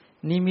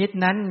นิมิต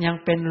นั้นยัง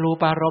เป็นรู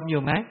ปารมณ์อ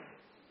ยู่ไหม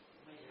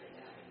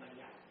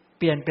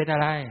เปลี่ยนเป็นอะ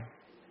ไร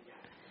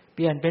เป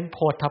ลี่ยนเป็นโพ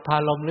ธพา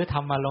รมณ์หรือธ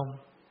รรมารมณ์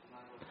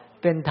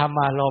เป็นธรรม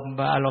ารมณ์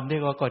อารมณ์ที่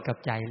ปรากฏกับ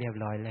ใจเรียบ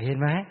ร้อยแล้วเห็น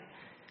ไหม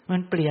มั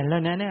นเปลี่ยนแล้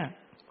วนะเนี่ย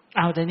เ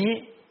อาแต่นี้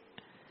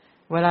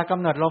เวลาก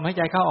ำหนดลมหาย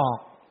ใจเข้าออก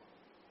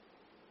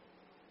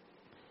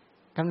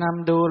กำลัง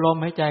ดูลม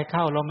หายใจเ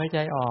ข้าลมหายใจ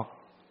ออก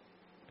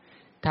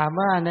ถาม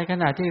ว่าในข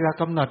ณะที่เรา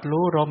กำหนด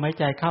รู้ลมหาย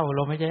ใจเข้าล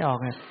มหายใจออก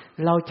เนี่ย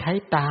เราใช้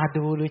ตา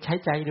ดูหรือใช้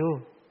ใจดู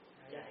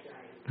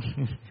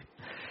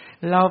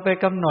เราไป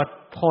กำหนด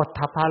โผฏ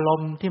ฐัพพาร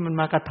มณ์ที่มัน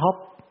มากระทบ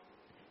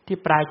ที่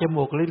ปลายจ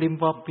มูกหรือริม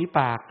ฝี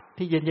ปาก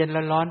ที่เย็น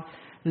ๆร้อน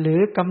ๆหรื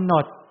อกำหน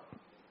ด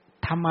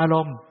ธรรมอาร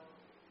มณ์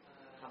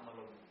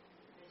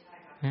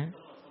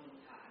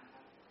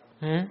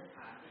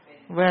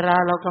เวลา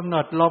เรากำหน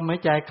ดลมหา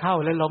ยใจเข้า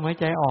และลมหาย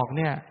ใจออกเ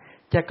นี่ย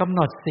จะกำห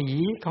นดสี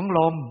ของล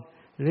ม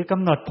หรือก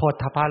ำหนดโผฏ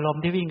ฐัพพารม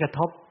ณ์ที่วิ่งกระท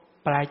บ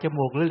ปลายจ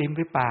มูกหรือริม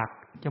ฝีปาก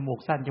จมูก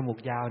สั้นจมูก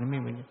ยาวนี่ไม่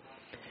เหมือน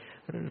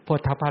โผฏ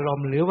ฐัพพารม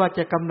ณ์หรือว่าจ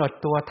ะกำหนด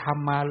ตัวธร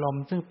รมารม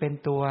ณ์ซึ่งเป็น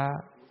ตัว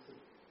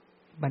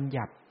บัญ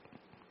ญัติ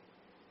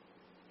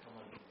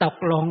ตก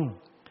ลง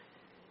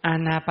อา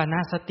นาปาน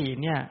สติ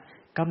เนี่ย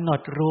กำหนด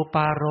รูป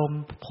ารม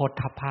ณ์โผฏ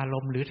ฐัพพาร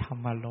มณ์หรือธร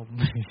รมารมณ์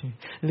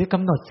หรือก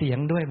ำหนดเสียง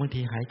ด้วยบาง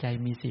ทีหายใจ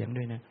มีเสียง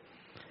ด้วยนะ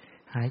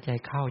หายใจ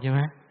เข้าใช่ไหม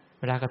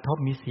เวลากระทบ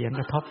มีเสียง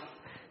กระทบ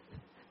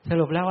ส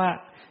รุปแล้วว่า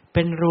เ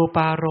ป็นรูป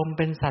ารมณ์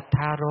เป็นสัทธ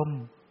ารม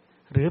ณ์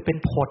หรือเป็น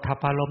โผฏฐัพ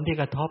พารมณ์ที่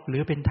กระทบหรื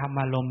อเป็นธรรม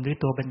ารมณ์หรือ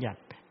ตัวบัญญัติ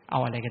เอา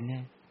อะไรกันแน่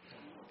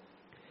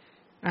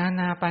อาน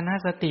าปาน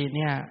สติเ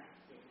นี่ย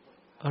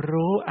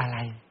รู้อะไร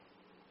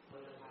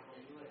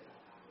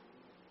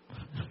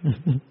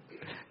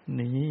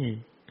นี่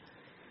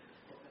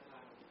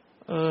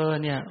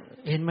เนี่ย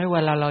เห็นไหมเว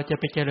ลาเราจะ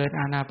ไปเจริญ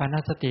อานาปาน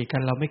สติกั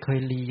นเราไม่เคย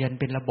เรียน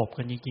เป็นระบบ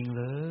กันจริงๆ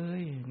เล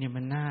ยเนี่ย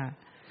มัน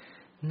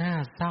น่า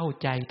เศร้า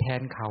ใจแท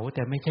นเขาแ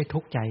ต่ไม่ใช่ทุ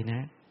กข์ใจน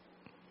ะ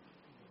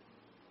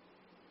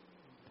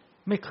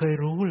ไม่เคย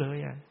รู้เลย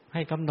อ่ะใ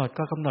ห้กำหนด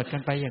ก็กำหนดกั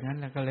นไปอย่างนั้น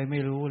แหละก็เลยไ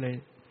ม่รู้เลย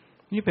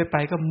นี่ไป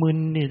ก็มึน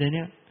นี่แต่เ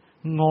นี้ย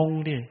งง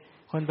ดิ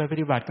คนไปป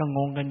ฏิบัติก็ง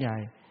งกันใหญ่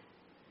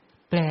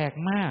แปลก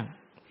มาก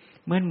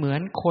เหมือ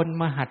นคน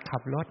มาหัดขั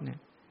บรถเนี่ย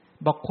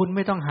บอกคุณไ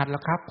ม่ต้องหัดแล้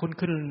วครับคุณ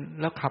ขึ้น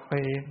แล้วขับไป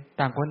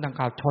ต่างคนต่าง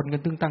ขับชนกั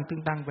นตึ้งตั้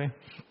งไป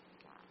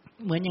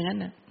เหมือนอย่างนั้น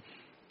น่ะ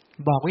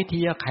บอกวิธี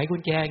ไขกุ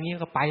ญแจอย่างงี้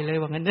ก็ไปเลย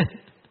ว่างั้นเด้อ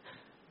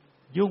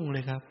ยุ่งเล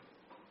ยครับ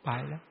ไป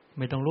แล้วไ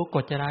ม่ต้องรู้ก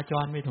ฎจราจ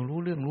รไม่ต้องรู้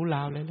เรื่องรู้ร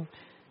าวเลยแล้ว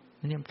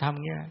นี่ท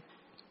ำเงี้ย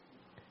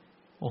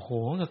โอ้โห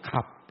ก็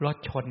ขับรถ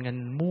ชนกัน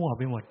มั่วไ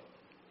ปหมด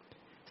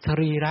ส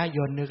รีระย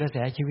นต์ในกระแส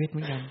ชีวิตเห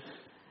มือนกัน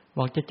บ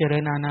อกจะเจริ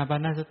ญอานาปา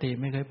นสติ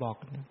ไม่เคยบอก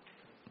นะ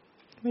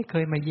ไม่เค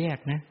ยมาแยก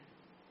นะ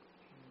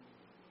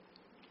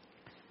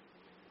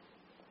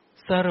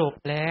สรุป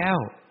แล้ว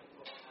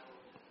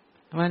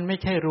มันไม่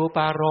ใช่รูป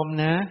ารมณ์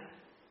นะ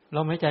ล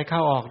มหายใจเข้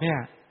าออกเนี่ย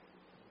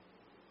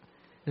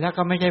แล้ว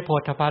ก็ไม่ใช่โผ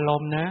ฏฐัพพาร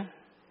มณ์นะ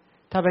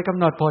ถ้าไปกำ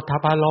หนดโผฏฐั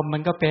พพารมณ์มั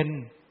นก็เป็น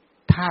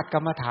ธาตุกร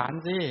รมฐาน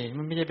สิ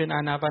มันไม่ใช่เป็นอา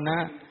นาปานะ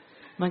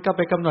มันก็ไ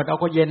ปกำหนดเอา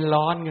ก็เย็น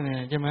ร้อนกันไง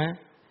ใช่ไหม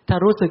ถ้า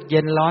รู้สึกเย็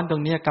นร้อนตร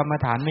งนี้กรรม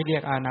ฐานไม่เรีย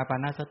กอานาปา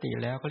นสติ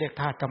แล้วก็เรียก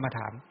ธาตุกรรมฐ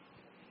าน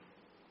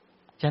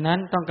ฉะนั้น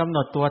ต้องกำหน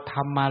ดตัวธ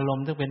รรมารม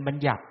ณ์ซึ่งเป็นบัญ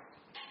ญัติ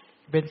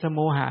เป็นส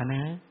มุหะน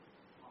ะ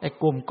ไอ้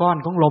กลุ่มก้อน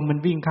ของลมมัน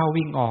วิ่งเข้า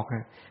วิ่งออก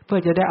เพื่อ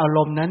จะได้เอาล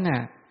มนั้นน่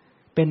ะ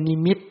เป็นนิ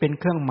มิตเป็น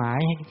เครื่องหมาย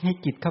ให้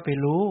จิตเข้าไป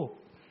รู้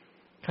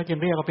เขาจะ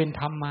เรียกว่าเป็น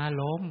ธรรมา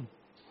รมณ์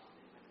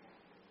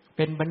เ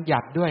ป็นบัญญั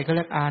ติด้วยเขาเ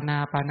รียกอานา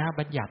ปาน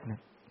บัญญัตินะ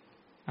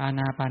อาน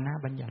าปาน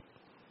บัญญัติ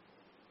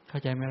เข้า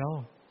ใจไหมล่ะ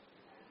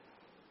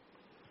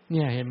เ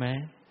นี่ยเห็นไหม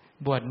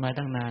บวชมา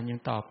ตั้งนานยัง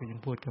ตอบยัง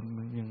พูดกับ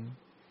มึงยัง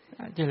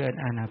เจริญ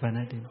อานาปานส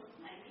ติ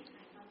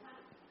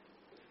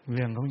เ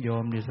รื่องของโย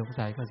มดิสง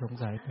สัยก็สง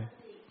สัยไป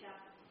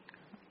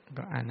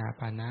ก็อานา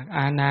ปานะอ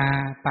านา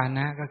ปาน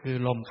ะก็คือ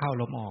ลมเข้า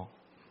ลมออก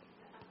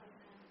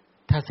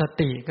ถ้าส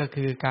ติก็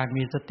คือการ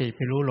มีสติไป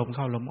รู้ลมเ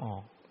ข้าลมออ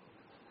ก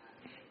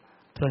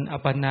ส่วนอั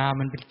ปปนา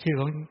มันเป็นชื่อ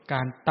ของก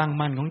ารตั้ง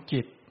มั่นของ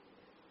จิต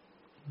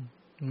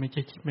ไม่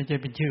ใช่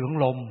เป็นชื่อของ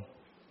ลม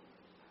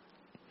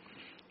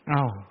อ้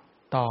าว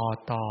ต่อ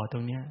ตร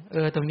งเนี้ย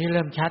ตรงนี้เ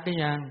ริ่มชัดหรื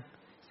อยัง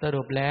ส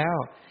รุปแล้ว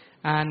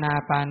อานา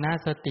ปาน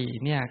สติ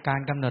เนี่ยกา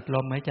รกำหนดล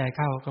มหายใจเ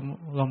ข้า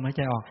ลมหายใ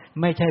จออก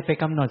ไม่ใช่ไป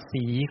กำหนด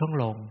สีของ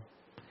ลม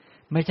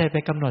ไม่ใช่ไป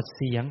กำหนดเ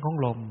สียงของ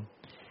ลม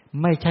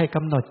ไม่ใช่ก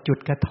ำหนดจุด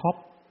กระทบ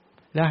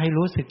แล้วให้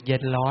รู้สึกเย็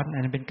นร้อนอั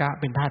นนั้นเ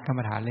ป็นธาตุกรรม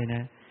ฐานเลยน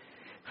ะ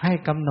ให้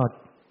กำหนด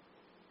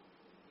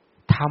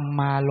ธรร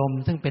มารม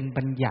ณ์ซึ่งเป็น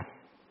บัญญัติ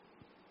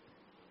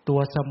ตัว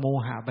สมุ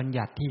หะบัญ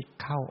ญัติที่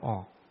เข้าออ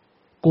ก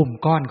กลุ่ม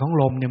ก้อนของ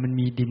ลมเนี่ยมัน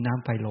มีดินน้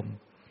ำไฟลม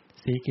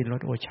สีกลิ่นร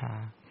สโอชา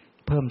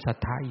เพิ่มศรัท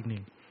ธาอีกหนึ่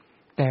ง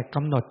แต่ก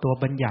ำหนดตัว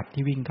บัญญัติ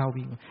ที่วิ่งเข้า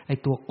วิ่งไอ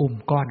ตัวกลุ่ม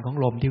ก้อนของ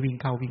ลมที่วิ่ง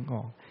เข้าวิ่งอ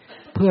อก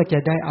เพื่อจะ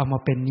ได้เอามา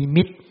เป็นนิ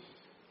มิต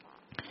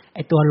ไอ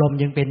ตัวลม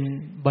ยังเป็น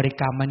บริ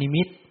กรรมนิ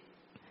มิต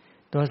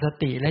ตัวส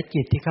ติและ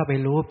จิตที่เข้าไป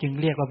รู้จึง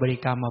เรียกว่าบริ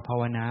กรรมภา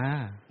วนา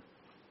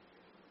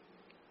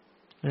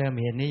เริ่ม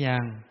เห็นนี่ยั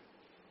ง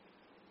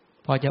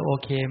พอจะโอ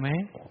เคไหม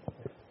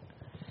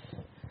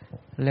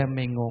เริ่มไ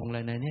ม่งงแล้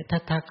วนะเนี่ย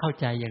ถ้าเข้า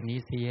ใจอย่างนี้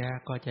เสีย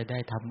ก็จะได้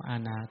ทำอา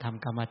นาท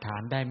ำกรรมฐา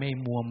นได้ไม่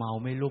มัวเมา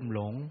ไม่ลุ่มหล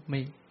ง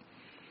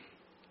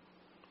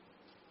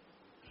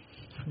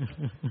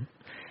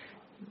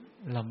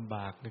ลำบ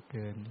ากเหลือเ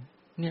กิน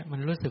เนี่ยมั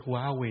นรู้สึก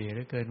ว้าเหวเห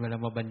ลือเกินเวลา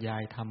มาบรรยา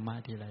ยธรรมะ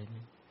ทีไร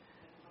นี่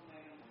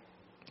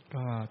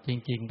ก็จ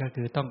ริงๆก็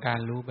คือต้องการ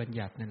รู้บัญ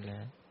ญัตินั่นแหล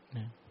ะน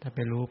ะถ้าไป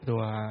รู้ตั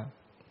ว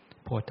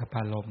โผฏฐัพพ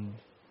ารมณ์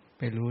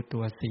ไปรู้ตั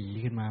วสี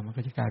ขึ้นมามัน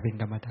ก็จะกลายเป็น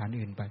กรรมฐาน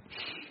อื่นไป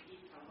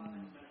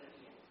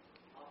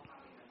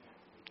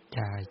ใ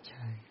ช่ใ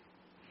ช่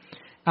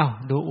อ้าว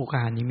ดูอุก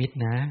านิมิต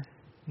นะ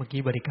เมื่อกี้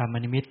บริกรรม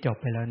นิมิตจบ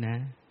ไปแล้วนะ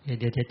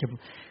เดี๋ยวจะ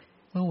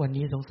เมื่อวัน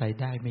นี้สงสัย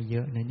ได้ไม่เย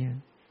อะนะเนี่ย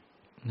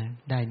นะ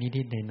ได้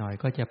นิดๆหน่อย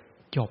ๆก็จะ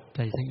จบไป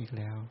ซะอีก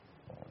แล้ว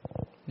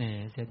เนี่ย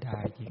เสียดา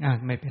ยจริง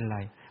ไม่เป็นไร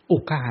อุ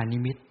กานิ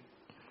มิต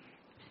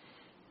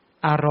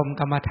อารมณ์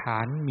กรรมฐา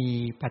นมี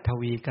ปฐ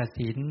วีก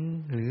สิณ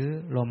หรือ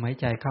ลมหาย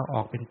ใจเข้าอ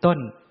อกเป็นต้น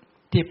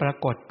ที่ปรา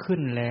กฏขึ้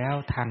นแล้ว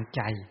ทางใ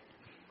จ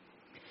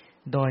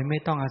โดยไม่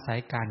ต้องอาศัย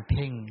การเ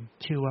พ่ง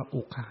ชื่อว่า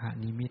อุคหา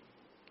นิมิต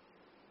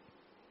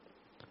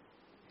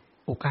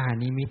อุคหา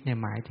นิมิตเนี่ย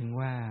หมายถึง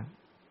ว่า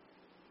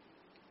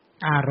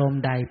อารม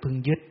ณ์ใดพึง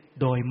ยึด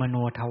โดยมโน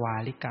ทวา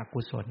ริก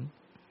กุศล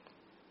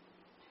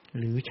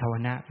หรือชาว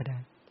นะก็ได้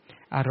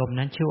อารมณ์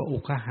นั้นชื่อว่าอุ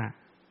คหะ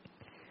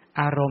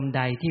อารมณ์ใ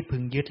ดที่พึ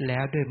งยึดแล้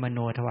วด้วยมโน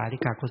ทวาริ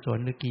กกุศล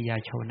หรือกิริยา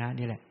ชาวนะ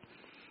นี่แหละ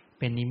เ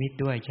ป็นนิมิต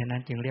ด้วยฉะนั้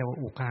นจึงเรียกว่า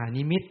อุคหา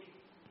นิมิต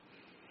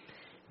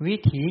วิ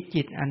ถี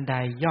จิตอันใด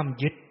ย่อม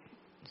ยึด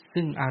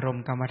ซึ่งอารม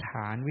ณ์กรรมฐ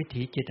านวิ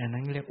ถีจิตอันนั้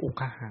นเรียกอุ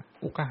คหะ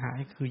อุคหะ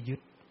คือยึ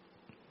ด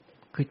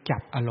คือจั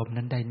บอารมณ์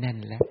นั้นได้แน่น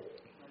แล้ว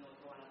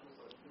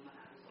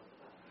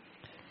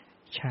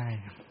ใช่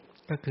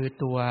ก็คือ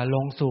ตัวล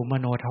งสู่ม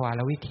โนทวา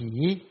รวิถี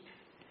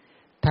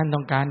ท่านต้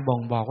องการบ่ง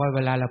บอกว่าเว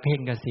ลาเราเพ่ง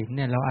กสิณเ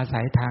นี่ยเราอา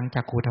ศัยทาง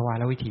จักขุทวา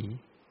รวิถี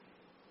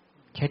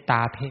ใช้ต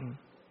าเพ่ง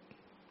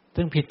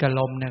ซึ่งผิดกับ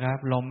ลมนะครับ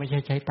ลมไม่ใช่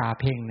ใช้ตา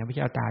เพ่งนะไม่ใ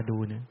ช่เอาตาดู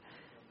นะ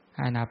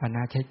อานาปาน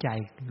ใช้ใจ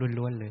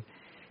ล้วนๆเลย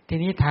ที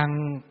นี้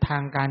ทา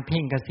งการเ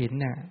พ่งกสิณ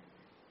เนี่ย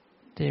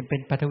จะเป็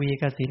นปฐวี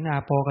กสิณอา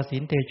โปกสิ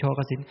ณเตโช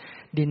กสิณ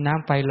ดินน้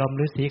ำไฟลมห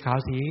รือสีขาว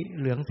สี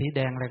เหลืองสีแด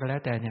งอะไรก็แล้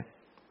วแต่เนี่ย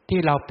ที่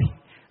เรา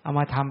เอา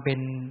มาทำเป็น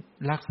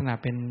ลักษณะ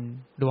เป็น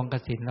ดวงก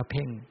สิณแล้วเ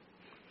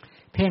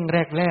พ่ง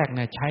แรกๆเ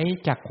นี่ยใช้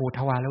จักขุท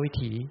วารวิ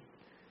ถี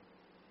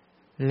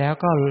แล้ว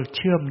ก็เ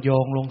ชื่อมโย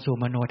งลงสู่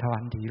มโนทวา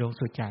รวิถีลง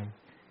สู่ใจ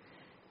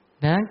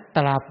นะต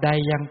ราบใด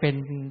ยังเป็น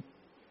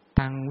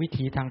ทางวิ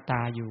ถีทางต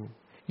าอยู่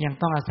ยัง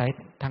ต้องอาศัย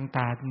ทางต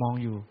ามอง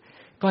อยู่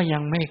ก็ยั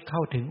งไม่เข้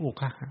าถึงอุ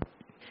คหะ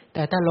แ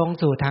ต่ถ้าลง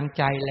สู่ทางใ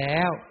จแล้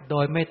วโด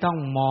ยไม่ต้อง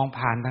มอง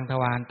ผ่านทางท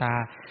วารตา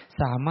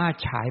สามารถ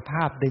ฉายภ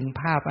าพดึง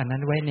ภาพอันนั้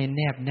นไว้ในแ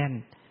นบแน่น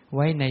ไ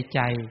ว้ในใ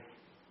จ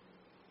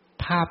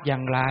ภาพอย่า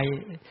งไร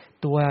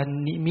ตัว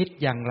นิมิต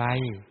อย่างไร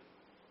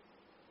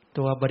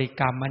ตัวบริ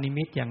กรรมนิ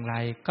มิตอย่างไร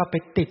ก็ไป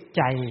ติดใ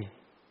จ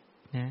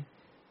นะ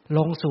ล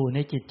งสู่ใน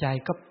จิตใจ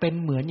ก็เป็น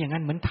เหมือนอย่างนั้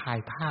นเหมือนถ่าย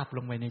ภาพล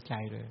งไปในใจ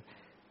เลย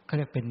เขาเ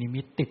รียกเป็นนิ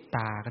มิตติดต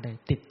าก็ได้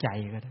ติดใจ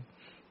ก็ได้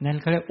นั่น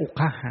เขาเรียกอุ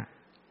คหะ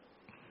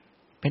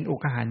เป็นอุ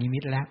คหานิมิ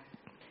ตแล้ว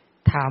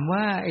ถาม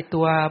ว่าไอ้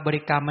ตัวบ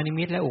ริกรรมนิ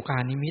มิตและอุคห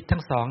านิมิตทั้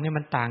งสองเนี่ย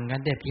มันต่างกั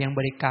นแต่เพียงบ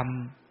ริกรร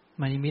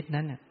มนิมิต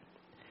นั้นน่ะ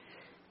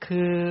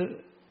คือ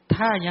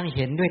ถ้ายังเ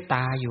ห็นด้วยต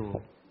าอยู่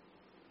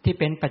ที่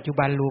เป็นปัจจุ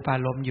บันรูปา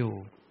รมณ์อยู่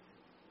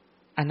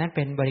อันนั้นเ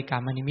ป็นบริกรร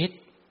มนิมิต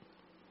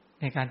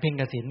ในการเพ่ง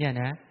กสิณเนี่ย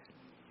นะ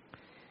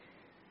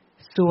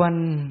ส่วน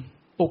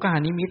อุคหา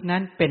นิมิตนั้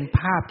นเป็นภ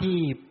าพที่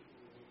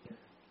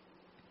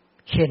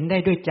เห็นได้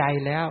ด้วยใจ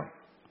แล้ว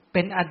เ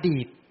ป็นอดี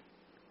ต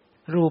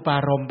รูปา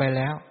รมณ์ไปแ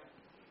ล้ว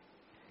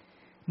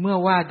เมื่อ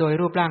ว่าโดย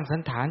รูปร่างสั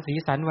นฐานสี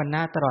สันวรรณ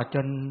ะตลอดจ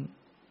น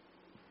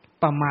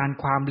ประมาณ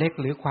ความเล็ก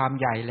หรือความ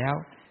ใหญ่แล้ว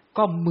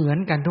ก็เหมือน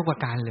กันทุกปร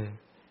ะการเลย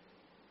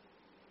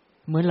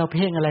เหมือนเราเ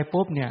พ่งอะไร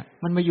ปุ๊บเนี่ย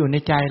มันมาอยู่ใน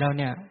ใจเรา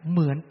เนี่ยเห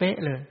มือนเป๊ะ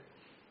เลย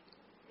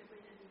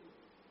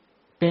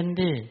เป็น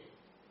ดิ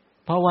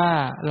เพราะว่า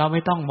เราไ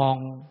ม่ต้องมอง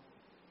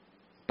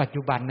ปัจ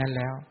จุบันนั้น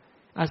แล้ว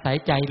อาศัย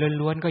ใจ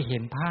ล้วนๆก็เห็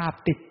นภาพ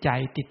ติดใจ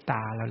ติดต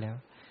าเราแล้ว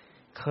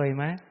เคยไ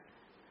หม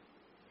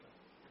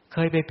เค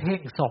ยไปเพ่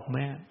งศพไหม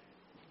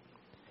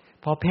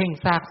พอเพ่ง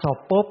ซากศพ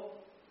ปุ๊บ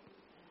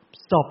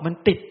ศพมัน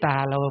ติดตา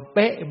เราเ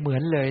ป๊ะเหมือ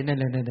นเลยนั่น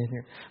เล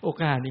ยโอ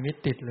กาสนิมิต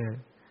ติดเลย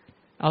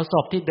เอาศ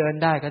พที่เดิน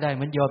ได้ก็ได้เห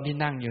มือนโยมที่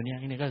นั่งอยู่เนี่ย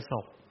นี่ก็ศ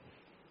พ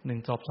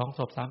1ศพ2ศ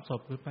พ3ศ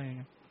พหรือไป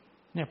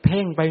เนี่ยเ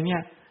พ่งไปเนี่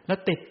ยแล้ว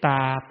ติดตา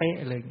เป๊ะ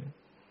เลย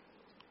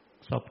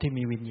ศพที่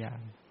มีวิญญาณ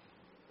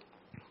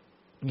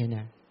นี่น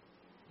ะ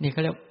นี่เข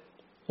าเรียก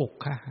อุ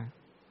คหะ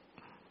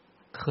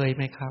เคยไ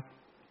หมครับ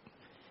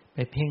ไป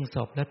เพ่งศ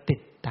พแล้วติ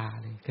ดตา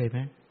เลยเคยไหม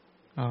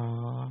อ๋อ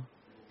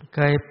เค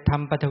ยท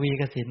ำปฐวี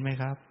กสิณไหม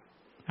ครับ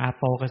อา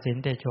โปกสิณ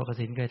เตโชก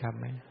สิณเคยทำ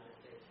ไหม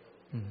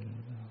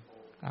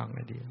เอาไง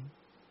ดี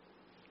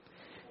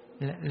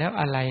แล้ว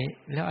อะ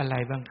ไร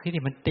บ้าง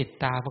ที่มันติด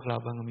ตาพวกเรา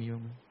บ้างมีบ้า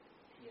งไหม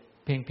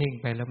เพ่ง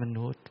ไปแล้วมัน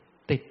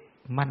ติด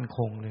มั่นค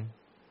งเลย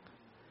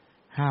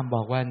ห้ามบ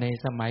อกว่าใน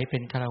สมัยเป็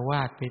นฆราว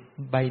าสเป็น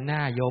ใบหน้า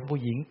โยมผู้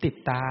หญิงติด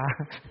ตา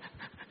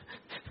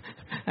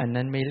อัน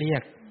นั้นไม่เรีย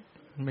ก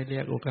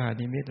อุคหา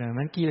นิมิตนะ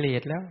มันกิเล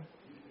สแล้ว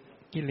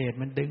กิเลส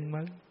มันดึงม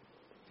า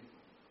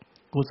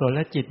กุศล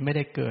จิตไม่ไ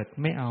ด้เกิด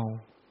ไม่เอา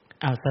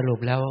สรุป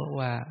แล้ว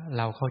ว่าเ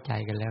ราเข้าใจ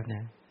กันแล้วน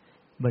ะ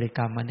บริก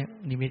รรม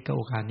นิมิตกับ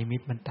อุคหานิมิ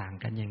ตมันต่าง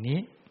กันอย่างนี้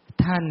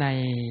ถ้าใน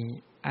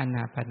อาน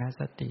าปาน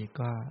สติ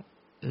ก็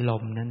ล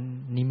มนั้น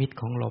นิมิต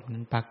ของลม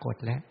นั้นปรากฏ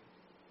แ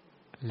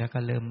ล้วก็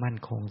เริ่มมั่น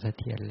คงเส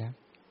ถียรแล้ว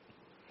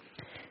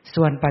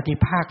ส่วนปฏิ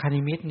ภาค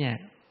นิมิตเนี่ย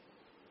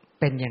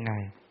เป็นยังไง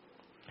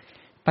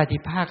ปฏิ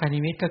ภาคนิ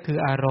มิตก็คือ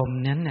อารมณ์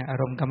นั้นน่ะอา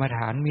รมณ์กรรมฐ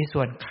านมี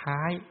ส่วนคล้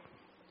าย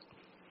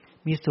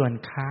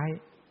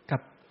กั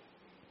บ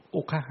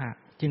อุคหะ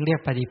จึงเรียก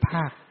ปฏิภ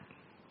าค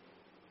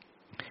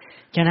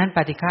ฉะนั้นป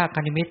ฏิภาค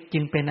นิมิตจึ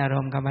งเป็นอาร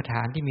มณ์กรรมฐ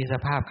านที่มีส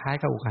ภาพคล้าย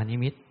กับอุคหานิ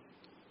มิต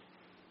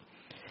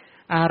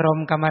อารม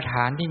ณ์กรรมฐ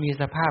านที่มี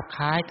สภาพค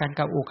ล้ายกัน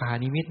กับอุคหา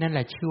นิมิตนั่นแห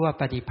ละชื่อว่า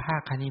ปฏิภา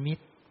คนิมิต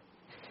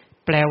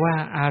แปลว่า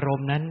อารม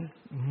ณ์นั้น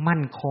มั่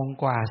นคง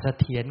กว่าเส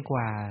ถียรก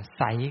ว่าใ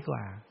สกว่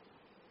า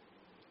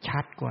ชั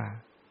ดกว่า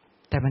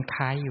แต่มันค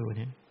ล้ายอยู่เ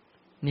นี่ย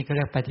นี่ก็เ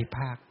รียกปฏิภ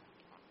าค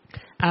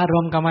อาร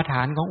มณ์กรรมฐ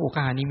านของอุค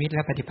หานิมิตแล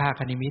ะปฏิภา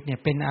คนิมิตเนี่ย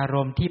เป็นอาร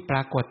มณ์ที่ปร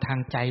ากฏทาง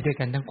ใจด้วย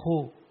กันทั้ง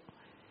คู่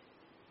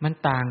มัน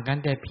ต่างกัน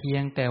แต่เพีย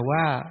งแต่ว่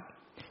า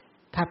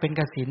ถ้าเป็น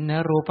กสิณนะ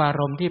รูปา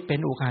รมณ์ที่เป็น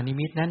อุคหานิ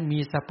มิตนั้นมี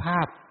สภา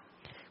พ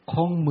ค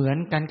งเหมือน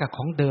กันกับข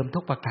องเดิมทุ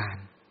กประการ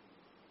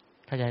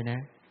เข้าใจน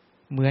ะ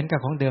เหมือนกับ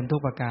ของเดิมทุ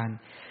กประการ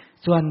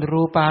ส่วน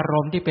รูปาร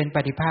มณ์ที่เป็นป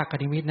ฏิภาค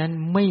นิมิตนั้น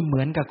ไม่เห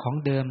มือนกับของ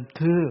เดิม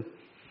คือ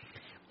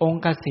อง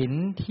ค์กสิณ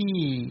ที่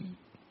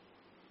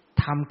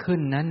ทำขึ้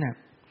นนั้นน่ะ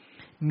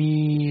มี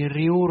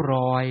ริ้วร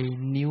อย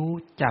นิ้ว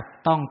จับ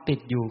ต้องติด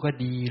อยู่ก็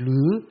ดีหรื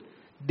อ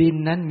ดิน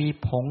นั้นมี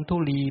ผงธุ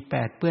ลีแป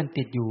ดเปื้อน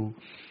ติดอยู่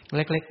เ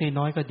ล็กๆ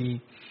น้อยๆก็ดี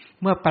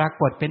เมื่อปรา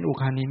กฏเป็นอุค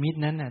หานิมิต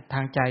นั้นน่ะท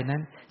างใจนั้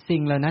นสิ่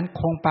งเหล่านั้น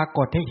คงปราก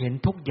ฏให้เห็น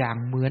ทุกอย่าง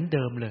เหมือนเ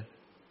ดิมเลย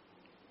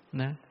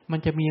นะมัน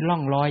จะมีร่อ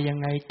งรอยยัง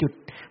ไงจุด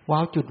ว้า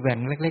วจุดแหว่ง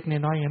เล็กๆ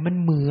น้อยๆมัน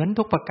เหมือน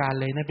ทุกประการ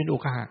เลยนะเป็นอุ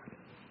คหะ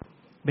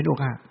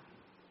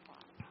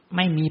ไ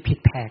ม่มีผิด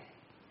แผก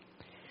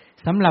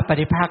สำหรับป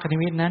ฏิภาคนิ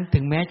มิตนั้นถึ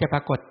งแม้จะปร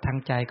ากฏทาง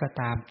ใจก็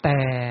ตามแต่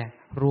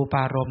รูป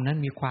ารมณ์นั้น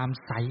มีความ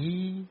ใส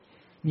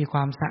มีคว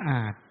ามสะอ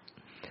าด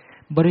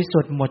บริสุ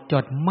ทธิ์หมดจ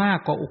ดมาก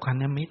กว่าอุคหา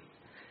นิมิต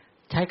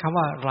ใช้คำ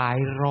ว่าหลาย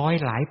ร้อย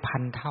หลายพั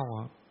นเท่า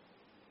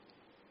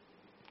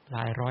หล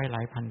ายร้อยหล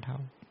ายพันเท่า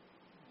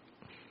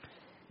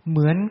เห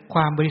มือนคว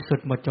ามบริสุท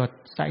ธิ์หมดจด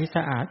ใสส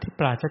ะอาดที่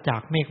ปราศจา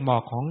กเมฆหมอ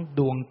กของด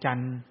วงจัน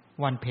ทร์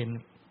วันเพ็ญ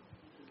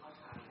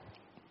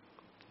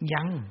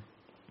ยัง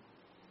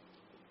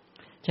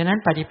ฉะนั้น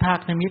ปฏิภาค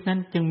นิมิตนั้น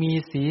จึงมี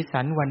สี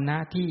สันวรรณะ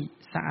ที่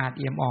สะอาด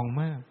เอี่ยมอ่อง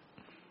มาก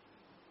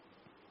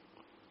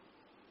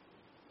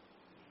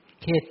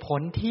เหตุผ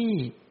ลที่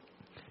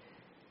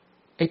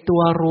ไอตั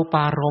วรูป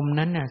ารมณ์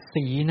นั้นน่ะ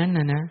สีนั้น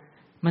น่ะนะ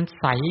มัน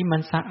ใสมั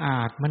นสะอา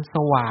ดมันส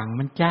ว่าง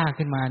มันจ้า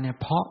ขึ้นมาเนี่ย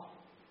เพรา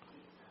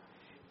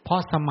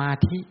ะสมา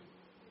ธิ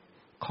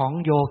ของ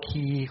โย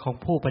คีของ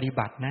ผู้ปฏิ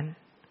บัตินั้น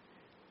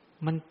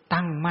มัน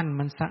ตั้งมั่น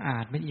มันสะอา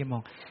ดมันเอี่ยมอ่อ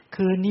ง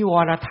คือนิว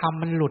รธรรม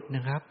มันหลุดน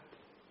ะครับ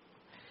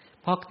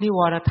เพราะนิว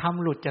รธรรม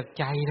หลุดจาก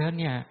ใจแล้ว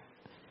เนี่ย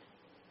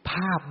ภ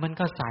าพมัน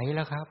ก็ใสแ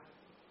ล้วครับ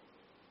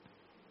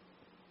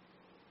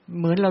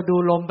เหมือนเราดู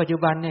ลมปัจจุ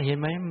บันเนี่ยเห็น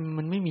ไหม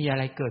มันไม่มีอะ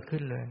ไรเกิดขึ้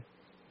นเลย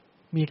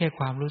มีแค่ค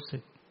วามรู้สึ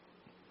ก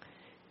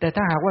แต่ถ้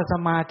าหากว่าส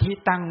มาธิ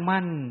ตั้ง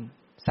มั่น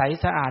ใส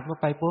สะอาดเมื่อ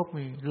ไปปุ๊บ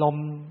ลม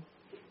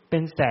เป็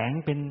นแสง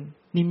เป็น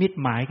นิมิต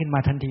หมายขึ้นมา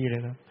ทันทีเล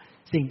ยครับ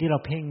สิ่งที่เรา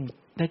เพ่ง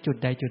ได้จุด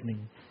ใดจุดหนึ่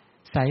ง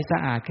ใสสะ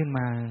อาดขึ้นม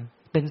า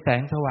เป็นแส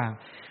งสว่าง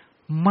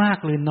มาก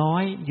หรือน้อ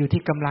ยอยู่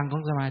ที่กำลังขอ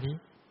งสมาธิ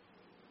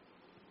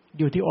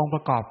อยู่ที่องค์ป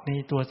ระกอบใน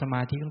ตัวสม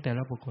าธิของแต่ล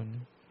ะบุคคล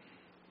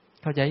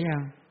เข้าใจยั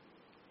ง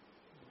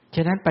ฉ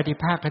ะนั้นปฏิ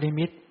ภาคนิ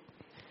มิต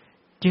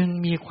จึง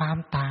มีความ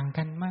ต่าง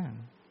กันมาก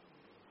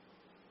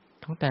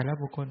ของแต่ละ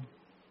บุคคล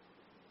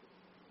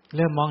เ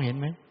ริ่มมองเห็น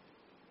ไหม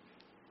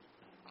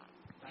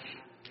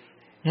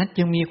นั้น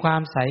จึงมีควา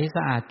มใสส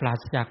ะอาดปรา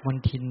ศจากมล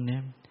ทินเนี่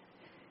ย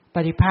ป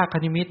ฏิภาค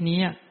นิมิตนี้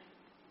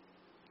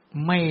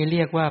ไม่เ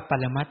รียกว่าป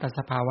รมัตถส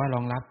ภาวะร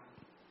องรับ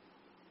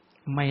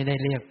ไม่ได้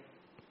เรียก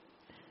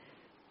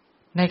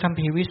ในคัม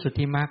ภีร์วิสุท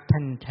ธิมรรคท่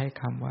านใช้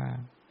คำว่า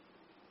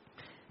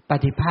ป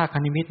ฏิภาค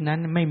นิมิตนั้น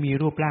ไม่มี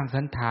รูปร่าง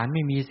สันฐานไ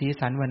ม่มีสี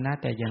สันวรรณะ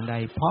แต่อย่างใด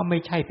เพราะไม่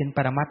ใช่เป็นป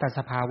รมัตถส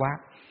ภาวะ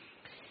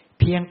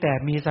เพียงแต่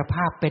มีสภ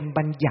าพเป็น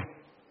บัญญัติ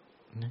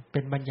เป็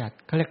นบัญญัติ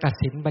เขาเรียกก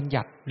สิณบัญ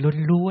ญัติ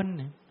ล้วน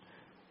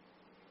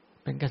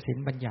ๆเป็นกสิณ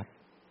บัญญัติ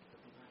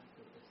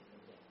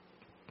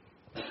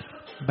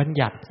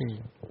สิ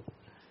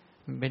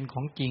มันเป็นข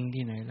องจริง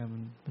ที่ไหนแล้ว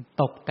มัน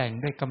ตกแต่ง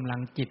ด้วยกำลัง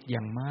จิตอย่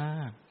างมา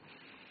ก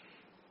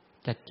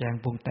จัดแจง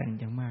ปรุงแต่ง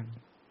อย่างมาก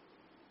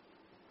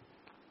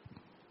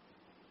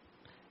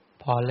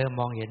พอเริ่ม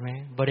มองเห็นไหม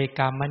บริก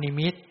รรมนิ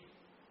มิต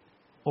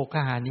อุค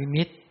หานิ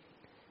มิต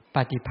ป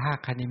ฏิภา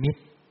คนิมิต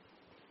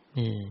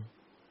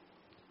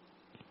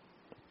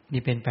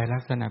นี่เป็นไปลั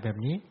กษณะแบบ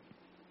นี้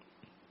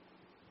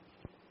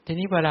ที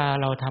นี้เวลา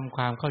เราทำค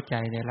วามเข้าใจ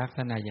ในลักษ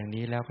ณะอย่าง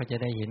นี้แล้วก็จะ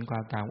ได้เห็นควา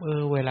มต่าง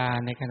เวลา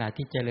ในขณะ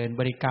ที่เจริญ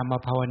บริกรรม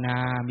ภาวนา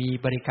มี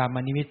บริกรรม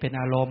นิมิตเป็น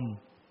อารมณ์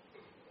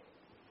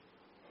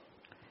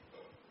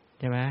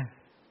ใช่ไหม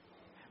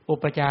อุ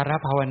ปจาร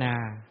ภาวนา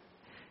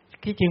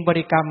ที่จริงบ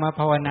ริกรรม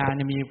ภาวนาเ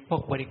นี่ยมีพว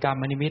กบริกรร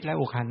มนิมิตและ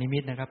อุคหานิมิ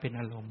ตนะครับเป็น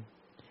อารมณ์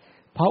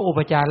เพราะอุป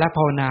จารภ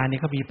าวนานี่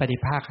เขามีปฏิ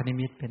ภาคนิ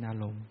มิตเป็นอา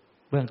รมณ์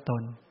เบื้องต้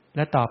นแล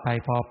ะต่อไป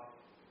พอ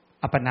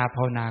อัปปนาภ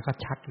าวนาก็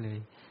ชัดเลย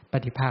ป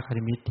ฏิภาค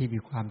นิมิตที่มี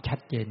ความชัด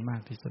เจนมา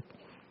กที่สุด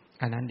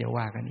อันนั้นเดี๋ยว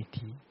ว่ากันอีก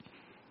ที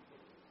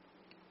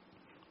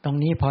ตรง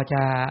นี้พอจ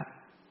ะ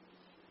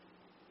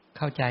เ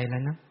ข้าใจแล้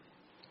วนะ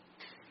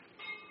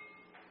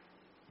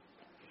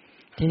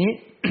ทีนี้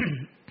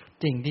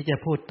สิ่งที่จะ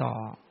พูดต่อ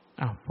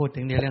พูดถึ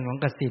งในเรื่องของ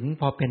กสิณ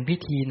พอเป็นพิ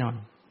ธีหน่อย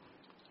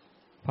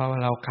เพราะ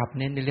เราขับ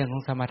เน้นในเรื่องขอ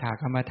งสมถ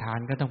กรรมฐาน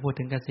ก็ต้องพูด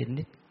ถึงกสิณ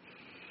นิด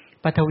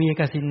ปฐวี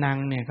กสินัง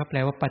เนี่ยก็แปล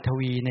ว่าปฐ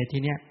วีใน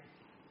ที่เนี้ย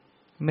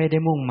ไม่ได้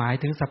มุ่งหมาย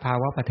ถึงสภา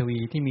วะปฐวี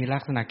ที่มีลั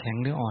กษณะแข็ง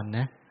หรืออ่อนน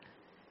ะ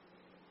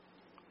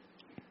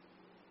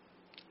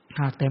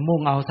หากแต่มุ่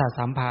งเอาส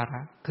สัมภาระ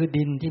คือ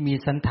ดินที่มี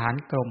สันฐาน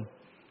กลม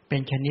เป็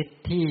นชนิด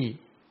ที่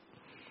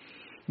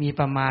มี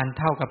ประมาณ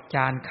เท่ากับจ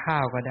านข้า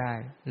วก็ได้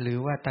หรือ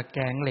ว่าตะแก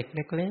รงเหล็ก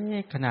เล็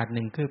กๆขนาด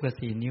1 คืบกับ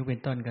4 นิ้วเป็น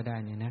ต้นก็ได้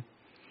เนี่ยนะ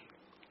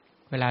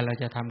เวลาเรา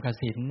จะทำก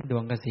สิณด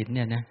วงกสิณเ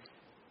นี่ยนะ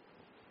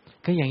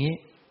คืออย่างนี้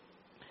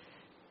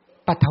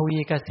ปฐวี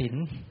กสิณ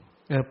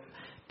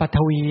ปฐ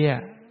วี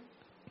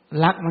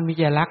ลักมันมี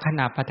แต่ลักข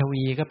นาดปฐ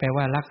วีก็แปล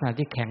ว่าลักษณะ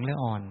ที่แข็งและ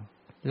อ่อน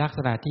ลักษ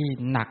ณะที่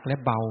หนักและ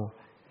เบา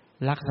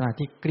ลักษณะ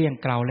ที่เกลี้ยง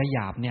เกลาและหย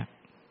าบเนี่ย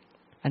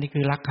อันนี้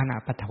คือลักษณะ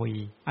ปฐวี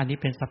อันนี้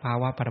เป็นสภา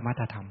วะปรมัต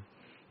ถธรรม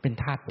เป็น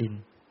ธาตุดิน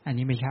อัน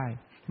นี้ไม่ใช่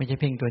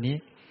เพ่งตัวนี้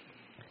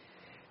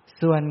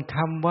ส่วนค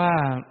ำว่า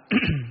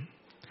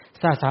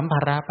สสัมภา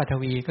ระปฐ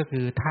วีก็คื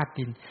อธาตุ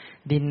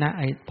ดินนะไ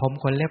อ้ผม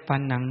ขนเล็บฟั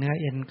นหนังเนื้อ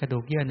เอ็นกระดู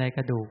กเยื่อในก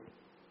ระดูก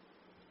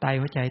ไต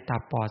หัวใจตั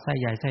บปอดไส้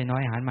ใหญ่ไส้น้อ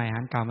ยอาหารใหม่อาห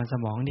ารเก่ามันส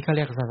มองนี่เขาเ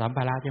รียกสสัมภ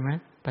าระใช่ไหม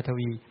ปฐ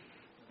วี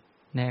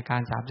ในอากา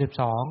ร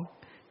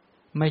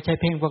32ไม่ใช่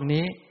เพ่งพวก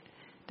นี้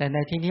แต่ใน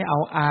ที่นี้เอา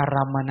อา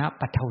รัมมณ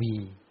ปฐ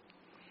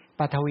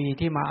วี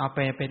ที่มาเอาไป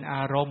เป็นอ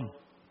ารมณ์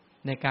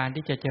ในการ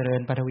ที่จะเจริ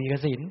ญปฐวีก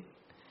สิณ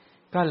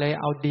ก็เลย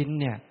เอาดิน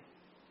เนี่ย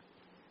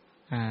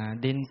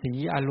ดินสี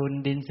อรุณ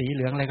ดินสีเห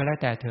ลืองอะไรก็แล้ว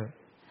แต่เถอะ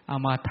เอา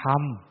มาท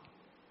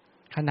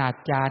ำขนาด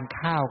จาน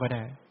ข้าวก็ไ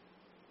ด้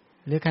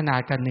หรือขนา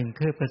ดกัน1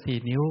 คืบกับ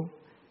4 นิ้ว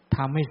ท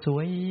ำให้ส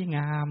วยง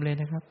ามเลย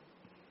นะครับ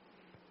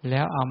แ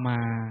ล้วเอามา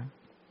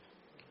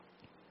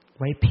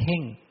ไว้เพ่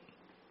ง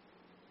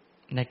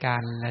ในกา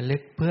รระลึ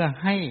กเพื่อ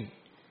ให้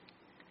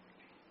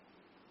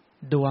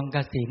ดวงก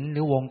สิณหรื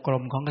อวงกล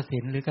มของกสิ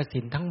ณหรือกสิ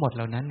ณทั้งหมดเ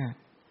หล่านั้นน่ะ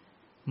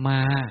มา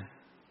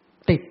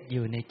ติดอ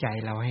ยู่ในใจ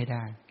เราให้ไ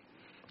ด้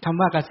คำ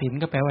ว่ากสิณ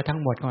ก็แปลว่าทั้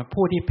งหมดของ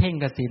ผู้ที่เพ่ง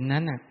กสิณ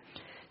นั้นน่ะ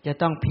จะ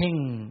ต้องเพ่ง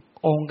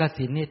องค์ก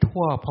สิณให้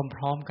ทั่วพ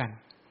ร้อมๆกัน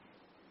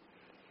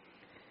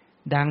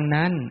ดัง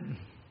นั้น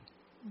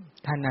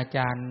ท่านอาจ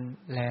ารย์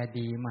แล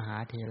ดีมหา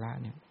เถระ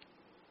เนี่ย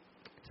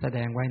แสด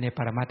งไว้ในป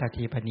รมัตถ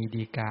ทีปณี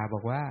ดีกาบ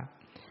อกว่า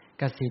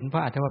กสิณเพรา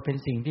ะอาจจะว่าเป็น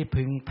สิ่งที่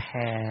พึงแ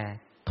ผ่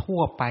ทั่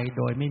วไปโ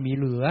ดยไม่มี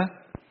เหลือ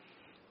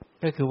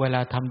ก็คือเวลา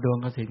ทำดวง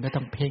กสิณก็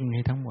ต้องเพ่งใ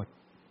ห้ทั้งหมด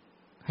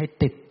ให้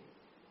ติด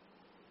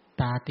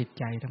ตาติด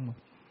ใจทั้งหมด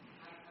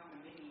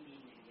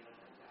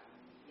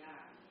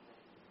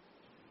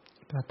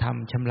ก็ท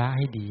ำชำระใ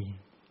ห้ดี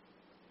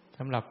ส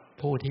ำหรับ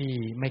ผู้ที่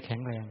ไม่แข็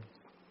งแรง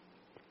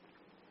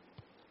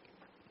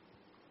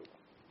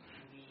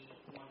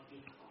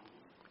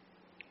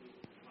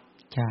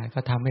ใช่ก็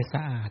ทำให้ส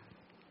ะอาด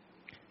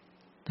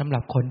สำหรั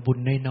บคนบุญ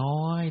น้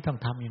อยๆต้อง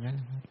ทำอย่างนั้น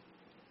นะครับ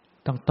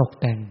ต้องตก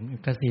แต่ง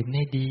กสิณใ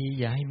ห้ดี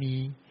อย่าให้มี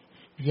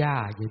หญ้า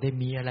อย่าได้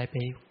มีอะไรไ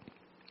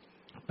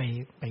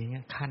ป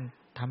ขั้น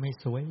ทำให้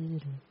สวย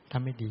ท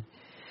ำให้ดี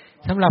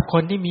สำหรับค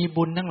นที่มี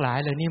บุญทั้งหลาย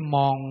เลยนี่ม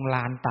องล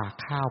านตาก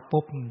ข้าว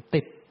ปุ๊บ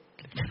ติด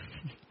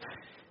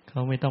เข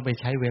าไม่ต้องไป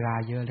ใช้เวลา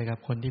เยอะเลยครับ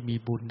คนที่มี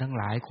บุญทั้ง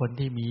หลายคน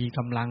ที่มีก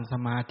ำลังส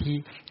มาธิ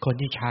คน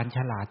ที่ชาญฉ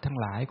ลาดทั้ง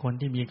หลายคน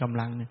ที่มีกำ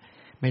ลัง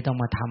ไม่ต้อง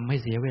มาทำให้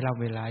เสียเว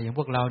ลาอย่างพ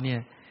วกเราเนี่ย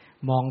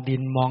มองดิ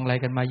นมองอะไร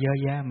กันมาเยอะ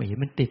แยะไม่เห็น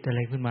มันติดอะไร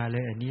ขึ้นมาเล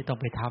ยอันนี้ต้อง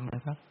ไปทำน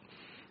ะครับ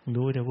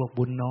รู้แต่พวก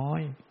บุญน้อ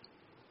ย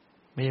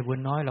ไม่ใช่บุญ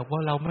น้อยหรอกเพรา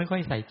ะเราไม่ค่อ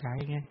ยใส่ใจ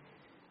ไง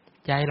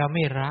ใจเราไ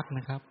ม่รักน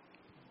ะครับ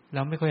เร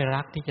าไม่ค่อย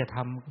รักที่จะท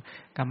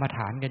ำกรรมฐ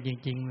านกันจ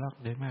ริงๆหรอก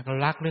โดยมากเรา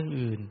รักเรื่อง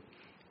อื่น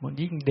มัน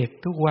ยิ่งเด็ก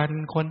ทุกวัน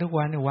คนทุก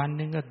วันวัน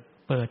นึงก็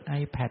เปิด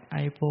iPad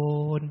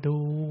iPhone ดู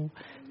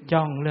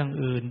จ้องเรื่อง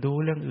อื่นดู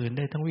เรื่องอื่นไ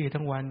ด้ทั้งวี่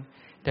ทั้งวัน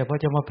แต่พอ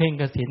จะมาเพ่ง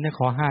กสิณเนี่ย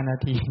ขอ5 นา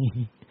ที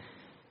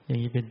อย่า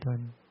งนี้เป็นต้น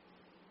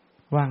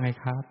ว่าไง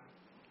ครับ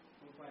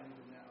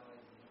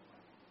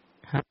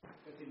ฮะ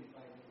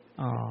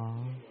อ๋อ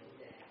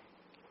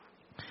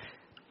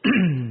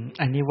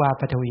อันนี้ว่า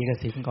ปฐวีก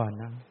สิณก่อน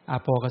นะอา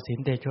โปกสิณ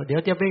เตโชเดี๋ย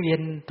วจะไปเรีย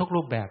นทุก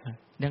รูปแบบ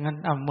ดังนั้น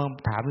เมื่อ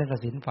ถามเรื่องก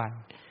สิณไฟ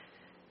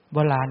โบ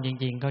ราณจ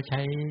ริงๆเขาใ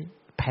ช้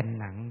แผ่น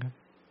หนังครับ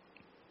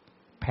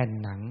แผ่น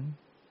หนัง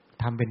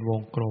ทำเป็นว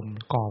งกลม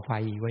ก่อไฟ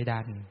ไว้ด้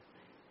าน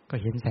ก็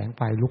เห็นแสงไ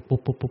ฟลุกปุ๊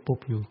บปุ๊บปุ๊บปุ๊บ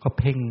อยู่ก็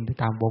เพ่งไป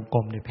ตามวงกล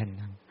มในแผ่น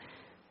หนัง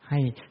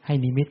ให้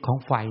นิมิตของ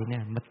ไฟเนี่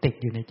ยมันติด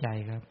อยู่ในใจ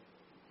ครับ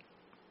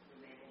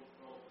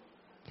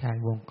ใช่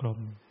วงกลม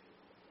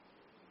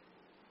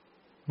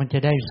มันจะ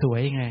ได้สว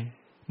ยไง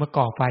เมื่อ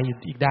ก่อไฟอยู่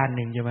อีกด้านห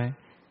นึ่งใช่ไหม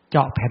เจ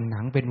าะแผ่นหนั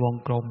งเป็นวง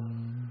กลม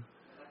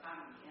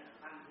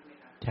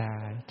ใช่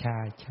ใช่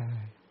ใช่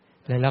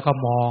แล้วก็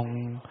มอง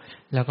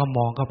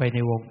เข้าไปใน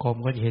วงกลม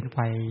ก็จะเห็นไฟ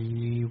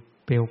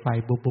เปลวไฟ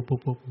ปุ๊บปุ๊บปุ๊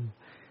บปุ๊บ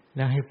แ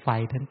ล้วให้ไฟ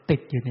นั้นติ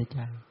ดอยู่ในใจ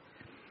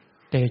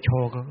เตโช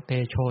เต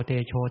โชเต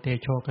โชเต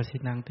โชกสิ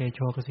นังเตโช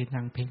กสิ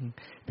นังเ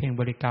พ่ง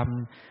บริกรรม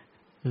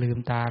ลืม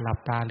ตาหลับ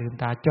ตาลืม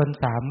ตาจน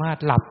สามารถ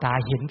หลับตา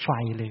เห็นไฟ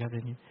เลยครับที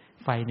นี้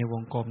ไฟในว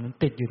งกลมนั้น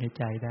ติดอยู่ในใ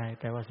จได้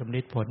แปลว่าสำเ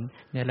ร็จผล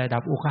ในระดั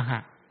บอุคหะ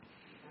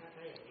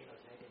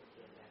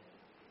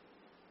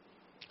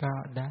ก็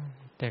ได้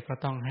แต่ก็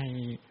ต้องใ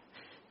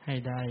ห้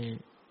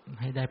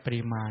ได้ป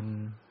ริมาณ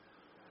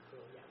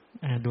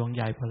ดวงใ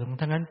หญ่พอสมควร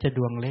ถ้างั้นจะด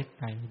วงเล็ก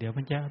ไปเดี๋ยว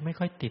มันจะไม่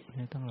ค่อยติด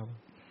นะต้องระวัง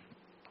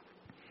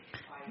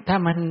ถ้า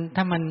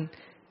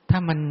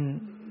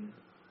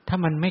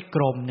มันไม่ก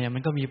ลมเนี่ยมั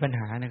นก็มีปัญ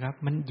หานะครับ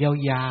มัน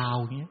ยาว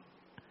ๆเงี้ย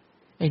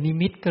ไอ้นิ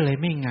มิตก็เลย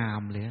ไม่งา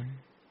มเลย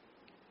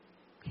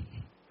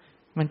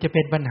มันจะเ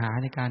ป็นปัญหา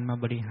ในการมา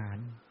บริหาร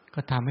ก็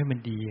ทำให้มัน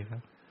ดีครั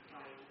บ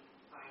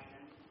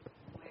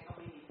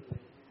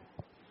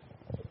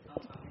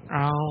เอ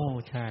า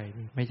ใช่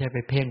ไม่ใช่ไป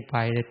เพ่งไฟ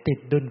ติด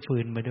ดุ้นฟื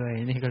นมาด้วย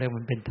นี่ก็เรียก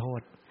มันเป็นโท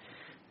ษ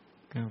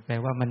แปล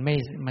ว่ามันไ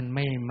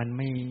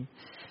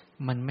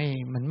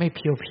ม่เ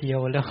พียว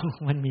ๆแล้ว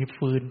มันมี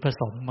ฟืนผ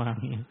สมมา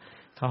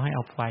เขาให้เอ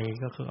าไฟ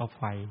ก็คือเอา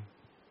ไฟ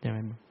ใช่ไหม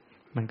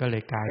มันก็เล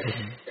ยกลายเป็น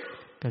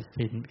ก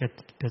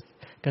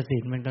สิ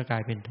ณมันก็กลา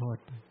ยเป็นโทษ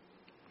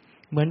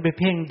เหมือนไป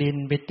เพ่งดิน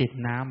ไปติด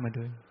น้ำมา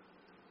ด้วย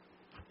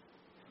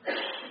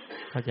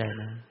เข้าใจไห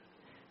ม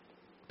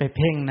ไปเ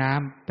พ่งน้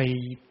ำไป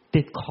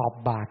ติดขอบ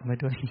บาทมา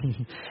ด้วย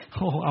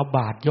เอาบ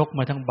าทยก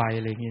มาทั้งใบ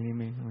อะไรอย่างนี้นี่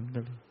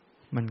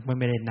มัน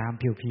ไม่ได้น้ำ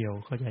เพียว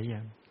ๆเข้าใจ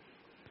ยัง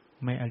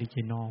ไม่ออริ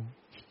จินอล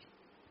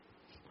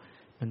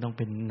มันต้องเ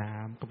ป็นน้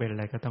ำก็เป็นอะ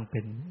ไรก็ต้องเป็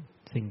น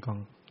สิ่งของ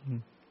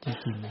จ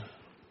ริง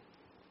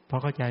ๆพอ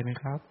เข้าใจไหม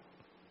ครับ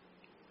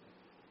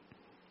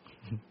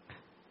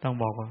ต้อง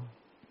บอกว่า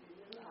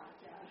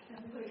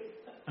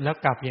แล้ว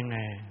กลับยังไง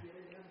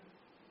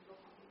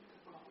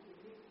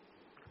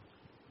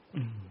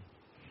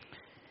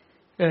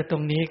ตร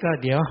งนี้ก็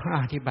เดี๋ยว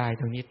อธิบาย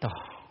ตรงนี้ต่อ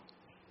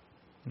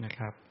นะค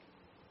รับ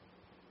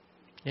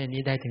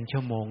นี้ได้ถึงชั่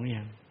วโมงเนี่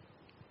ย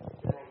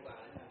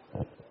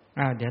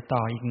เดี๋ยวต่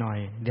ออีกหน่อย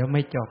เดี๋ยวไ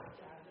ม่จบ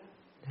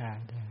ได้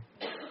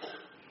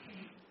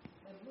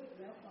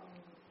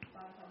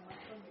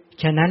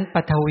ฉะนั้นป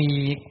ฐวี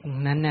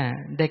นั้นน่ะ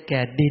ได้แ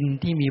ก่ดิน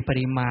ที่มีป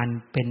ริมาณ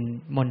เป็น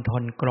มณฑ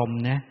ลกลม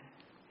นะ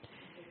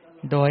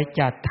โดย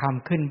จัดท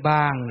ำขึ้น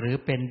บ้างหรือ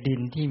เป็นดิ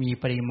นที่มี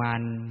ปริมาณ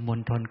มณ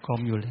ฑลกล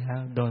มอยู่แล้ว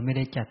โดยไม่ไ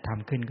ด้จัดท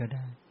ำขึ้นก็ไ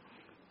ด้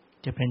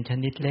จะเป็นช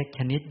นิดเล็กช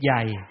นิดให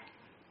ญ่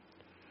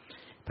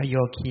พระโย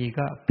คี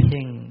ก็เ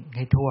พ่งใ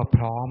ห้ทั่วพ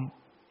ร้อม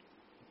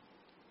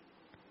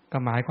ก็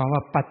หมายความว่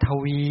าปัท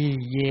วี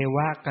เยว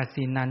ะก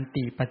สินัน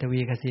ติปัทวี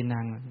กสินั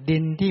งดิ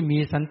นที่มี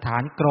สันฐา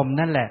นกลม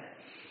นั่นแหละ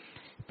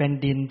เป็น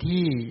ดิน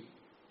ที่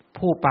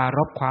ผู้ปราร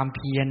ภความเ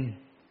พียร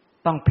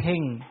ต้องเพ่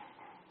ง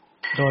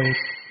โดย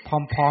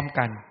พร้อมๆ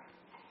กัน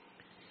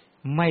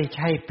ไม่ใ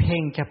ช่เพ่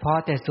งเฉพาะ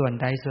แต่ส่วน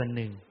ใดส่วนห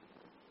นึ่ง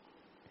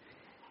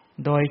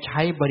โดยใ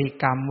ช้บริ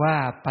กรรมว่า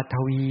ปัท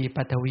วี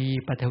ปัทวี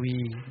ปัทวี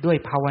ด้วย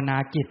ภาวนา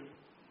จิต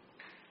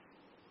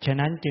ฉะ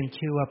นั้นจึง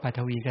ชื่อว่าปัท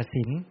วีก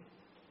สิน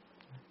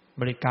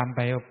บริกรรมไป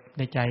ใ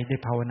นใจด้วย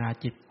ภาวนา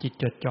จิต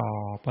จดจ่อ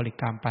บริ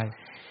กรรมไป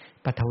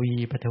ปัทวี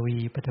ปัทวี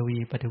ปัทวี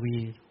ปัทวี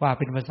ว่าเ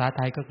ป็นภาษาไท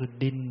ยก็คือ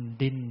ดิน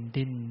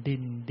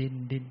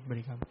บ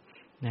ริกรรม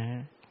นะ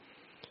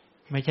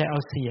ไม่ใช่เอา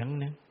เสียง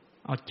นะ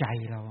เอาใจ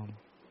เรา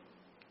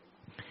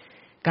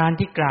การ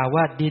ที่กล่าว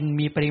ว่าดิน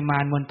มีปริมา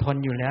ณมณฑล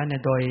อยู่แล้วเนี่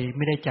ยโดยไ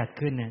ม่ได้จัด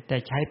ขึ้นเนี่ยแต่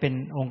ใช้เป็น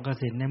องค์ก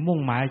สิณเนี่ยมุ่ง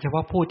หมายเฉพา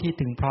ะผู้ที่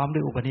ถึงพร้อมด้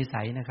วยอุปนิ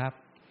สัยนะครับ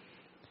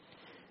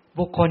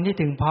บุคคลที่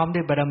ถึงพร้อมด้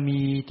วยบาร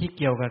มีที่เ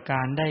กี่ยวกับก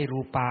ารได้รู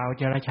ปาว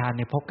จรฌานใ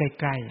นภพใ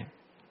กล้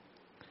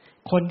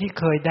ๆคนที่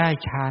เคยได้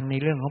ฌานใน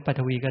เรื่องของปฐ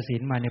วีกสิ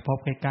ณมาในภพ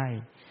ใกล้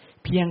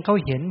ๆเพียงเขา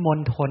เห็นมณ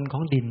ฑลขอ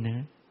งดินน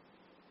ะ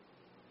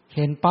เ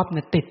ห็นปั๊บเ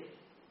นี่ยติด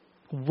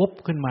วุบ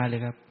ขึ้นมาเล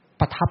ยครับ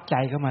ประทับใจ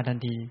เข้ามาทัน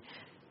ที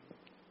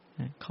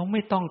เขาไ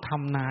ม่ต้องท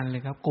ำนานเล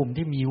ยครับกลุ่ม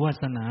ที่มีวา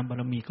สนาบา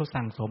รมีเขา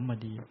สั่งสมมา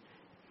ดี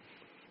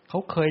เขา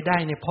เคยได้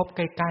ในภพใก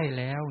ล้ๆ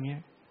แล้วเงี้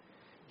ย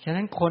ฉะ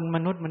นั้นคนม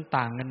นุษย์มัน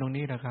ต่างกันตรง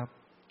นี้แหละครับ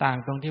ต่าง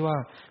ตรงที่ว่า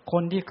ค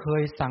นที่เค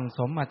ยสั่งส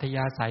มอัธย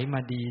าศัยม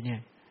าดีเนี่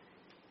ย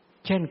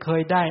เช่นเค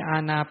ยได้อา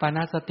นาปาน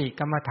สติ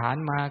กรรมฐาน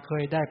มาเค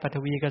ยได้ปฐ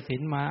วีกสิ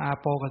ณมาอา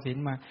โปกสิณ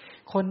มา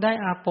คนได้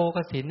อาโปก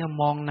สิณเนี่ย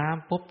มองน้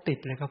ำปุ๊บติด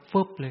เลยครับ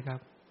ฟึบเลยครั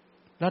บ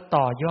แล้ว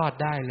ต่อยอด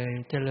ได้เลย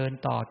เจริญ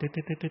ต่อตึ๊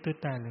ดๆ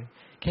ๆๆได้เลย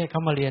แค่เข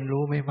ามาเรียน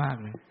รู้ไม่มาก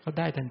เลยเขา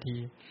ได้ทันที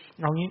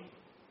เอางี้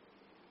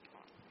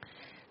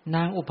น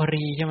างอุป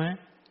รีใช่ไหม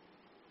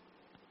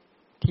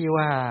ที่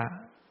ว่า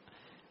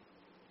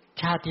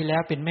ชาติที่แล้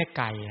วเป็นแม่ไ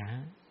ก่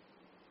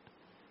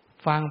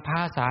ฟังพระ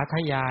สาธ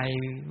ยาย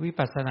วิ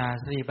ปัสสนา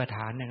สติปัฏฐ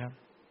านนะครับ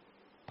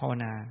ภาว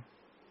นา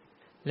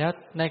แล้ว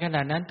ในขณ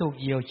ะนั้นถูก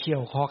เหยี่ยวเฉี่ย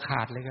วคอข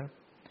าดเลยครับ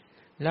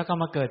แล้วก็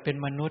มาเกิดเป็น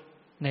มนุษย์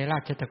ในรา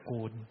ชตระ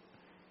กูล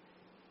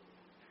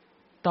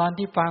ตอน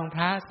ที่ฟังพ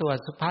ระสวด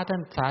สุภาท่า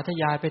นสาธ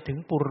ยายไปถึง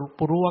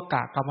ปุรุวก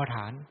ะกรรมฐ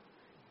าน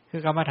คื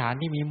อกรรมฐาน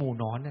ที่มีหมู่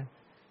นอน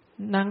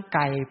นางไ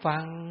ก่ฟั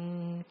ง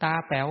ตา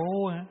แป๋ว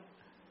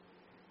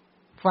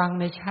ฟัง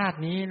ในชาติ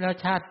นี้แล้ว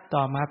ชาติ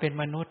ต่อมาเป็น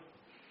มนุษย์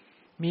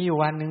มีอยู่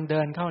วันหนึ่งเดิ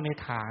นเข้าใน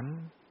ฐาน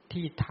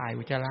ที่ถ่าย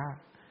อุจจาระ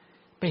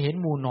ไปเห็น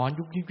หมู่นอน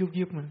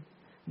ยุบมัน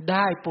ไ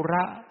ด้ปุร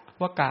ะ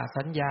วกะ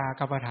สัญญา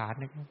กรรมฐาน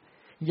นะครับ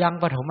ยัง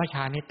ปฐมฌ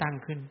านนี่ตั้ง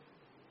ขึ้น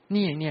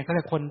นี่เนี่ยก็เล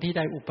ยคนที่ไ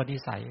ด้อุปนิ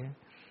สัย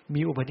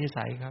มีอุปนิ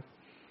สัยครับ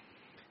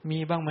มี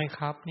บ้างไหมค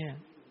รับเนี่ย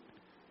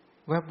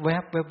แว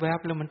บ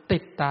แล้วมันติ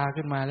ดตา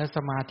ขึ้นมาแล้วส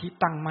มาธิ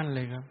ตั้งมั่นเ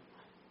ลยครับ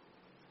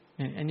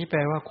อันนี้แปล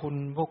ว่า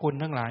พวกคุณ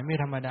ทั้งหลายไม่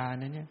ธรรมดา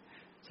นะเนี่ย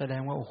แสด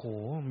งว่าโอ้โห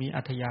มี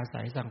อัธยา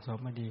ศัยสั่งสม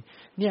มาดี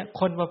เนี่ย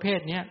คนประเภท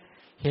เนี้ย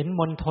เห็น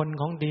มณฑล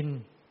ของดิน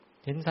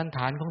เห็นสันฐ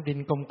านของดิน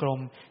กลม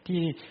ๆ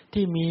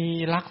ที่มี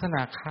ลักษณ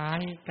ะคล้าย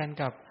กัน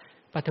กับ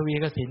ปฐวี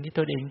กสิณที่ต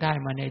นเองได้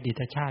มาในอดี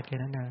ตชาติแค่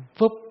นั้นนะ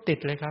ฟึบติด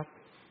เลยครับ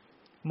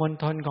มณ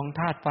ฑลของ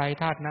ธาตุไฟ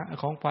ธาตุน้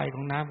ำของไฟข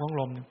องน้ำของ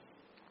ลม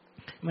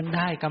มันไ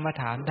ด้กรรม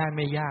ฐานได้ไ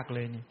ม่ยากเล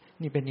ย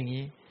นี่เป็นอย่าง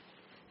นี้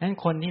นั้น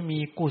คนที่มี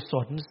กุศ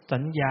ลสั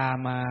ญญา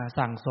มา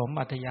สั่งสม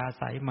อัธยา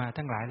ศัยมา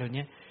ทั้งหลายเหล่า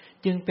นี้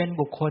จึงเป็น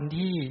บุคคล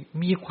ที่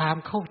มีความ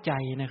เข้าใจ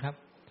นะครับ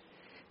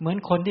เหมือน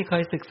คนที่เค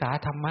ยศึกษา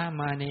ธรรมะ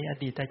มาในอ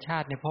ดีตชา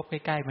ติในพบใก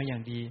ล้ๆมาอย่า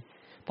งดี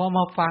พอม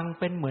าฟัง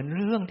เป็นเหมือน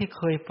เรื่องที่เ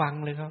คยฟัง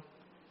เลยครับ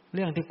เ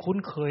รื่องที่คุ้น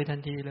เคยทัน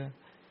ทีเลย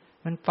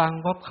มันฟัง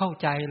ปุ๊บเข้า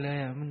ใจเลย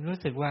มันรู้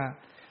สึกว่า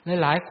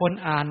หลายๆคน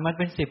อ่านมันเ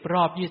ป็น10 ร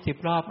อบ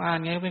20 รอบอ่าน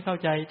ไงไม่เข้า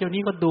ใจเจ้า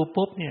นี้ก็ดู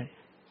ปุ๊บเนี่ย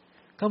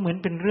ก็เหมือน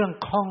เป็นเรื่อง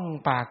คล่อง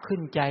ปากขึ้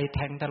นใจแท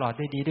งตลอดไ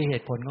ด้ดีด้วยเห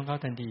ตุผลของเขา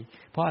ทันที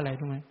เพราะอะไร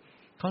รู้ไหม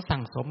เขาสั่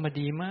งสมมา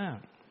ดีมาก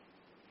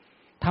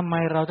ทำไม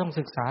เราต้อง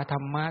ศึกษาธร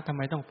รมะทำไ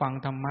มต้องฟัง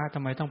ธรรมะท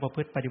ำไมต้องประพ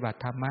ฤติปฏิบัติ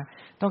ธรรมะ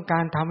ต้องกา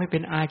รทำให้เป็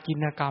นอากิ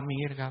นกรรมอย่า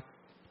งนี้นะครับ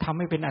ทำใ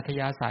ห้เป็นอัธ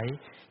ยาศัย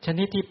ช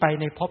นิดที่ไป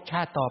ในภพช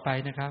าติต่อไป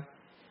นะครับ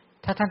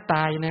ถ้าท่านต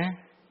ายนะ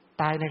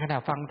ตายในขณะ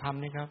ฟังธรรม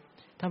นี่ครับ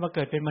ถ้ามาเ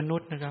กิดเป็นมนุ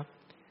ษย์นะครับ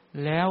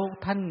แล้ว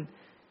ท่าน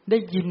ได้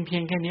ยินเพีย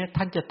งแค่นี้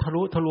ท่านจะทะ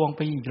ลุทะลวงไ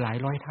ปอีกหลาย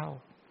ร้อยเท่า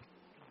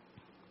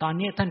ตอน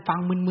นี้ท่านฟัง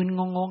มึน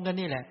ๆงงๆกัน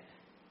นี่แหละ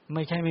ไ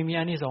ม่ใช่ไม่มี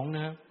อานิสงส์น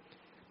ะครับ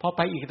พอไ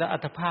ปอีกอั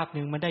ตภาพห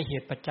นึ่งมันได้เห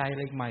ตุปัจจัยอะ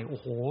ไรใหม่โอ้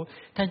โห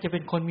ท่านจะเป็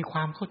นคนมีคว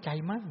ามเข้าใจ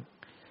มาก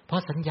เพรา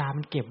ะสัญญา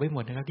มันเก็บไว้หม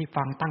ดนะครับที่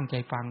ฟังตั้งใจ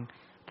ฟั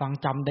ง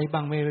จำได้บ้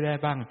างไม่ได้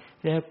บ้าง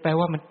แล้วแปล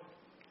ว่ามัน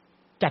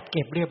จัดเ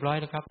ก็บเรียบร้อย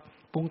แล้วครับ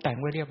ปรุงแต่ง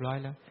ไว้เรียบร้อย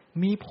แล้ว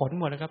มีผล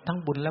หมดแล้วครับทั้ง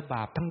บุญและบ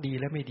าปทั้งดี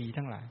และไม่ดี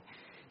ทั้งหลาย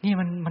นี่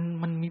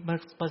มันมี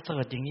ประเสริ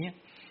ฐอย่างนี้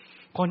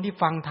คนที่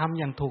ฟังทำ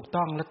อย่างถูก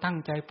ต้องและตั้ง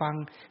ใจฟัง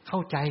เข้า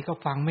ใจก็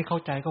ฟังไม่เข้า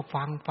ใจก็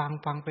ฟั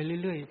งไป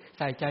เรื่อยๆใ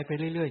ส่ใจไป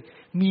เรื่อย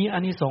ๆมีอา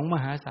นิสงส์ม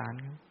หาศาล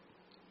ครับ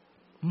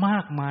มา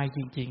กมายจ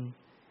ริง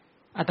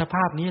ๆอัตภ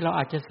าพนี้เรา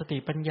อาจจะสติ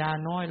ปัญญา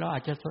น้อยเราอา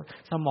จจะ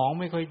สมอง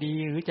ไม่ค่อยดี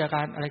หรือจากก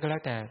ารอะไรก็แล้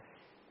วแ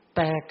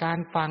ต่การ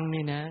ฟัง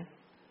นี่นะ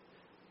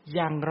อ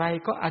ย่างไร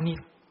ก็อานิ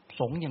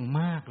สงส์อย่าง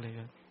มากเลย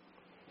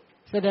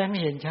แสดงให้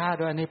เห็นชาติ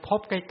ด้วยในภ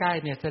พใกล้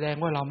ๆเนี่ยแสดง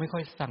ว่าเราไม่ค่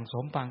อยสั่งส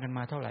มฟังกันม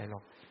าเท่าไหร่หร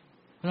อก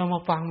เรามา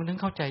ฟังมันถึง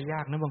เข้าใจย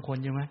ากนะบางคน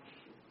ใช่ไหม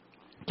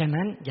จาก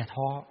นั้นอย่า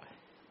ท้อ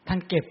ท่าน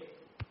เก็บ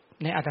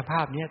ในอัตภ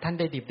าพนี้ท่าน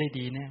ได้ดิบได้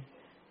ดีเนี่ย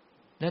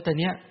แล้วแต่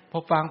เนี้ยพอ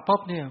ฟังปุ๊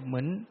บเนี่ยเหมื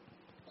อน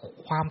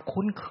ความ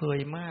คุ้นเคย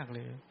มากเล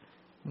ย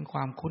มันคว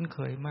ามคุ้นเค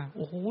ยมากโ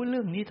อ้โหเ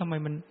รื่องนี้ทำไม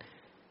มัน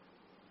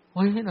เ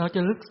ฮ้ยเราจ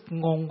ะลึก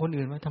งงคน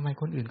อื่นว่าทำไม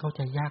คนอื่นเข้าใ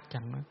จยากจั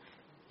งนะ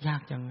ยา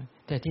กจัง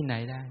แต่ที่ไหน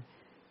ได้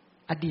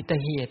อดีต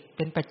เหตุเ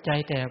ป็นปัจจัย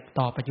แต่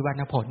ต่อปัจจุบัน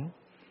ผล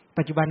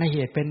ปัจจุบันเห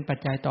ตุเป็นปัจ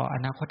จัยต่ออ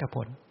นาคตผ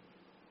ล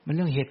มันเ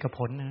รื่องเหตุกับ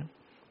ผลนะ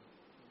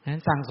นั้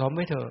นสั่งสมไ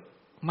ว้เถอะ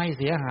ไม่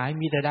เสียหาย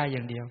มีแต่ได้อย่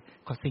างเดียว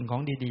กับสิ่งขอ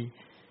งดี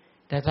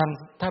ๆแต่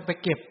ถ้าไป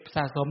เก็บส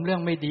ะสมเรื่อ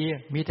งไม่ดี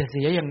มีแต่เ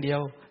สียอย่างเดียว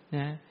น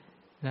ะ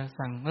แล้ว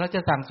เราจ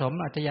ะสั่งสม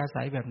อัธยา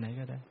ศัยแบบไหน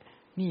ก็ได้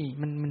นี่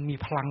มันมี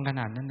พลังข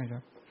นาดนั้นนะครั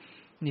บ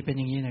นี่เป็นอ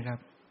ย่างนี้นะครับ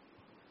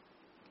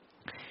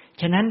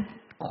ฉะนั้น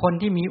คน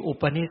ที่มีอุ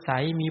ปนิสั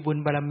ยมีบุญ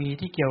บารมี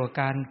ที่เกี่ยวกับ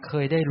การเค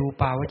ยได้รู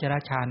ปาวจร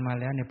ฌานมา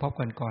แล้วในภพ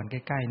ก่อนๆใก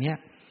ล้ๆเนี้ย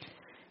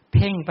เ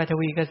พ่งปฐ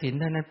วีกสิณ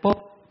เท่านั้นปุ๊บ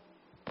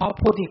เพราะ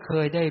ผู้ที่เค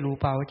ยได้รู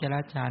ปาวจร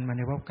ฌานมาใ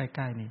นภพใก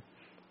ล้ๆนี่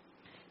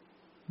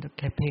แ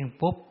ค่เพ่ง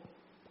ปุ๊บ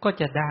ก็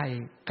จะได้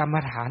กรรม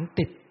ฐาน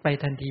ติดไป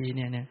ทันทีเ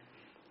นี่ย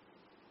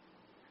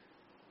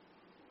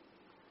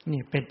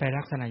นี่เป็นไป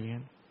ลักษณะอย่าง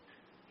นั้น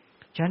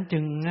ฉะนั้นจึ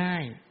งง่า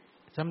ย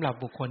สำหรับ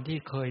บุคคลที่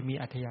เคยมี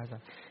อัธยาศั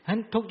ยฉะนั้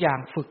นทุกอย่าง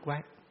ฝึกไว้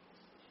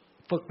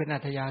ฝึกเป็นอั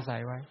ธยาศั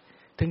ยไว้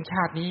ถึงช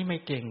าตินี้ไม่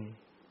เก่ง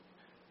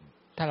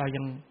ถ้าเรา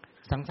ยัง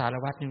สังสาร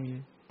วัฏยังมี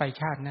ไป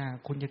ชาติหน้า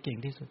คุณจะเก่ง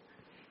ที่สุด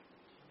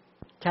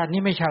ชาติ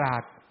นี้ไม่ฉลา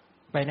ด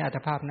ไปในอัต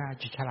ภาพหน้า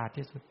จะฉลาด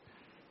ที่สุด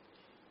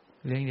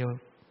เรื่องเดียว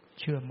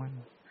เชื่อมั่น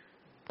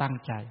ตั้ง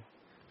ใจ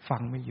ฟั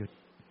งไม่หยุด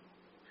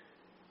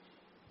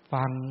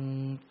ฟัง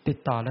ติด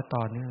ต่อและ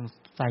ต่อเนื่อง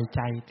ใส่ใจ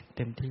เ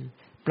ต็มที่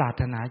ปราร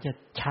ถนาจะ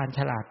ชาญฉ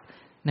ลาด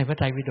ในพระ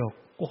ไตรปิฎก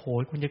โอ้โห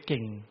คุณจะเก่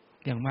ง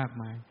อย่างมาก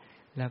มาย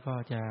แล้วก็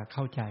จะเ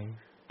ข้าใจ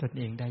ตน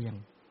เองได้อย่าง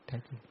แท้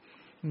จริง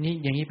นี่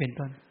อย่างนี้เป็น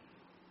ต้น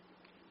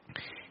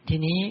ที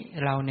นี้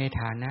เราใน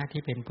ฐานะ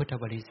ที่เป็นพุทธ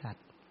บริษัท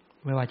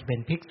ไม่ว่าจะเป็น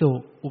ภิกษุ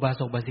อุบา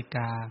สกอุบาสิก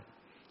า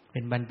เป็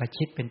นบรรพ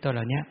ชิตเป็นต้นเห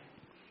ล่านี้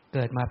เ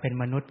กิดมาเป็น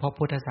มนุษย์เพราะ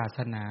พุทธศาส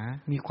นา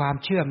มีความ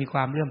เชื่อมีคว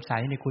ามเลื่อมใส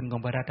ในคุณขอ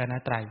งพระรัตน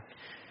ตรัย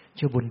เ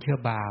ชื่อบุญเชื่อ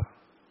บาป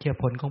เชื่อ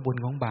ผลของบุญ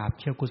ของบาป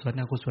เชื่อกุศล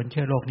อกุศลเ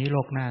ชื่อโลกนี้โล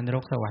กหน้านร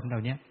กสวรรค์เหล่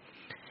านี้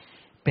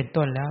เป็น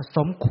ต้นแล้วส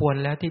มควร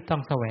แล้วที่ต้อ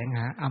งแสวงห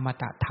าอม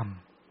ตะธรรม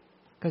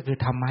ก็คือ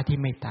ธรรมะที่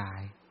ไม่ตาย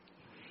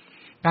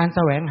การแส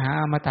วงหา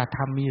อมตะธร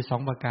รมมี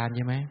2ประการใ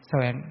ช่ไหมแส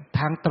วงท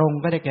างตรง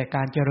ก็ได้แก่ก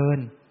ารเจริญ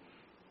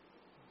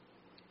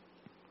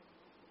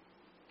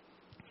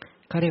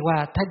เขาเรียกว่า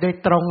ถ้าโดย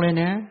ตรงเลย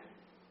นะ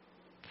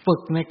ฝึ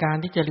กในการ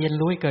ที่จะเรียน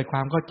รู้ให้เกิดคว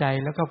ามเข้าใจ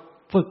แล้วก็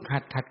ฝึกหั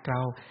ดขัดเกล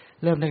า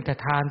เริ่มตั้งแต่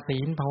ทานศี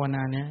ลภาวน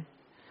าเนี่ย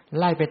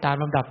ไล่ไปตาม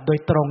ลำดับโดย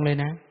ตรงเลย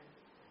นะ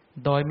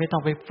โดยไม่ต้อ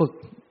งไปฝึก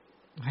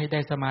ให้ได้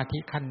สมาธิ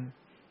ขั้น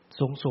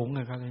สูงๆน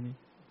ะครับเลยนี้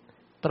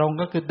ตรง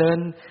ก็คือเ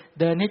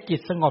ดินให้จิต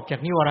สงบจาก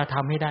นิวรธร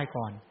รมให้ได้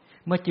ก่อน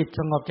เมื่อจิต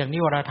สงบจากนิ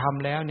วรธรรม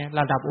แล้วเนี่ย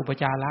ระดับอุป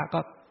จาระก็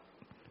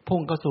พุ่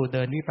งเข้าสู่เ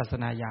ดินวิปัสส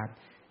นาญาณ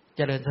เ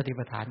จริญสติ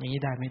ปัฏฐานอย่าง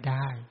นี้ได้ไม่ไ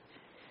ด้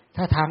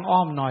ถ้าทางอ้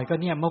อมหน่อยก็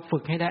เนี่ยมาฝึ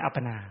กให้ได้อัปป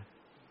นา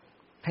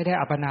ให้ได้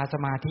อัปปนาส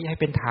มาธิให้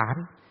เป็นฐาน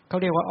เขา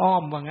เรียกว่าอ้อ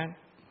มว่างั้น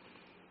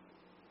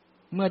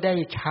เมื่อได้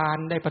ฌาน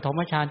ได้ปฐ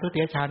มฌานทุติ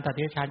ยฌานต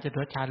ติยฌานจตุ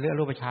ตฌานหรืออ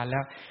รูปฌานแล้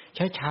วใ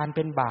ช้ฌานเ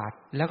ป็นบาตร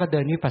แล้วก็เดิ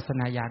นวิปัสส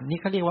นาญาณนี่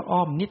เขาเรียกว่าอ้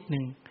อมนิดนึ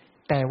ง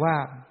แต่ว่า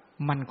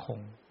มั่นคง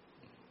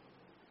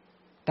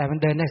แต่มัน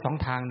เดินได้สอง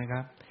ทางนะค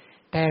รับ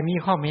แต่มี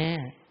ข้อแม้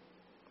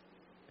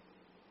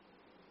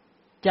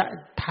จะ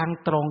ทาง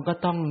ตรงก็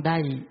ต้องได้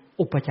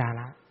อุปจาร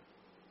ะ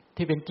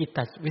ที่เป็นจิตต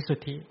วิสุท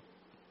ธิ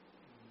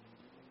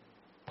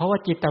เพราะว่า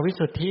จิตตวิ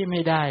สุทธิไ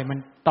ม่ได้มัน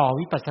ต่อ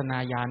วิปัสสนา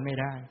ญาณไม่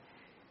ได้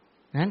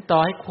นั้นต่อ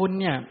ให้คุณ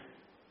เนี่ย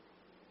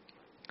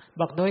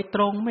บอกโดยต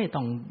รงไม่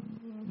ต้อ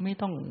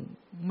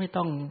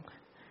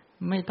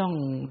ง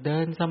เดิ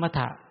นสมถ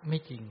ะไม่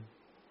จริง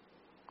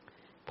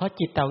เพราะ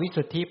จิตตวิ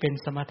สุทธิเป็น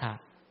สมถะ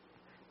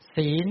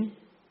ศีล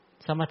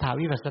สมถะ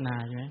วิปัสสนา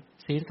ใช่ไหม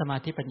ศีลสมา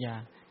ธิปัญญา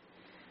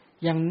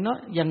อย่า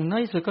งน้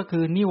อยสุดก็คื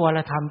อนิวร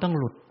ธรรมต้อง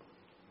หลุด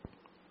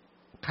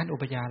ขั้นอุ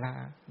ปจาระ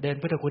เดิน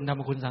พุทธคุณธรร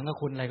มคุณสังฆ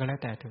คุณอะไรก็แล้ว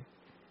แต่เถอะ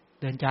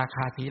เดินจาค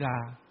าศีลา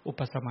อุ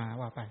ปสมา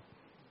ว่าไป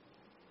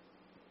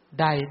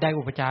ได้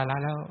อุปจาระ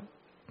แล้ว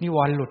นิว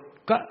รณ์หลุด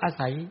ก็อา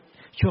ศัย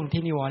ช่วง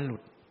ที่นิวรณ์หลุ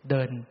ดเ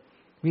ดิน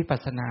วิปัส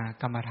สนา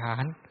กรรมฐา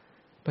น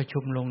ประชุ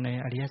มลงใน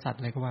อริยสัจ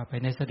อะไรก็ว่าไป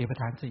ในสติปัฏ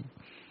ฐาน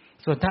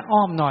4ส่วนถ้าอ้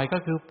อมหน่อยก็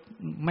คือ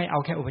ไม่เอา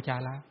แค่อุปจา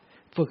ระ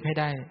ฝึกให้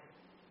ได้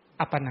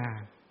อัปปนา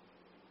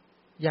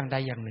อย่างใด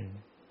อย่างหนึ่ง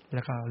แ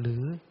ล้วก็หรื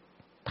อ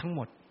ทั้งหม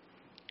ด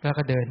แล้ว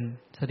ก็เดิน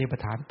สติปัฏ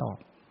ฐานต่อ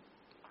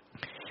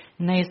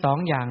ในสอง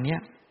อย่างเนี้ย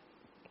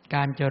ก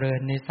ารเจริญ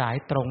ในสาย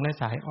ตรงและ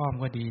สายอ้อม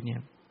ก็ดีเนี่ย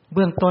เ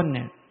บื้องต้นเ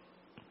นี่ย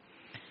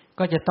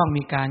ก็จะต้อง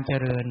มีการเจ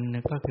ริญ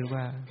ก็คือ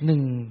ว่า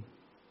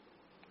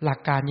1หลัก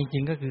การจริ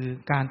งๆก็คือ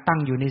การตั้ง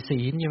อยู่ใน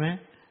ศีลใช่ไหม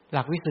ห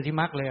ลักวิสุทธิ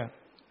มรรคเลย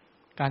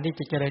การที่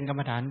จะเจริญกรร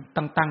มฐาน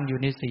ตั้งอยู่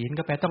ในศีล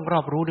ก็แปลต้องรอ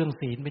บรู้เรื่อง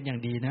ศีลเป็นอย่า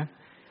งดีนะ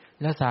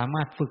และสาม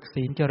ารถฝึก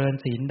ศีลเจริญ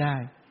ศีลได้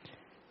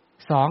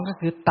2ก็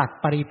คือตัด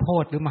ปริโภ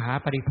ทหรือมหา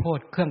ปริโภท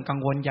เครื่องกัง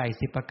วลใหญ่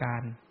10ประกา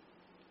ร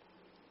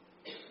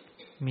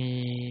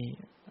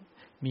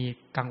มี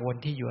กังวล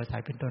ที่อยู่อาศั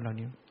ยเป็นต้นเหล่า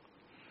นี้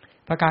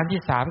ประการ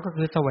ที่3ก็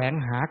คือแสวง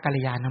หากัล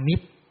ยาณมิต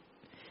ร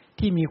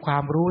ที่มีควา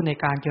มรู้ใน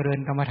การเจริญ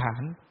กรรมฐา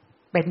น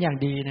เป็นอย่าง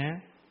ดีนะ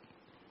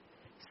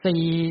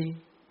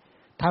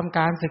4ทำก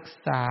ารศึก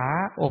ษา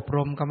อบร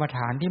มกรรมฐ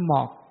านที่เหม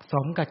าะส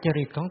มกับจ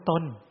ริตของต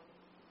น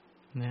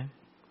นะ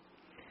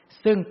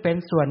ซึ่งเป็น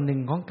ส่วนหนึ่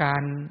งของกา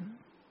ร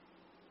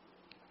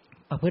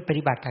ประพฤติป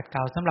ฏิบัติขัดเกล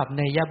าสำหรับเ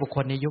นยยะบุคค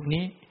ลในยุค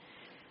นี้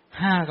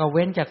5ก็เ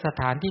ว้นจากส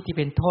ถานที่ที่เ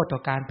ป็นโทษต่อ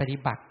การปฏิ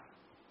บัติ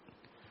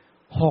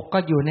6ก็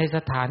อยู่ในส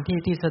ถานที่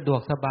ที่สะดว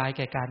กสบายแ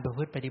ก่การประพ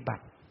ฤติปฏิบั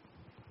ติ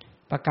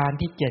ประการ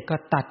ที่7ก็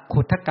ตัด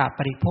ขุททกะป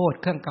ริโภท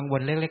เครื่องกังว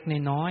ลเล็ก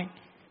ๆน้อย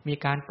ๆมี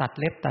การตัด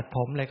เล็บตัดผ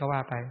มอะไรก็ว่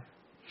าไป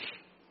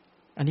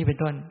อันนี้เป็น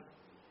ต้น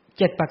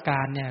7ประกา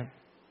รเนี่ย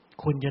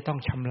คุณจะต้อง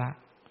ชำระ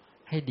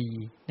ให้ดี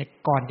ใน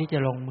ก่อนที่จะ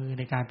ลงมือ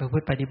ในการประพฤ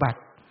ติปฏิบัติ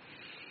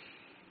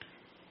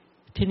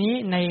ทีนี้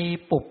ใน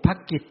ปุพพ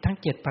กิจทั้ง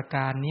7ประก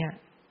ารเนี่ย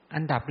อั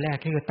นดับแรก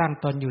คือตั้ง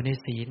ตนอยู่ใน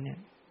ศีลเนี่ย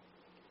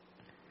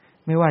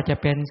ไม่ว่าจะ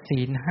เป็นศี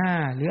ล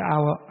5หรือเอา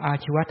อา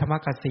ชีวธรรม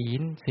กศี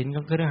ลศีลข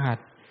องคฤหัส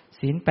ถ์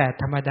ศีล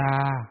8ธรรมดา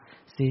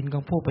ศีลขอ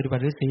งผู้ปฏิบั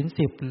ติหรือศีล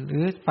10หรื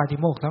อปาติ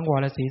โมกข์สังว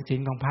รศีลศีล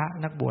ของพระ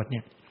นักบวชเ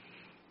นี่ย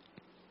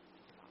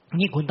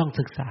นี่คุณต้อง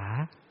ศึกษา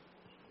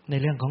ใน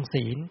เรื่องของ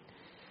ศีล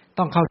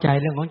ต้องเข้าใจ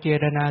เรื่องของเจ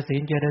ตนาศี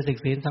ลเจตสิก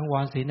ศีลสังว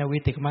รศีลอวิ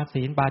ติกมรรค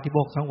ศีลปาติโม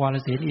กข์สังวร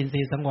ศีลอินท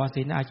รีย์สังวร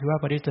ศีลอาชีว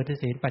ปริสุทธิ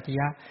ศีลปัจจ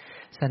ย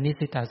สันนิ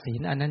สิตศีล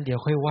อันนั้นเดี๋ยว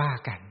ค่อยว่า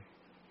กัน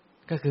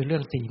ก็คือเรื่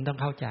องศีลต้อง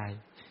เข้าใจ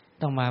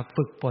ต้องมา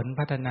ฝึกฝน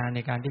พัฒนาใน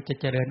การที่จะ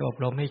เจริญอบ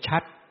รมให้ชั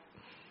ด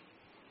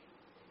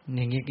อ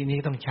ย่างนี้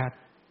ต้องชัด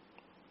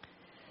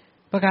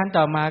ประการ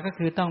ต่อมาก็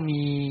คือต้อง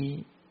มี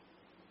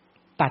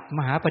ตัดม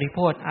หาปริโภ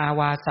ทอา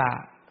วาสะ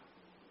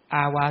อ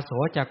าวาโส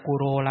จักกุ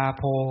โรลา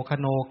โภค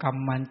โนกัม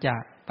มันจะ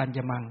ปัญญ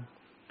มัง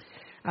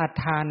อัฏ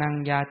ฐานัง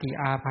ยาติ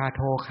อาพาโ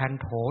ทคัน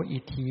โถอิ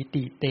ที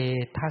ติเต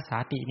ทัสสา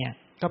ติเนี่ย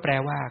ก็แปล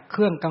ว่าเค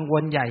รื่องกังว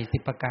ลใหญ่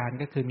10ประการ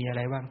ก็คือมีอะไ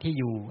รบ้างที่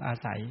อยู่อา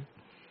ศัย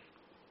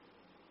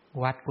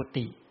วัดกุ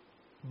ฏิ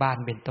บ้าน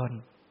เป็นต้น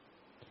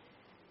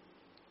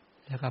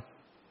แล้วก็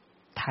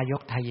ทาย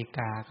กทายิก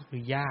าก็คื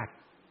อญาติ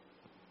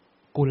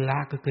กุลละ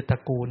ก็คือตระ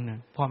กูล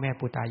พ่อแม่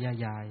ปู่ตายา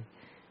ยาย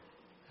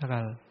แล้วก็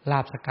ลา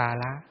ภสกา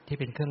ระที่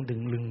เป็นเครื่องดึ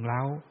งลึงเล้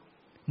า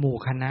หมู่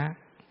คณะ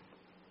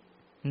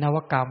นว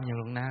กรรมอย่าง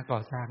หลวงนาก่อ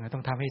สร้างต้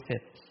องทำให้เสร็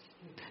จ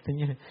ถึง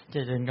จะเจ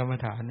ริญกรรม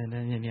ฐานเ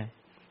นี่ย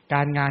ก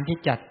ารงานที่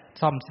จัด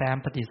ซ่อมแซม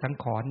ปฏิสัง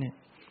ขรณ์เนี่ย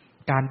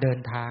การเดิน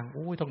ทาง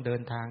ต้องเดิ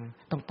นทาง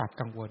ต้องตัด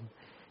กังวล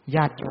ญ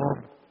าติโยม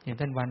อย่าง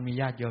ท่านวันมี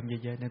ญาติโยม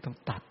เยอะๆเนี่ยต้อง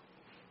ตัด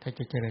ถ้าจ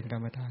ะเจริญกร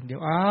รมฐานเดี๋ยว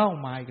อ้าว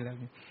มาอีกแล้ว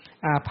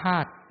อาพา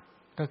ธ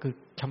ก็คือ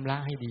ชำระ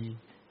ให้ดี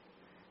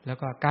แล้ว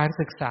ก็การ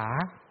ศึกษา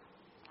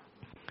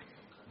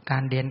กา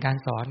รเรียนการ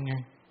สอนไง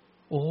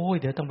โอ้ย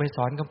เดี๋ยวต้องไปส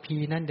อนคัมภี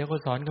ร์นั้นเดี๋ยวก็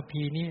สอนคัม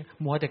ภีร์นี่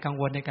มัวแต่กัง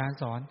วลในการ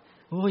สอน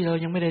โอ้ยเรา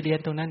ยังไม่ได้เรียน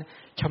ตรงนั้น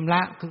ชำร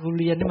ะคือ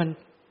เรียนให้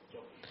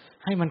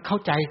มันเข้า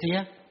ใจเสีย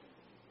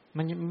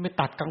มันไม่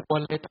ตัดกังวล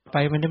เลยต่อไป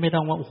มันจะไม่ต้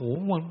องว่าโอ้โห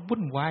มันวุ่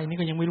นวายนี่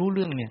ก็ยังไม่รู้เ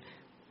รื่องเนี่ย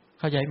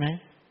เข้าใจไหม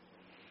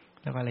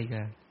แล้วอะไร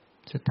กัน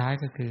สุดท้าย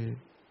ก็คือ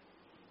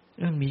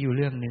มีอยู่เ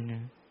รื่องนึง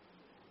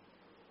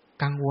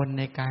กังวล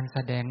ในการแส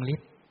ดงฤ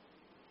ทธิ์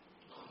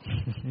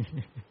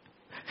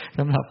ส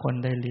ำหรับคน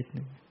ได้ฤทธิ์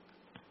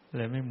เ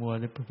ลยไม่มัว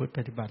เลยประพฤติป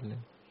ฏิบัติเล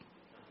ย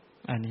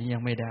อันนี้ยั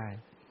งไม่ได้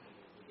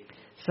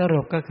สรุ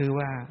ปก็คือ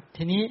ว่า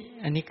ทีนี้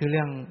อันนี้คือเ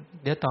รื่อง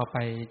เดี๋ยวต่อไป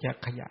จะ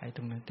ขยายต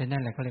รงนั้นแต่นั่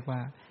นแหละเขาเรียกว่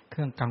าเค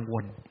รื่องกังว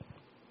ล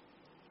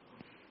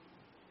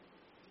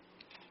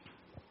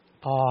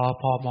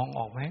พอมองอ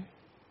อกไหม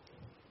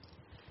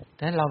แ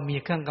ต่เรามี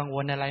เครื่องกังว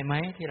ลอะไรไหม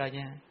ที่เราเ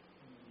นี่ย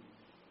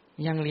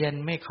ยังเรียน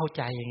ไม่เข้าใ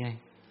จยังไง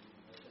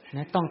น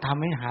ะต้องท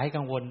ำให้หาย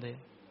กังวลเลย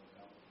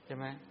ใช่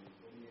ไหม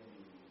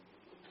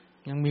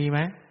ยังมีไหม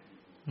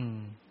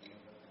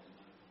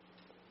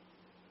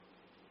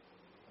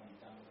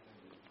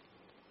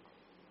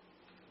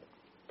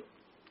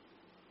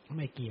ไ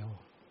ม่เกี่ยว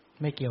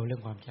เรื่อ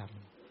งความจ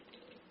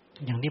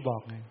ำอย่างที่บอ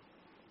กไง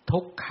ทุ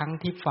กครั้ง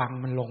ที่ฟัง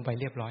มันลงไป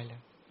เรียบร้อยแล้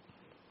ว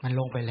มัน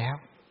ลงไปแล้ว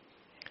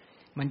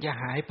มันจะ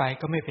หายไป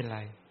ก็ไม่เป็นไร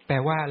แปล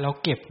ว่าเรา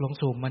เก็บลง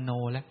สู่มโน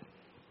แล้ว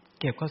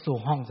เก็บเข้าสู่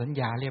ห้องสัญ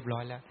ญาเรียบร้อ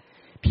ยแล้ว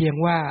เพียง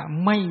ว่า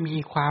ไม่มี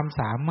ความ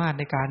สามารถ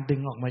ในการดึ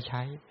งออกมาใ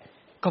ช้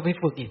ก็ไป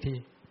ฝึกอีกที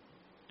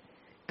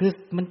คือ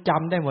มันจ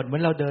ำได้หมดเหมือ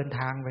นเราเดิน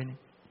ทางไปนี่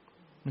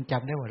มันจ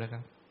ำได้หมดแล้วค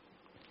รับ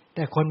แ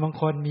ต่คนบาง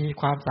คนมี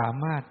ความสา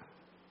มารถ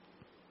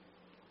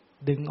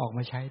ดึงออกม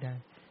าใช้ได้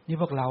นี่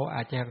พวกเราอ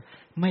าจจะ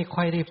ไม่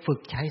ค่อยได้ฝึก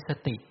ใช้ส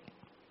ติ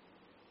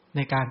ใน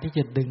การที่จ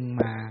ะดึง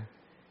มา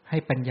ให้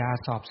ปัญญา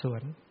สอบสว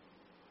น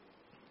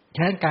ฉ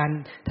ะนั้นการ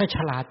ถ้าฉ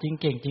ลาดจริง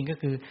เก่งจริงก็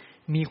คือ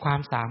มีความ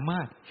สามา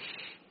รถ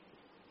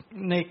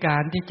ในกา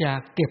รที่จะ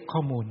เก็บข้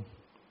อมูล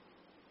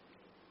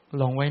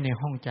ลงไว้ใน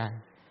ห้องใจ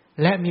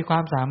และมีควา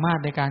มสามารถ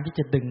ในการที่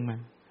จะดึงมา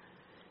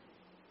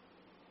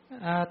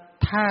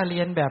ถ้าเรี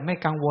ยนแบบไม่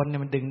กังวลเนี่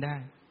ยมันดึงได้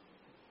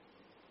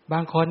บา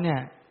งคนเนี่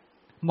ย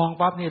มอง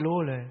ปั๊บนี่รู้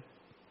เลย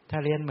ถ้า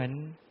เรียนเหมือน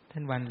ท่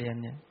านวันเรียน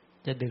เนี่ย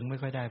จะดึงไม่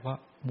ค่อยได้เพราะ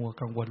มัว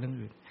กังวลเรื่อง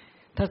อื่น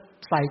ถ้า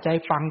ใส่ใจ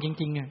ฟังจ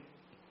ริงๆเนี่ย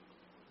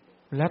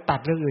แล้วตัด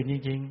เรื่องอื่นจ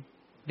ริง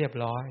ๆเรียบ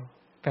ร้อย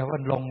แปลว่า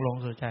ลง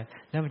สู่ใจ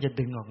แล้วมันจะ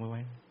ดึงออกมาไ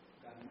ว้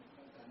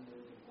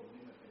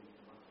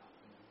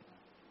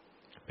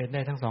เป็นไ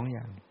ด้ทั้งสองอ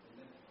ย่าง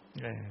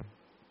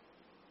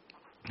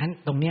งั้น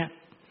ตรงเนี้ย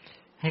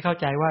ให้เข้า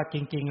ใจว่าจ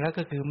ริงๆแล้ว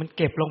ก็คือมันเ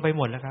ก็บลงไปห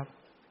มดแล้วครับ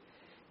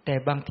แต่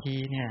บางที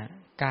เนี่ย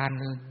การ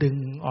ดึง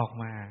ออก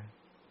มา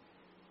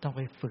ต้องไ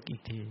ปฝึกอี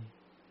กที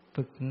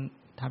ฝึก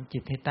ทำจิ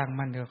ตให้ตั้ง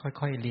มั่นแล้ว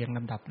ค่อยๆเรียงล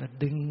ำดับแล้ว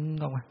ดึง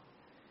ออกมา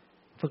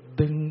ฝึก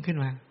ดึงขึ้น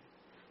มา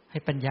ให้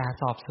ปัญญา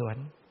สอบสวน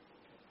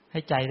ให้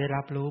ใจได้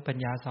รับรู้ปัญ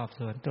ญาสอบ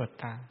สวนตรวจ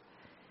ตา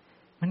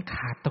มันข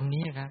าดตรง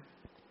นี้ครับ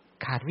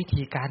ขาดวิ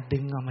ธีการดึ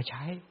งออกมาใ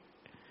ช้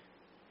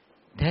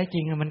แท้จ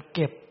ริงมันเ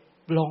ก็บ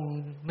ลง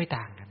ไม่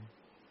ต่างกัน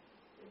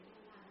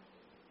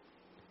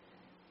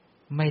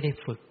ไม่ได้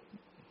ฝึก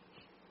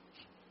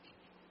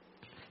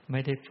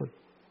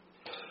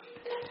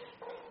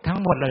ทั้ง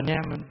หมดเลยเนี่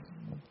ยมัน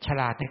ฉ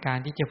ลาดในการ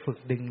ที่จะฝึก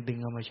ดึง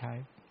เอามาใช้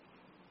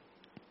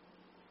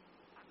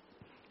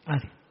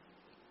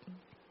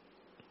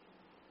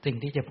สิ่ง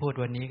ที่จะพูด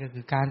วันนี้ก็คื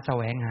อการแส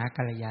วงหา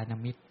กัลยาณ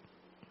มิตร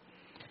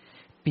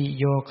ปิ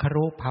โยค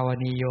รุภาว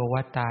นิโย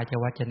วัตตาจ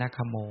วัจนะค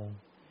โม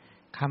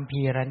คัมภี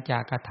รัญจา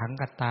กถัง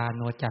กตาโ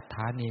นจัตถ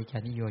าเนจ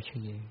นิโยช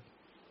เย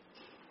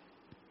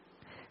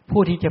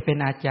ผู้ที่จะเป็น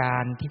อาจา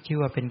รย์ที่ชื่อ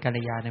ว่าเป็นกัล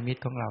ยาณมิต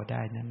รของเราไ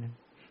ด้นั้น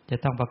จะ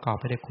ต้องประกอบ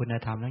ไปด้วยคุณ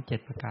ธรรมทั้ง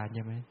7ประการใ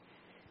ช่ไหม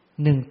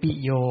1ปิ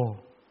โย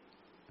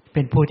เ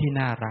ป็นผู้ที่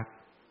น่ารัก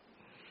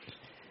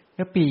แ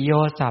ล้วปิโย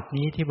ศัพท์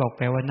นี้ที่บอกแ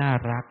ปลว่าน่า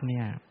รักเ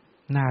นี่ย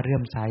น่าเลื่อ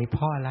มใสเพ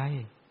ราะอะไร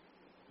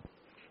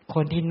ค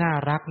นที่น่า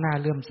รักน่า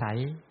เลื่อมใส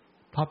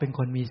เพราะเป็นค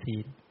นมีศี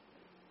ล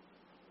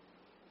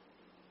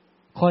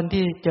คน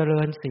ที่เจริ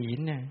ญศีล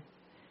เนี่ย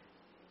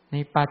ใน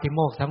ปาฏิโม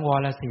กข์สังว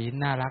รศีล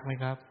น่ารักไหม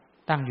ครับ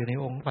ตั้งอยู่ใน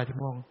องค์ปาฏิ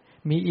โมกข์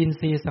มีอิน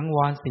ทรีย์สังว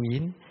รศี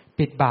ล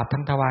ปิดบาป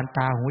ทั้งทวารต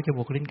าหูจ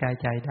มูกลิ้นกาย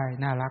ใจได้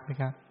น่ารักไหม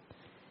ครับ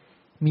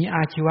มีอ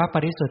าชีวะบ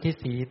ริสุทธิ์ที่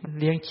ศีล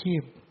เลี้ยงชี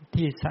พ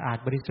ที่สะอาด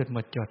บริสุทธิ์หม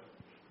ดจด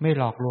ไม่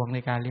หลอกลวงใน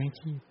การเลี้ยง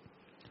ชีพ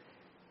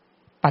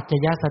ปัจจ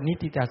ยสันนิ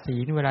ติตศี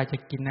ลเวลาจะ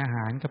กินอาห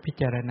ารก็พิ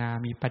จารณา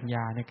มีปัญญ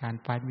าในการ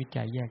ฟันวิ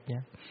จัยแยกแย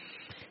ะ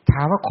ถ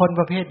ามว่าคน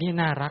ประเภทนี้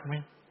น่ารักไหม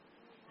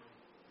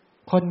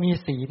คนมี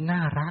ศีลน่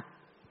ารัก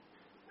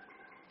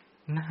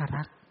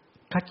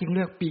เขาจึงเ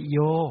ลือกปิโย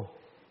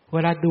เว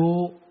ลาดู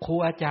ครู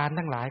อาจารย์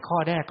ทั้งหลายข้อ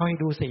แรกเขาให้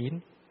ดูศีล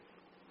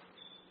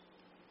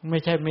ไม่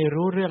ใช่ไม่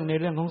รู้เรื่องใน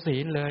เรื่องของศี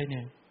ลเลยเ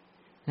นี่ย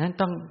นั้น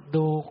ต้อง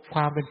ดูคว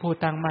ามเป็นผู้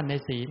ตั้งมั่นใน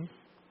ศีล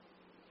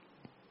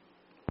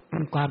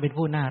ความเป็น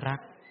ผู้น่ารัก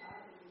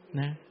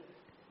น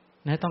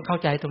ะต้องเข้า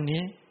ใจตรง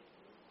นี้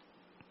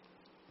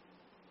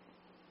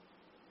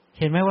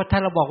เห็นไหมว่าถ้า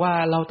เราบอกว่า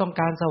เราต้อง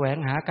การแสวง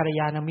หากัล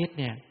ยาณมิตร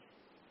เนี่ย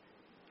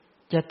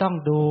จะต้อง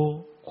ดู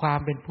ความ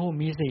เป็นผู้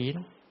มีศีล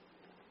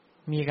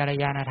มีกัล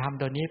ยาณธรรม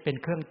ตัวนี้เป็น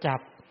เครื่องจับ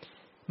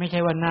ไม่ใช่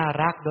ว่าน่า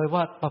รักโดย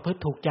ว่าประพฤติ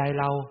ถูกใจ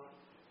เรา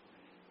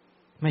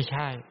ไม่ใ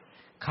ช่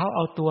เขาเอ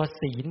าตัว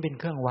ศีลเป็น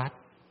เครื่องวัด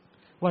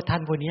ว่าท่า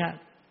นผู้นี้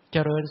เจ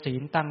ริญศี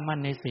ลตั้งมั่น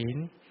ในศีล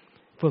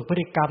ฝึกพฤ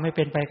ติกรรมให้เ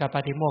ป็นไปกับป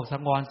ฏิโมกข์สั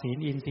งวรศีล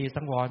อินทรีย์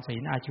สังวรศี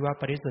ลอาชีว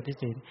ปริสุทธิ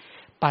ศีล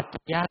ปัจจ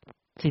ย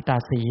สิตา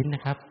ศีลน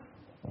ะครับ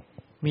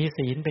มี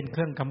ศีลเป็นเค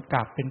รื่องกำ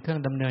กับเป็นเครื่อง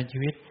ดำเนินชี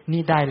วิต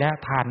นี่ได้แล้ว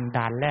ผ่าน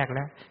ด่านแรกแ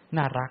ล้ว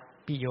น่ารัก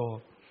ปิโย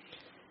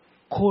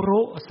คุ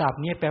รุศัพ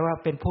ท์นี้แปลว่า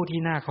เป็นผู้ที่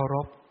น่าเคาร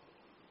พ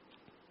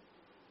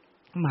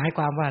หมายค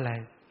วามว่าอะไร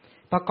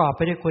ประกอบไป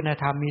ด้วยคุณ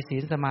ธรรมมีศี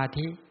ลสมา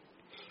ธิ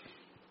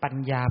ปัญ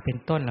ญาเป็น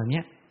ต้นเหล่า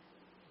นี้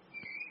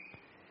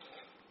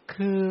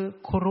คือ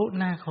คุรุ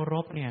น่าเคาร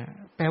พเนี่ย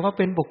แปลว่าเ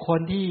ป็นบุคคล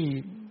ที่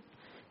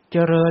เจ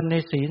ริญใน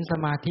ศีลส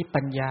มาธิ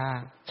ปัญญา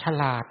ฉ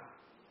ลาด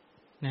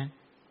นะ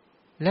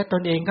และต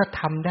นเองก็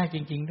ทำได้จ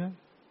ริงๆด้วย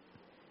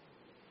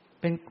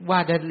เป็นว่า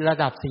ในระ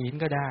ดับศีล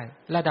ก็ได้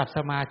ระดับส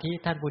มาธิ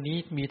ท่านผู้นี้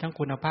มีทั้ง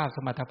คุณภาพส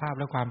มรรถภาพ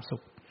และความสุ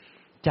ข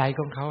ใจข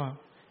องเขา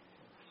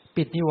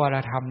ปิดนิวร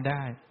ธรรมไ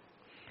ด้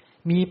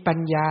มีปัญ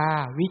ญา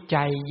วิ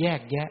จัยแย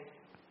กแยะ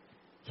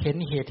เห็น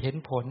เหตุเห็น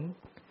ผล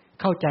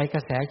เข้าใจกร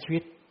ะแสชีวิ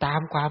ตตา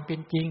มความเป็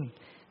นจริง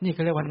นี่เข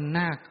าเรียกว่า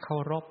น่าเคา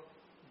รพ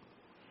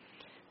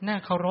น่า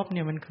เคารพเ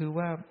นี่ยมันคือ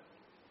ว่า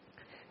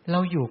เรา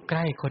อยู่ใก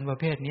ล้คนประ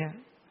เภทนี้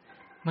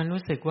มัน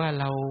รู้สึกว่า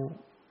เรา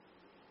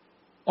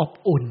อบ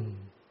อุ่น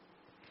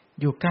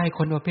อยู่ใกล้ค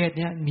นประเภท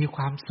นี้มีค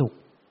วามสุข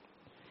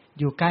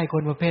อยู่ใกล้ค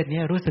นประเภท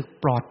นี้รู้สึก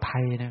ปลอดภั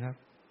ยนะครับ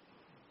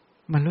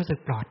มันรู้สึก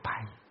ปลอดภั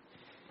ย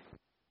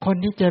คน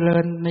ที่เจริ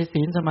ญใน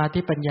ศีลสมาธิ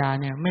ปัญญา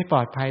เนี่ยไม่ปล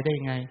อดภัยได้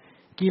ยังไง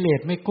กิเลส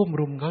ไม่กุ้ม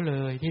รุมเขาเล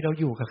ยที่เรา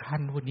อยู่กับท่า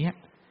นพวกนี้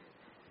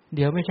เ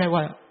ดี๋ยวไม่ใช่ว่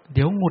าเ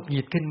ดี๋ยวหงุดห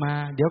งิดขึ้นมา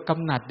เดี๋ยวก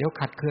ำหนัดเดี๋ยว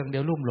ขัดเคืองเดี๋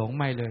ยวลุ่มหลง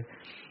ไม่เลย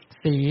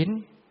ศีล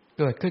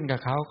เกิดขึ้นกับ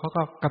เขา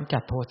ก็กำจั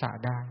ดโทสะ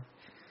ได้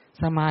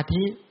สมา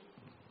ธิ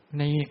ใ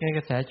นก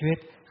ระแสชีวิต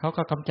เขา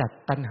ก็กำจัด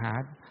ตัณหา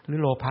หรือ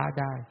โลภะ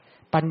ได้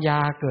ปัญญา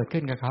เกิด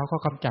ขึ้นกับเขาก็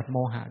กำจัดโม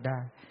หะได้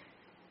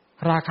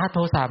ราคะโท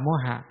สะโม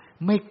หะ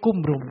ไม่กุ้ม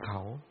รุมเข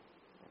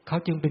า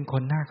จึงเป็นค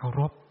นน่าเคา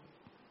รพ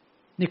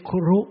นี่คุ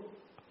รุ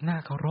น่า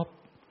เคารพ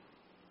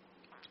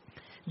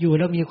อยู่แ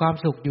ล้วมีความ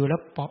สุขอยู่แล้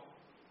ว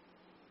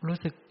รู้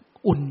สึก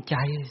อุ่นใจ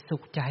สุ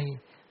ขใจ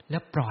และ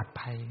ปลอด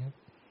ภัยครับ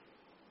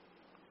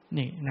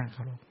นี่น่าเค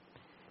ารพ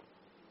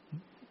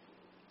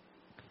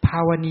ภา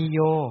วนิโย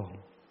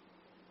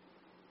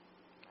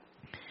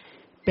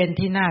เป็น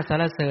ที่น่าสร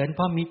รเสริญเพ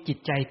ราะมีจิต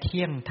ใจเ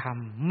ที่ยงธรรม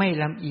ไม่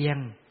ลำเอียง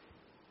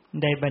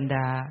ในบรรด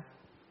า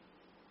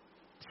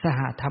สห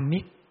ธรรมิ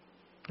ก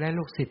และ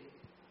ลูกศิษย์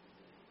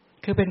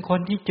คือเป็นคน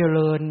ที่เจ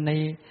ริญใน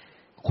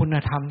คุณ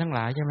ธรรมทั้งหล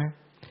ายใช่ไหม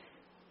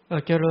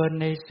เจริญ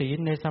ในศีล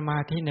ในสมา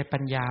ธิในปั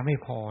ญญาไม่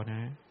พอน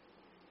ะ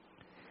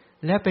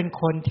และเป็น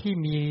คนที่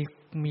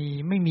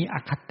ไม่มีอ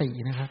คติ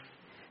นะครับ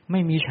ไ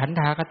ม่มีฉัน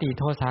ทากติ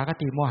โทสาค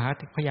ติโมหะ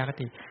พยาค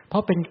ติเพรา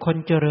ะเป็นคน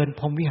เจริญ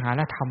พรหมวิหา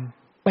รธรรม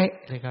เป๊ะ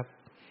เลยครับ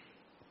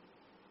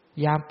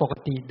ยามปก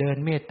ติเดิน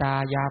เมตตา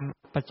ยาม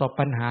ประสบ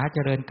ปัญหาเจ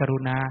ริญกรุ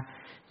ณา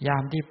ยา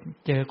มที่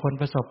เจอคน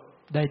ประสบ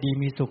ได้ดี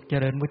มีสุขเจ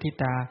ริญมุทิ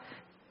ตา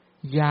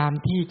ยาม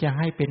ที่จะใ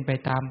ห้เป็นไป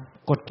ตาม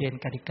กฎเกณ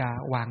ฑ์กติกา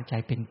วางใจ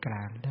เป็นกล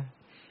างได้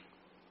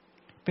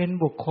เป็น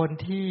บุคคล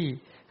ที่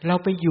เรา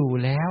ไปอยู่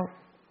แล้ว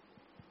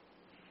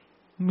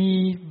มี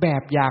แบ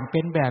บอย่างเป็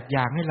นแบบอ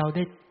ย่างให้เราไ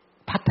ด้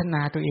พัฒน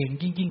าตัวเอง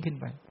ยิ่งขึ้น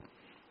ไป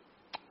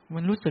มั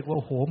นรู้สึกว่าโ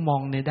อ้โหมอ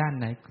งในด้าน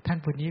ไหนท่าน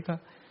ผู้นี้ก็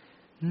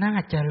น่า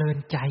เจริญ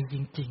ใจจ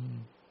ริง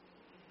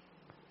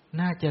ๆ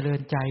น่าเจริ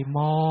ญใจม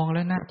องแ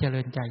ล้วน่าเจ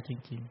ริญใจจ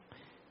ริง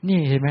ๆนี่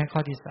เห็นไหมข้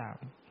อที่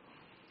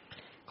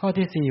3ข้อ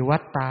ที่4วั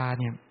ตตา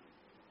เนี่ย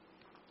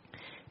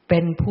เป็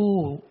นผู้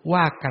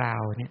ว่ากล่า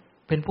วเนี่ย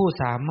เป็นผู้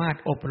สามารถ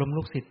อบรม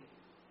ลูกศิษย์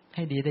ใ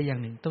ห้ดีได้อย่า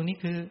งหนึ่งตรงนี้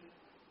คือ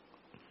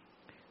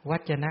วั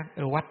จนะ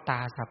วัตตา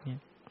ศัพท์เนี่ย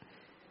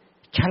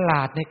ฉล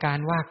าดในการ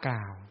ว่าก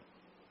ล่าว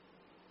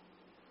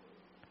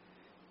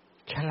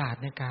ฉลาด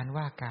ในการ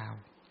ว่ากล่าว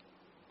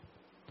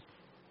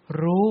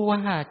รู้ว่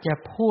าจะ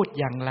พูด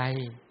อย่างไร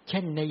เ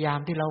ช่นในยาม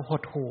ที่เราห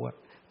ดหู่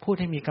พูด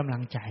ให้มีกำลั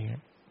งใจ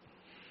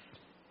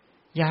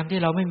ยามที่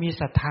เราไม่มี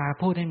ศรัทธา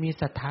พูดให้มี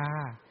ศรัทธา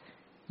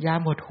ยาม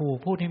หดหู่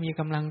พูดให้มี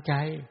กำลังใจ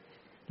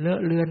เลอะ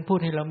เลือนพูด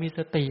ให้เรามีส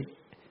ติ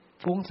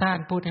ฟุ้งซ่าน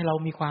พูดให้เรา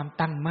มีความ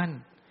ตั้งมั่น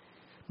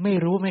ไม่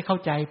รู้ไม่เข้า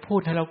ใจพู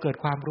ดให้เราเกิด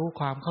ความรู้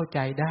ความเข้าใจ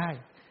ได้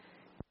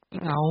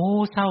เหงา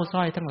เศร้า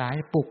ส้อยทั้งหลาย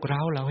ปลุกเร้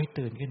าเราให้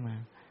ตื่นขึ้นมา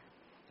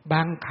บ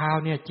างคราว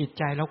เนี่ยจิต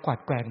ใจเรากวัด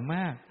แกว่งม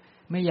าก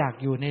ไม่อยาก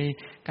อยู่ใน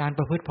การป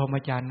ระพฤติพรหม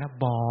จรรย์นะ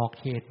บอก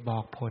เหตุบอ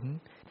กผล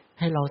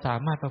ให้เราสา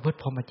มารถประพฤติ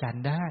พรหมจรร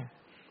ย์ได้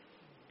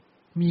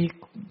มี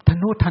ท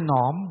นุถน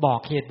อมบอ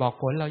กเหตุบอก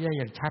ผลเราได้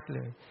อย่างชัดเล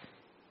ย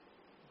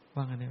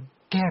ว่างั้นนะ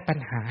แก้ปัญ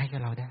หาให้กั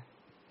บเราได้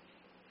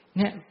เ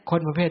นี่ยคน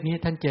ประเภทนี้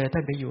ท่านเจอท่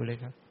านไปอยู่เลย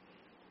ครับ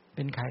เ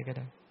ป็นใครก็ไ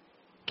ด้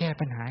แก้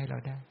ปัญหาให้เรา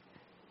ได้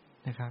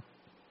นะครับ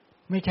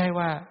ไม่ใช่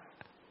ว่า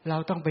เรา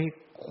ต้องไป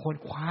ค้น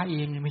คว้าเอ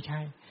งไม่ใช่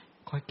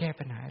คอยแก้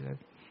ปัญหาเลย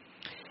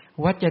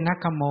วัจน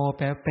คโมแ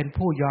ปลเป็น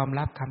ผู้ยอม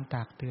รับคำ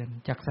ตักเตือน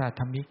จากสา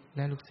ธมิกแ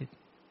ละลูกศิษย์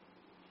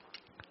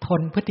ท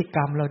นพฤติกร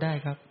รมเราได้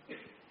ครับ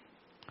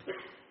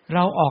เร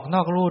าออกน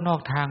อกลู่นอ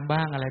กทางบ้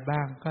างอะไรบ้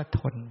างก็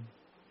ทน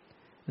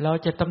เรา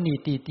จะตำหนิ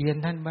ติเตียน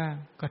ท่านบ้าง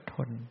ก็ท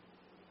น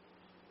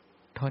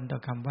ต่อ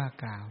คำว่า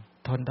กล่าว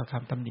ทนต่อค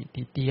ำตำหนิ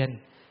ติเตียน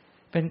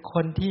เป็นค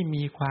นที่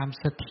มีความ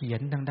เสถีย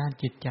รทางด้าน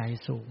จิตใจ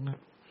สูง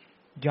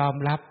ยอม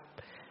รับ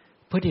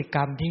พฤติกร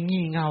รมที่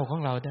งี่เง่าของ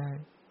เราได้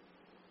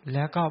แ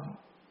ล้วก็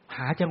ห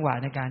าจังหวะ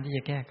ในการที่จ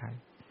ะแก้ไข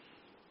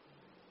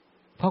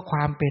เพราะคว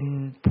ามเป็น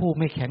ผู้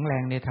ไม่แข็งแร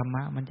งในธรรม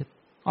ะมันจะ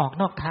ออก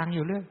นอกทางอ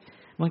ยู่เรื่อย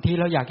บางที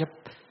เราอยากจะ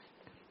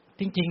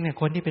จริงๆเนี่ย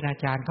คนที่เป็นอา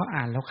จารย์เขา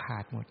อ่านแล้วขา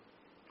ดหมด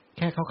แ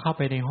ค่เขาเข้าไ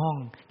ปในห้อง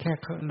แค่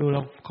ดูเร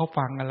าเขา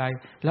ฟังอะไร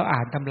แล้วอ่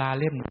านตำรา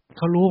เล่มเ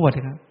ขารู้หมดเล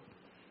ยครับ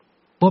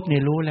ปุ๊บเนี่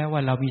ยรู้แล้วว่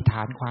าเรามีฐ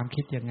านความ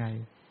คิดยังไง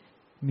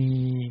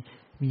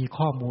มี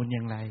ข้อมูลอย่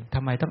างไรท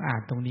ำไมต้องอ่า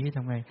นตรงนี้ท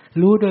ำไม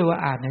รู้ด้วยว่า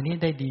อ่านอันนี้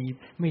ได้ดี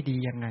ไม่ดี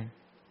ยังไง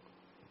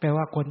แปล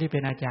ว่าคนที่เป็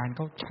นอาจารย์เข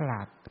าฉล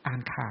าดอ่าน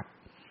ขาด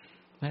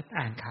นะ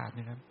อ่านขาดน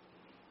ะครับ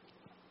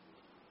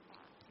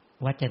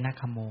วัจน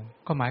คโม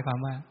ก็หมายความ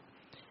ว่า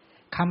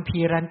คัมภี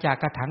รัญจา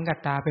กถังก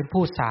ตาเป็น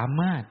ผู้สา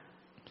มารถ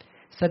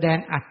แสดง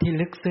อรรถที่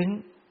ลึกซึ้ง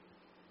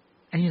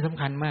อันนี้สำ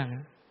คัญมากน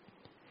ะ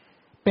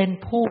เป็น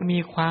ผู้มี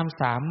ความ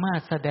สามาร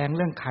ถแสดงเ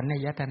รื่องขันธ์อา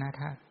ยตนะ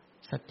ธาตุ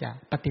สัจจะ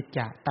ปฏิจจ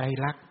ะไตร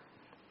ลักษณ์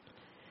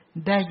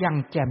ได้อย่าง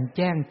แจ่มแ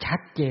จ้งชั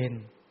ดเจ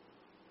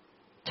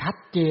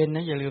นน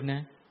ะอย่าลืมน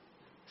ะ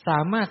สา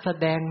มารถแส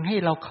ดงให้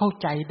เราเข้า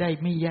ใจได้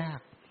ไม่ยาก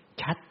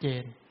ชัดเจ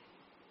น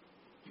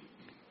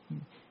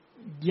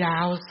ยา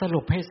วส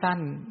รุปให้สั้น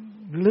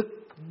ลึก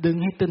ดึง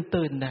ให้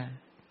ตื่นๆได้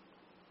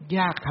ย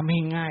ากทำให้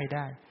ง่ายไ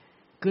ด้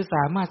คือส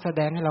ามารถแส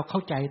ดงให้เราเข้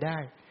าใจได้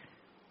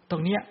ตร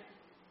งเนี้ย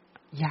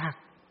ยาก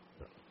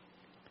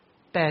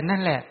แต่นั่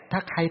นแหละถ้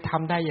าใครท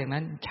ำได้อย่าง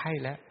นั้นใช่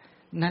แล้ว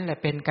นั่นแหละ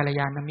เป็นกัล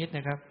ยาณมิตรน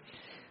ะครับ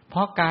เพร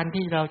าะการ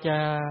ที่เราจะ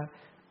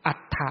อรร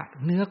ถะ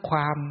เนื้อคว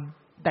าม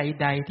ใ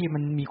ดๆที่มั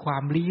นมีควา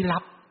มลี้ลั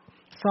บ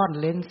ซ่อน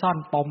เร้นซ่อน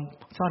ปม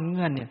ซ่อนเ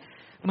งื่อนเนี่ย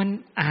มัน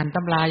อ่านต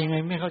ำรายังไง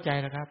ไม่เข้าใจ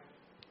นะครับ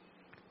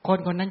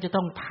คนนั้นจะ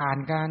ต้องผ่าน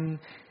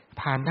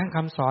ทั้งค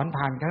ำสอน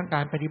ผ่านทั้งก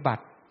ารปฏิบั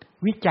ติ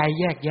วิจัย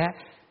แยกแยะ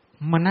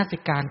มนสิ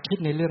การคิด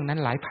ในเรื่องนั้น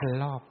หลายพัน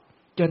รอบ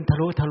จนทะ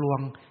ลุทะลวง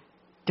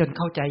จนเ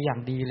ข้าใจอย่า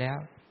งดีแล้ว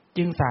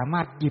จึงสาม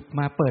ารถหยิบ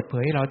มาเปิดเผ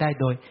ยให้เราได้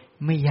โดย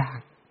ไม่ยา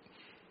ก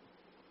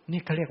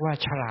นี่เขาเรียกว่า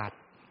ฉลาด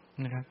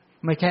นะครับ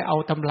ไม่ใช่เอา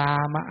ตำรา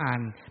มาอ่า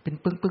นเป็น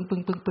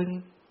ปึ้ง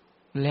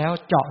แล้ว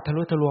เจาะทะ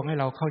ลุทะลวงให้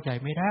เราเข้าใจ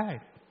ไม่ได้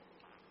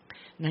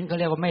นั้นก็เ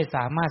รียกว่าไม่ส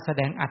ามารถแส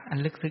ดงอรรถอัน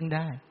ลึกซึ้งไ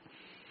ด้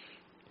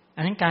อั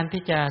นนั้นการ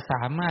ที่จะส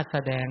ามารถแส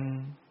ดง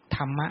ธ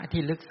รรมะ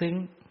ที่ลึกซึ้ง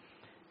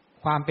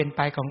ความเป็นไ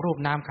ปของรูป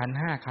นามขันธ์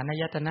5ขันธ์อา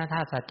ยตนะธา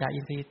ตุสัจจะอิ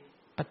นทรีย์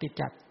ปฏิจ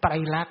จไตร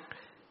ลักษณ์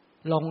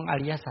ลงอ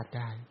ริยสัจไ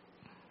ด้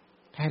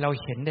ให้เรา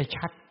เห็นได้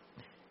ชัด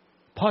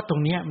เพราะตร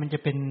งนี้มันจะ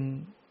เป็น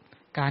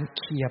การเ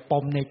ขี่ยป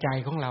มในใจ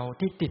ของเรา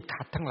ที่ติด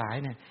ขัดทั้งหลาย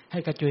เนี่ยให้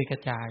กระจุยกร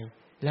ะจาย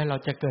และเรา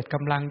จะเกิดก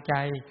ำลังใจ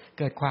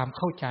เกิดความเ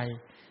ข้าใจ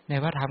ใน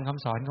พระธรรมค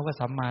ำสอนของพระ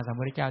สัมมาสัม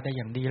พุทธเจ้าได้อ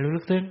ย่างดีลึ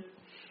กซึ้ง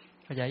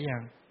เข้าใจอย่า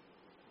ง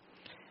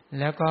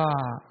แล้วก็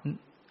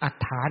อัฏ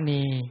ฐาเน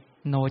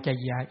โนจ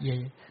ยาเย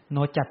โน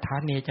จัตฐา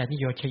เนจนิ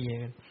โยชเย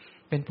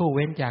เป็นผู้เ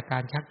ว้นจากกา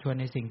รชักชวน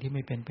ในสิ่งที่ไ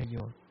ม่เป็นประโย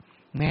ชน์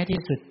แม้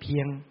ที่สุดเพี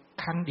ยง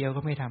ครั้งเดียว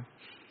ก็ไม่ท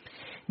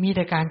ำมีแ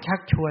ต่การชัก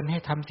ชวนให้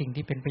ทำสิ่ง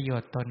ที่เป็นประโย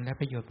ชน์ตนและ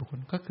ประโยชน์บุคคล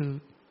ก็คือ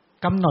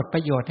กำหนดป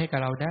ระโยชน์ให้กับ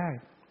เราได้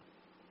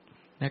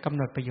และกำห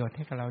นดประโยชน์ใ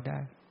ห้กับเราได้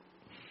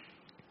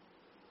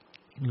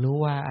รู้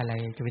ว่าอะไร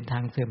จะเป็นทา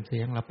งเสื่อมเสี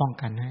ยเราป้อง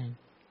กันให้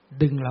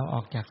ดึงเราอ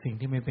อกจากสิ่ง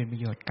ที่ไม่เป็นปร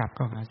ะโยชน์กลับเ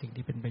ข้าหาสิ่ง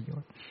ที่เป็นประโย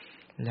ชน์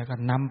แล้วก็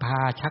นำพ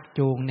าชัก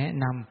จูงแนะ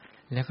น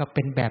ำแล้วก็เ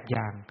ป็นแบบอ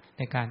ย่างใ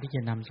นการที่จ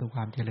ะนำสู่ค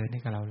วามเจริญให้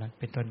กับเราแล้ว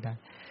เป็นต้นได้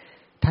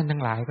ท่านทั้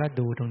งหลายก็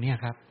ดูตรงนี้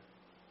ครับ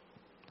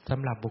ส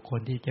ำหรับบุคคล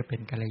ที่จะเป็น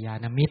กัลยา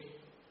ณมิตร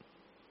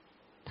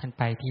ท่าน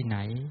ไปที่ไหน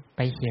ไ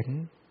ปเห็น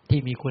ที่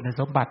มีคุณ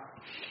สมบัติ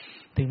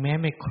ถึงแม้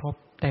ไม่ครบ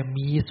แต่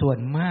มีส่วน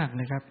มาก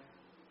นะครับ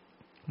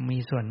มี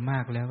ส่วนมา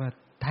กแล้วว่า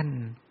ท่าน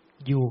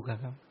อยู่กับ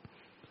ครับ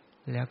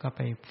แล้วก็ไ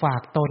ปฝา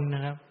กตนน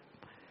ะครับ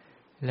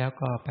แล้ว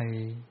ก็ไป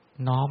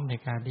น้อมใน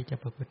การที่จะ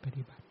ประพฤติป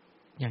ฏิบัติ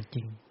อย่างจ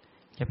ริง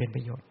จะเป็นป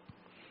ระโยชน์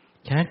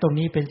ฉะนั้นตรง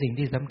นี้เป็นสิ่ง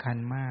ที่สำคัญ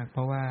มากเพ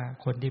ราะว่า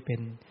คนที่เป็น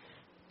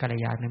กัล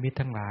ยาณมิตร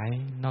ทั้งหลาย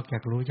นอกจา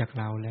กรู้จัก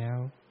เราแล้ว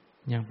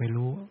ยังไป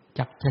รู้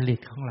จักจริต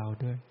ของเรา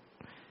ด้วย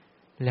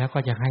แล้วก็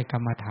จะให้กร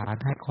รมฐาน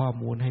ให้ข้อ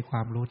มูลให้คว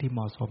ามรู้ที่เหม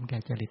าะสมแก่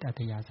จริตอั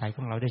ธยาศัยข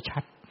องเราได้ชั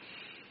ด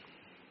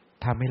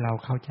ทำให้เรา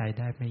เข้าใจ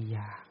ได้ไม่ย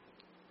าก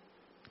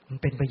มัน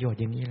เป็นประโยชน์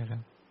อย่างนี้แหละครั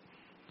บ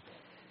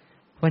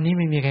วันนี้ไ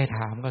ม่มีใครถ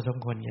ามก็สม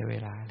ควรแก่เว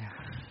ลาแล้ว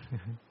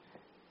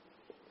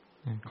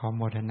ขอโ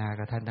มทนา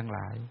กับท่านทั้งหล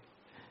าย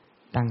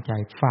ตั้งใจ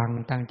ฟัง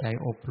ตั้งใจ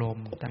อบรม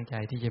ตั้งใจ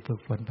ที่จะฝึก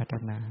ฝนพัฒ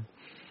นา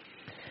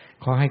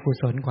ขอให้กุ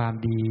ศลความ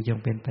ดีจง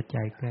เป็นปัจ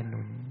จัยเกื้อห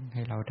นุนใ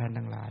ห้เราท่าน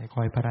ทั้งหลายค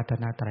อยพระรัต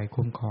นตรัย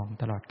คุ้มครอง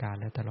ตลอดกาล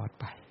และตลอด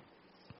ไป